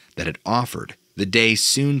views that it offered. The day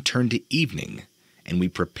soon turned to evening, and we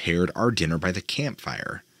prepared our dinner by the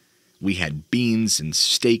campfire. We had beans and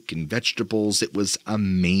steak and vegetables. It was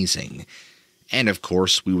amazing. And of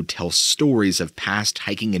course, we would tell stories of past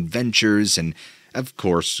hiking adventures and, of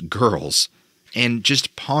course, girls, and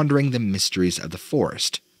just pondering the mysteries of the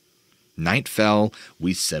forest. Night fell,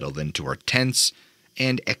 we settled into our tents,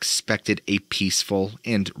 and expected a peaceful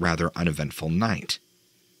and rather uneventful night.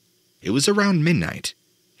 It was around midnight,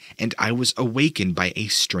 and I was awakened by a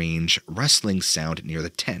strange rustling sound near the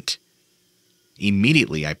tent.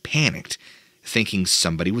 Immediately I panicked, thinking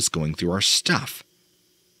somebody was going through our stuff.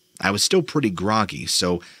 I was still pretty groggy,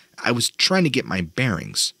 so I was trying to get my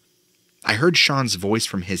bearings. I heard Sean's voice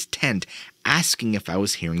from his tent asking if I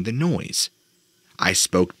was hearing the noise. I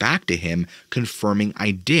spoke back to him, confirming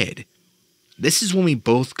I did. This is when we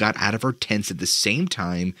both got out of our tents at the same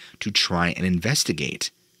time to try and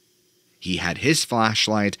investigate. He had his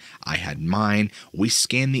flashlight, I had mine. We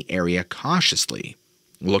scanned the area cautiously,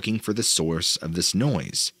 looking for the source of this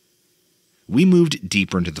noise. We moved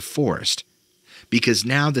deeper into the forest, because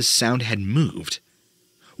now the sound had moved.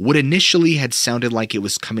 What initially had sounded like it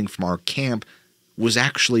was coming from our camp was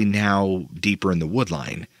actually now deeper in the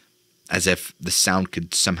woodline, as if the sound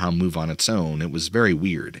could somehow move on its own. It was very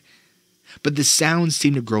weird. But the sound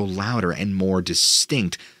seemed to grow louder and more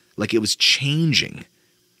distinct, like it was changing.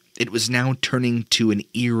 It was now turning to an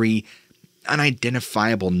eerie,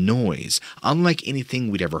 unidentifiable noise, unlike anything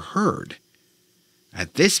we'd ever heard.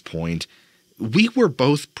 At this point, we were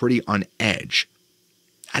both pretty on edge.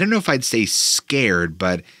 I don't know if I'd say scared,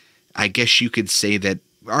 but I guess you could say that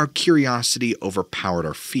our curiosity overpowered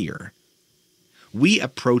our fear. We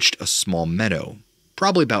approached a small meadow,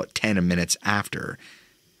 probably about 10 minutes after,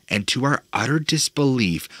 and to our utter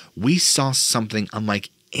disbelief, we saw something unlike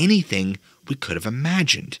anything we could have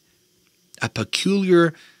imagined. A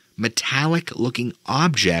peculiar, metallic-looking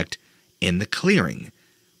object in the clearing.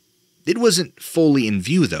 It wasn't fully in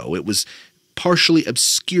view, though. It was partially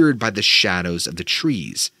obscured by the shadows of the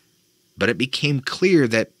trees, but it became clear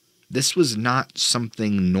that this was not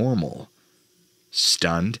something normal.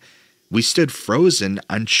 Stunned, we stood frozen,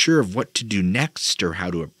 unsure of what to do next or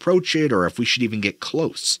how to approach it or if we should even get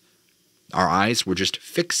close. Our eyes were just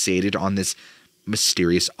fixated on this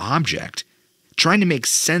mysterious object, trying to make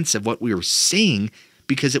sense of what we were seeing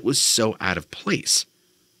because it was so out of place.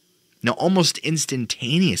 Now, almost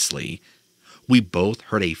instantaneously, we both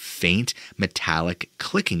heard a faint metallic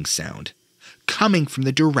clicking sound coming from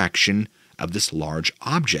the direction of this large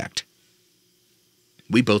object.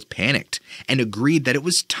 We both panicked and agreed that it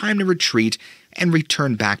was time to retreat and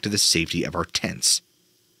return back to the safety of our tents.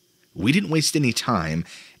 We didn't waste any time,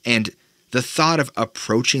 and The thought of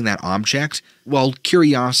approaching that object, while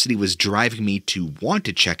curiosity was driving me to want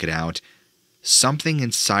to check it out, something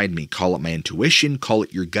inside me, call it my intuition, call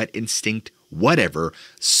it your gut instinct, whatever,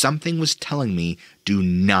 something was telling me, do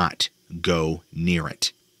not go near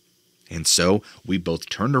it. And so we both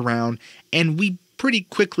turned around and we pretty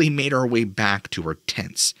quickly made our way back to our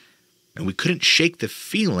tents. And we couldn't shake the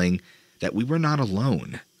feeling that we were not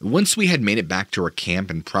alone. Once we had made it back to our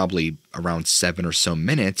camp in probably around 7 or so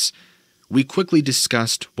minutes, we quickly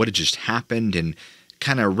discussed what had just happened and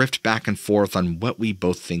kind of riffed back and forth on what we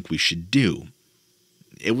both think we should do.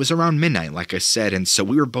 It was around midnight, like I said, and so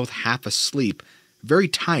we were both half asleep, very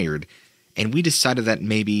tired, and we decided that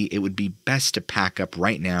maybe it would be best to pack up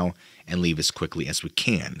right now and leave as quickly as we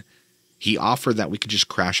can. He offered that we could just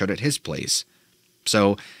crash out at his place.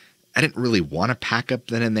 So I didn't really want to pack up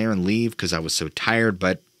then and there and leave because I was so tired,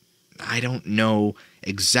 but I don't know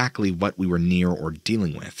exactly what we were near or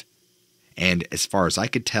dealing with. And as far as I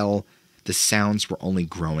could tell, the sounds were only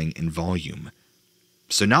growing in volume.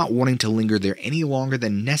 So not wanting to linger there any longer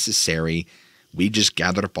than necessary, we just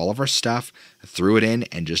gathered up all of our stuff, threw it in,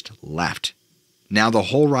 and just left. Now the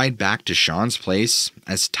whole ride back to Sean's place,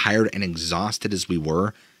 as tired and exhausted as we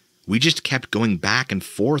were, we just kept going back and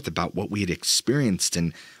forth about what we had experienced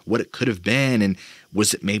and what it could have been, and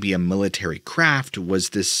was it maybe a military craft?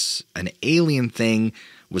 Was this an alien thing?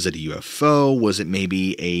 Was it a UFO? Was it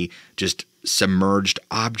maybe a just submerged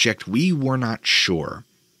object? We were not sure,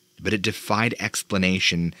 but it defied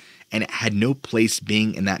explanation, and it had no place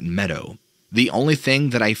being in that meadow. The only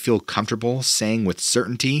thing that I feel comfortable saying with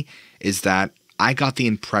certainty is that I got the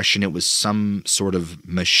impression it was some sort of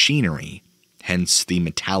machinery, hence the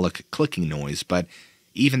metallic clicking noise, but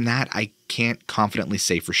even that I can't confidently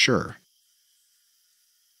say for sure.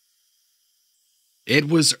 It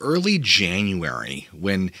was early January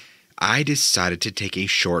when I decided to take a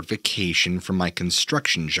short vacation from my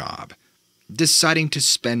construction job, deciding to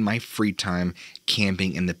spend my free time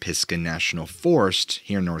camping in the Pisgah National Forest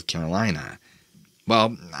here in North Carolina.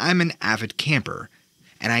 Well, I'm an avid camper,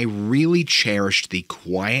 and I really cherished the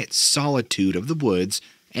quiet solitude of the woods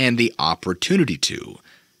and the opportunity to.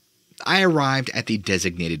 I arrived at the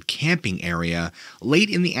designated camping area late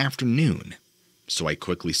in the afternoon, so I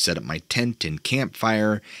quickly set up my tent and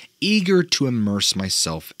campfire, eager to immerse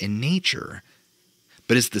myself in nature.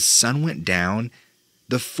 But as the sun went down,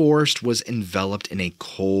 the forest was enveloped in a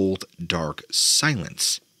cold, dark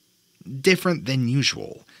silence, different than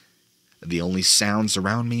usual. The only sounds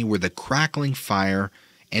around me were the crackling fire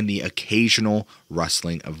and the occasional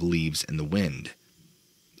rustling of leaves in the wind.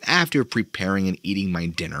 After preparing and eating my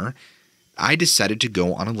dinner, I decided to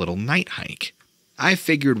go on a little night hike. I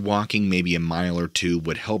figured walking maybe a mile or two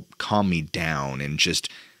would help calm me down and just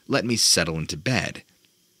let me settle into bed.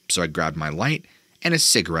 So I grabbed my light and a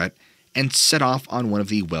cigarette and set off on one of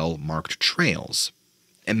the well-marked trails,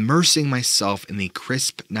 immersing myself in the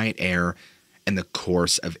crisp night air and the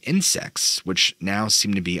chorus of insects, which now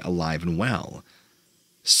seemed to be alive and well.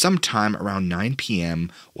 Sometime around 9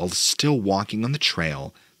 p.m., while still walking on the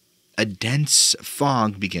trail, a dense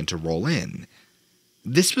fog began to roll in.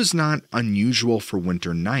 This was not unusual for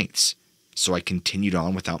winter nights, so I continued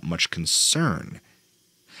on without much concern.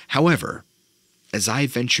 However, as I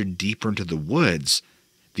ventured deeper into the woods,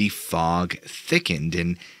 the fog thickened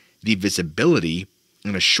and the visibility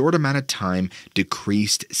in a short amount of time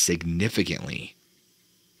decreased significantly.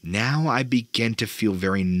 Now I began to feel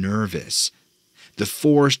very nervous. The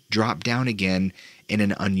forest dropped down again in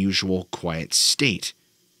an unusual quiet state,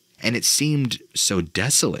 and it seemed so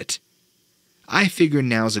desolate. I figured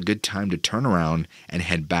now's a good time to turn around and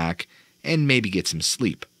head back and maybe get some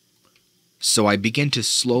sleep. So I began to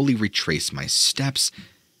slowly retrace my steps,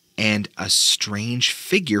 and a strange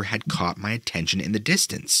figure had caught my attention in the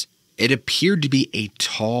distance. It appeared to be a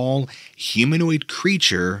tall, humanoid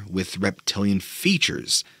creature with reptilian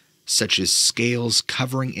features, such as scales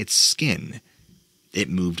covering its skin. It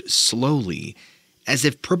moved slowly, as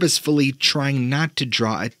if purposefully trying not to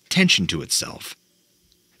draw attention to itself.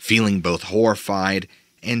 Feeling both horrified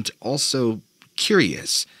and also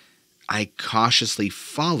curious, I cautiously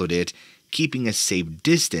followed it, keeping a safe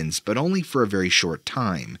distance, but only for a very short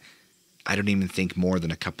time. I don't even think more than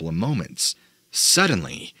a couple of moments.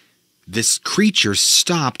 Suddenly, this creature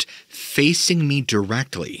stopped, facing me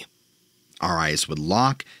directly. Our eyes would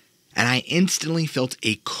lock, and I instantly felt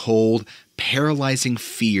a cold, paralyzing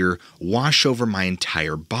fear wash over my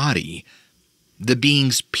entire body. The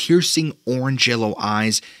being's piercing orange-yellow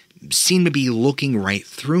eyes seemed to be looking right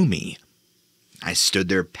through me. I stood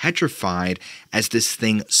there petrified as this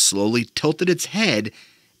thing slowly tilted its head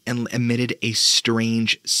and emitted a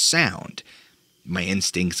strange sound. My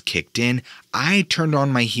instincts kicked in. I turned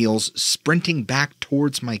on my heels, sprinting back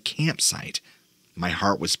towards my campsite. My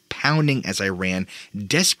heart was pounding as I ran,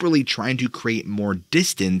 desperately trying to create more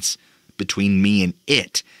distance between me and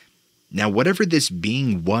it. Now, whatever this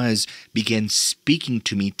being was began speaking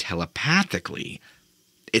to me telepathically.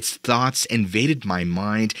 Its thoughts invaded my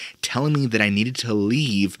mind, telling me that I needed to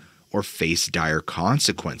leave or face dire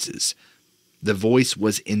consequences. The voice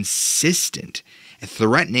was insistent,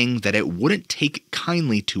 threatening that it wouldn't take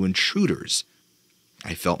kindly to intruders.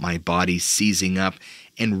 I felt my body seizing up,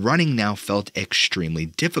 and running now felt extremely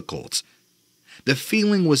difficult. The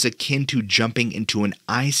feeling was akin to jumping into an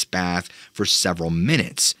ice bath for several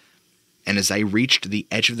minutes. And as I reached the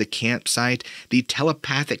edge of the campsite, the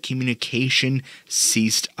telepathic communication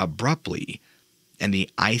ceased abruptly, and the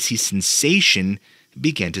icy sensation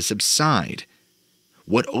began to subside.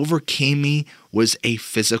 What overcame me was a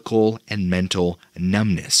physical and mental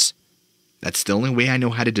numbness. That's the only way I know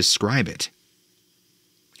how to describe it.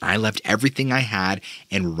 I left everything I had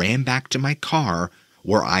and ran back to my car,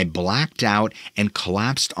 where I blacked out and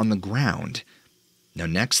collapsed on the ground. Now,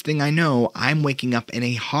 next thing I know, I'm waking up in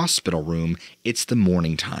a hospital room. It's the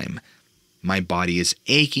morning time. My body is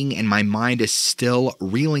aching and my mind is still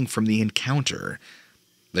reeling from the encounter.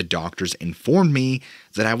 The doctors informed me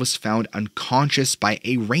that I was found unconscious by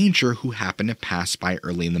a ranger who happened to pass by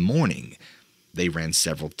early in the morning. They ran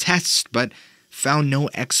several tests, but found no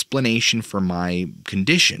explanation for my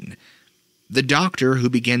condition. The doctor who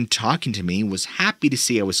began talking to me was happy to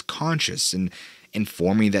see I was conscious and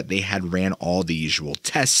informed me that they had ran all the usual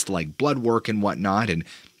tests like blood work and whatnot, and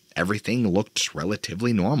everything looked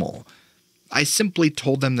relatively normal. I simply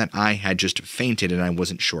told them that I had just fainted and I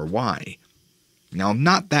wasn't sure why. Now,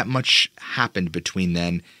 not that much happened between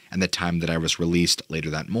then and the time that I was released later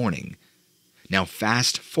that morning. Now,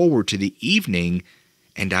 fast forward to the evening,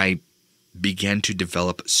 and I began to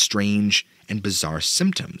develop strange and bizarre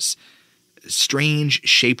symptoms. Strange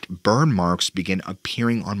shaped burn marks began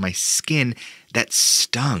appearing on my skin that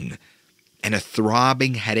stung, and a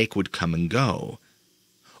throbbing headache would come and go.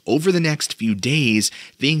 Over the next few days,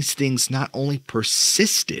 these things not only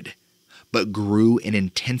persisted, but grew in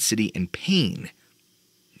intensity and pain.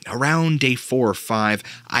 Around day 4 or 5,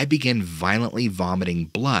 I began violently vomiting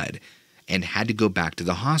blood and had to go back to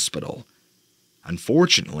the hospital.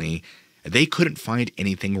 Unfortunately, they couldn't find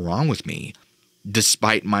anything wrong with me,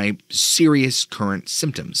 despite my serious current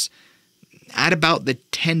symptoms. At about the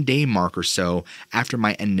 10-day mark or so after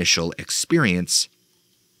my initial experience,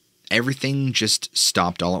 everything just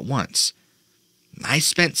stopped all at once. I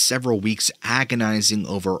spent several weeks agonizing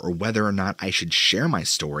over whether or not I should share my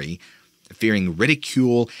story, fearing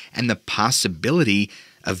ridicule and the possibility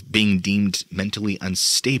of being deemed mentally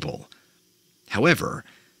unstable. However,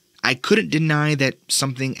 I couldn't deny that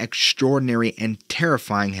something extraordinary and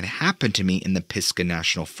terrifying had happened to me in the Pisgah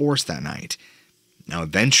National Forest that night. Now,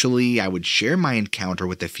 eventually, I would share my encounter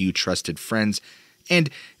with a few trusted friends and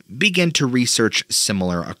begin to research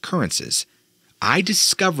similar occurrences. I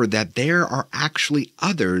discovered that there are actually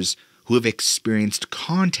others who have experienced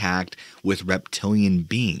contact with reptilian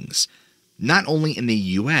beings, not only in the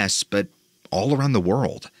US, but all around the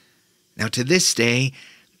world. Now, to this day,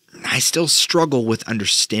 I still struggle with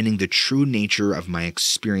understanding the true nature of my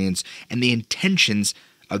experience and the intentions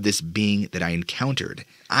of this being that I encountered.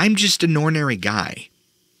 I'm just an ordinary guy.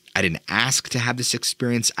 I didn't ask to have this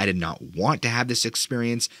experience. I did not want to have this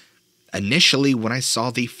experience. Initially, when I saw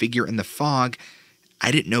the figure in the fog,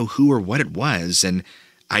 I didn't know who or what it was, and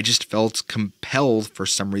I just felt compelled for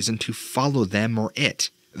some reason to follow them or it.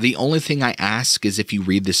 The only thing I ask is if you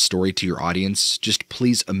read this story to your audience, just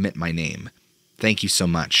please omit my name. Thank you so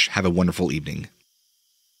much. Have a wonderful evening.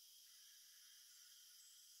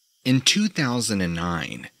 In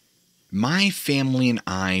 2009, my family and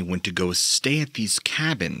I went to go stay at these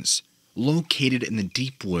cabins located in the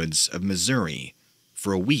deep woods of Missouri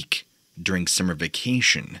for a week during summer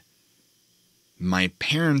vacation. My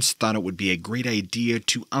parents thought it would be a great idea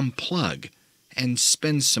to unplug and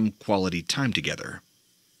spend some quality time together.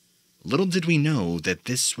 Little did we know that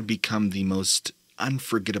this would become the most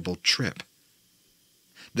unforgettable trip.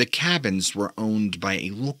 The cabins were owned by a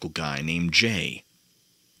local guy named Jay,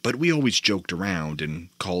 but we always joked around and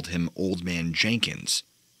called him Old Man Jenkins.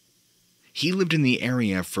 He lived in the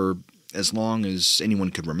area for as long as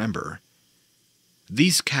anyone could remember.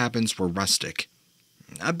 These cabins were rustic,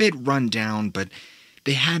 a bit run down, but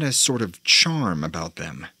they had a sort of charm about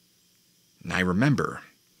them. I remember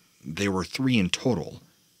there were 3 in total,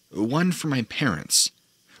 one for my parents,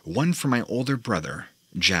 one for my older brother,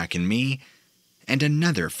 Jack and me, and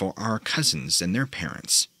another for our cousins and their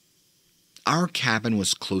parents. Our cabin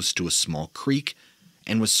was close to a small creek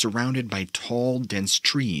and was surrounded by tall, dense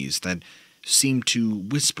trees that seemed to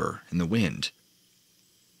whisper in the wind.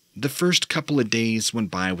 The first couple of days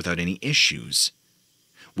went by without any issues.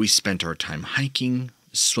 We spent our time hiking,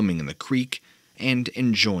 swimming in the creek, and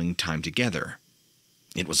enjoying time together.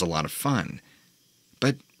 It was a lot of fun,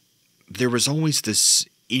 but there was always this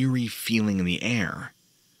eerie feeling in the air,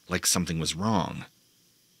 like something was wrong.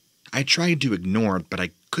 I tried to ignore it, but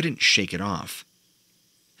I couldn't shake it off.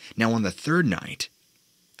 Now, on the third night,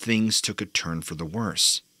 things took a turn for the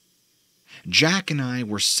worse. Jack and I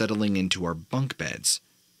were settling into our bunk beds,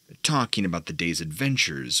 talking about the day's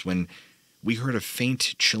adventures, when we heard a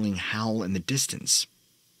faint, chilling howl in the distance.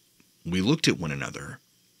 We looked at one another,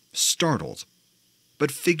 startled,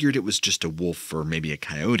 but figured it was just a wolf or maybe a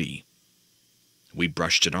coyote. We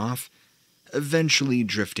brushed it off, eventually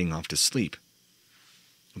drifting off to sleep.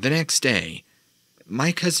 The next day,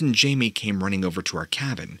 my cousin Jamie came running over to our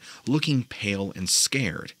cabin, looking pale and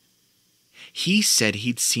scared. He said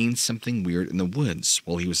he'd seen something weird in the woods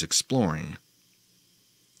while he was exploring.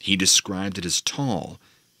 He described it as tall,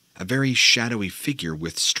 a very shadowy figure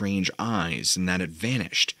with strange eyes, and that it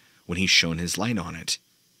vanished when he shone his light on it.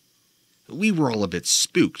 We were all a bit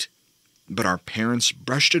spooked, but our parents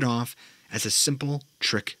brushed it off as a simple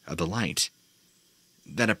trick of the light.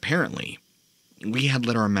 That apparently we had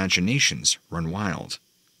let our imaginations run wild.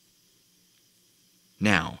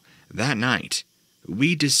 Now, that night,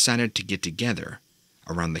 we decided to get together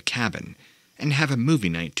around the cabin and have a movie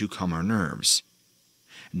night to calm our nerves.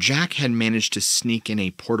 Jack had managed to sneak in a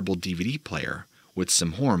portable DVD player with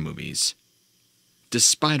some horror movies.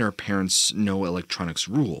 Despite our parents' no electronics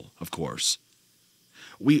rule, of course.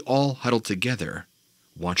 We all huddled together,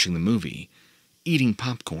 watching the movie, eating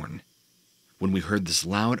popcorn, when we heard this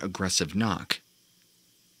loud, aggressive knock.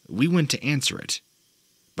 We went to answer it,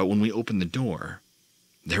 but when we opened the door,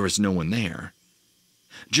 there was no one there.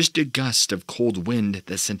 Just a gust of cold wind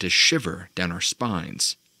that sent a shiver down our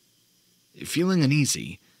spines. Feeling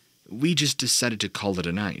uneasy, we just decided to call it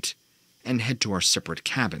a night and head to our separate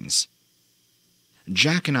cabins.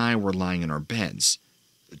 Jack and I were lying in our beds,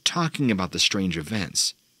 talking about the strange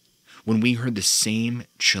events, when we heard the same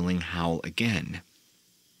chilling howl again.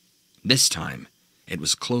 This time, it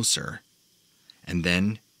was closer, and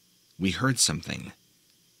then we heard something.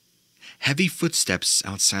 Heavy footsteps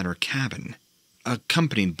outside our cabin,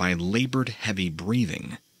 accompanied by labored heavy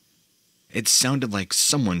breathing. It sounded like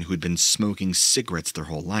someone who had been smoking cigarettes their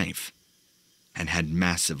whole life and had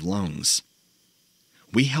massive lungs.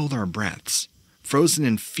 We held our breaths, frozen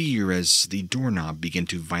in fear as the doorknob began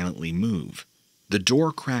to violently move. The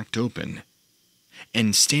door cracked open,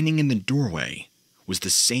 and standing in the doorway was the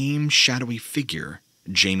same shadowy figure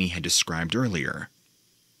Jamie had described earlier.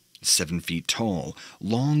 7 feet tall,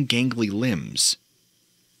 long gangly limbs.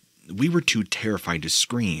 We were too terrified to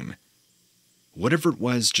scream. Whatever it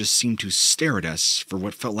was just seemed to stare at us for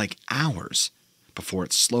what felt like hours before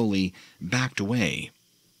it slowly backed away.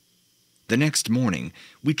 The next morning,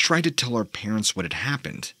 we tried to tell our parents what had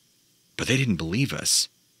happened, but they didn't believe us.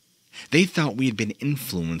 They thought we had been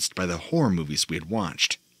influenced by the horror movies we had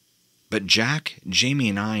watched. But Jack, Jamie,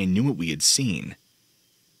 and I knew what we had seen.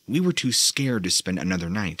 We were too scared to spend another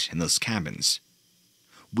night in those cabins.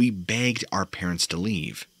 We begged our parents to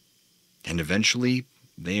leave, and eventually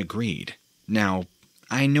they agreed. Now,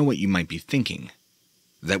 I know what you might be thinking,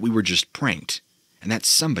 that we were just pranked, and that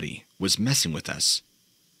somebody was messing with us.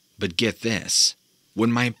 But get this,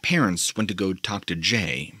 when my parents went to go talk to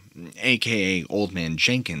Jay, aka Old Man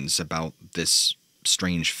Jenkins, about this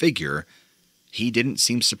strange figure, he didn't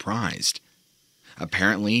seem surprised.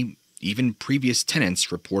 Apparently, even previous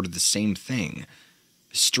tenants reported the same thing.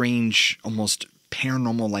 Strange, almost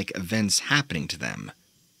paranormal-like events happening to them.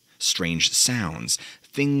 Strange sounds,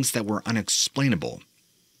 things that were unexplainable,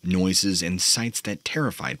 noises and sights that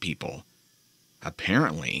terrified people.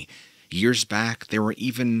 Apparently, years back there were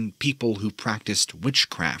even people who practiced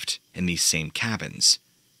witchcraft in these same cabins.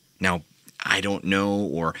 Now, I don't know,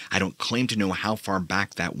 or I don't claim to know how far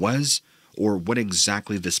back that was, or what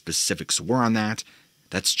exactly the specifics were on that.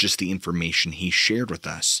 That's just the information he shared with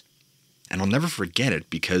us. And I'll never forget it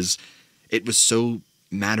because it was so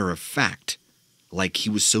matter of fact, like he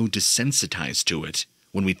was so desensitized to it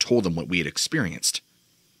when we told him what we had experienced.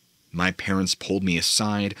 My parents pulled me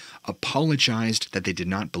aside, apologized that they did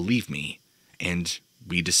not believe me, and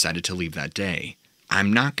we decided to leave that day.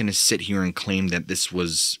 I'm not going to sit here and claim that this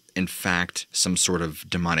was, in fact, some sort of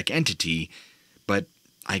demonic entity, but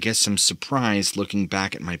I guess I'm surprised looking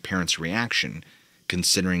back at my parents' reaction,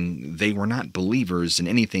 considering they were not believers in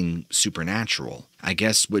anything supernatural. I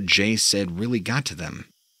guess what Jay said really got to them.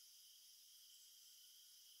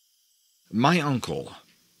 My uncle,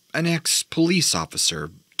 an ex-police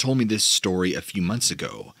officer, told me this story a few months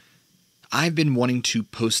ago. I've been wanting to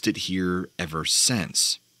post it here ever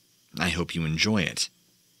since. I hope you enjoy it.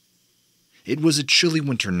 It was a chilly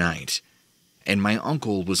winter night, and my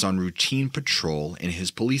uncle was on routine patrol in his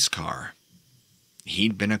police car.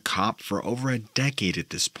 He'd been a cop for over a decade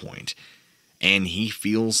at this point, and he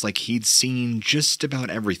feels like he'd seen just about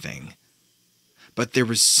everything. But there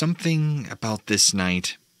was something about this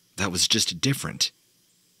night that was just different.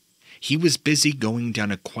 He was busy going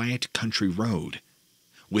down a quiet country road,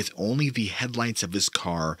 with only the headlights of his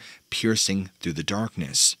car piercing through the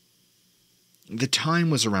darkness. The time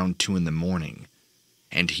was around 2 in the morning,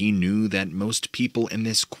 and he knew that most people in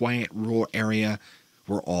this quiet rural area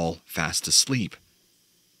were all fast asleep.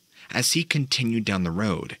 As he continued down the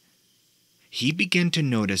road, he began to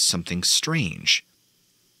notice something strange.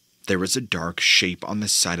 There was a dark shape on the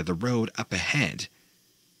side of the road up ahead.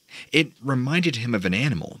 It reminded him of an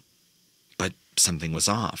animal, but something was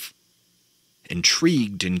off.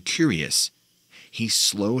 Intrigued and curious, he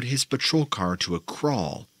slowed his patrol car to a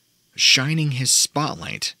crawl, shining his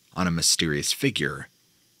spotlight on a mysterious figure.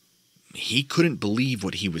 He couldn't believe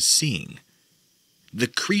what he was seeing. The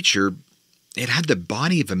creature, it had the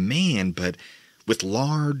body of a man, but with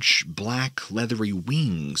large, black, leathery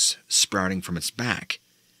wings sprouting from its back.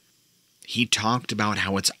 He talked about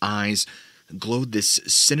how its eyes glowed this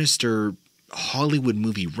sinister Hollywood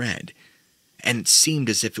movie red, and it seemed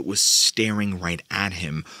as if it was staring right at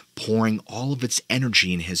him, pouring all of its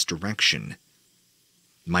energy in his direction.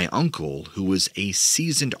 My uncle, who was a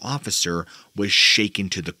seasoned officer, was shaken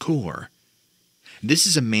to the core. This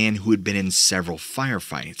is a man who had been in several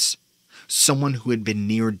firefights, someone who had been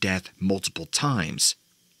near death multiple times.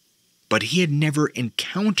 But he had never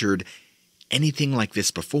encountered anything like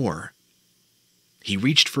this before. He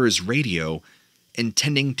reached for his radio,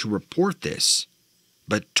 intending to report this,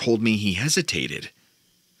 but told me he hesitated.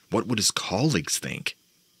 What would his colleagues think?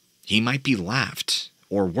 He might be laughed,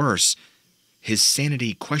 or worse, his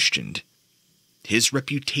sanity questioned. His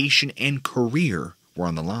reputation and career were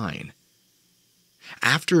on the line.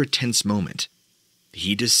 After a tense moment,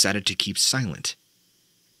 he decided to keep silent.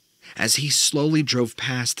 As he slowly drove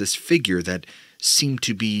past this figure that seemed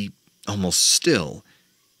to be almost still,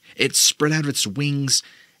 it spread out its wings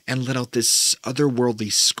and let out this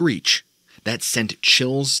otherworldly screech that sent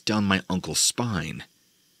chills down my uncle's spine.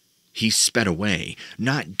 He sped away,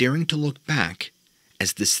 not daring to look back,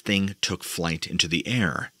 as this thing took flight into the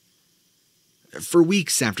air. For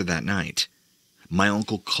weeks after that night, my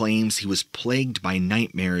uncle claims he was plagued by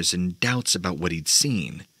nightmares and doubts about what he'd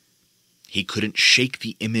seen. He couldn't shake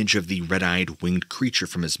the image of the red-eyed winged creature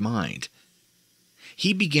from his mind.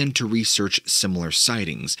 He began to research similar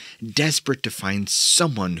sightings, desperate to find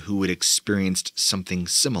someone who had experienced something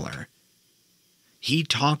similar. He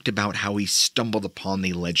talked about how he stumbled upon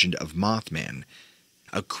the legend of Mothman,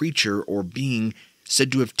 a creature or being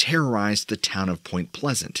said to have terrorized the town of Point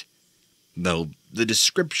Pleasant. Though the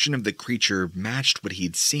description of the creature matched what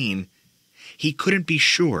he'd seen, he couldn't be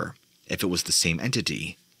sure if it was the same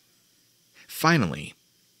entity. Finally,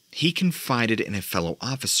 he confided in a fellow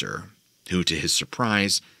officer, who, to his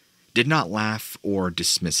surprise, did not laugh or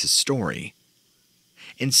dismiss his story.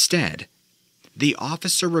 Instead, the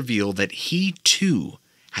officer revealed that he, too,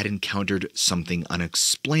 had encountered something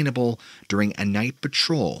unexplainable during a night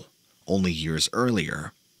patrol only years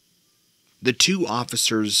earlier. The two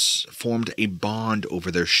officers formed a bond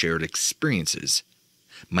over their shared experiences.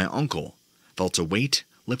 My uncle felt a weight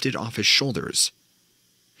lifted off his shoulders.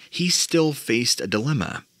 He still faced a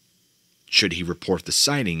dilemma. Should he report the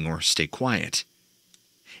sighting or stay quiet?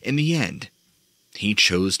 In the end, he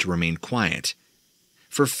chose to remain quiet,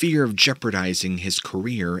 for fear of jeopardizing his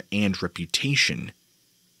career and reputation.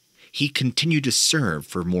 He continued to serve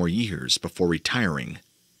for more years before retiring.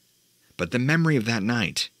 But the memory of that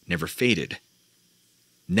night never faded.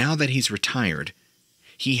 Now that he's retired,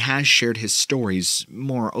 he has shared his stories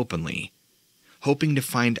more openly, hoping to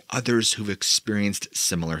find others who've experienced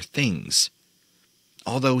similar things.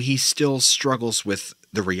 Although he still struggles with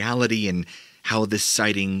the reality and how this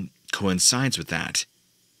sighting coincides with that,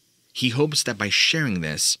 he hopes that by sharing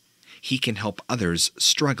this, he can help others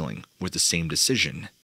struggling with the same decision.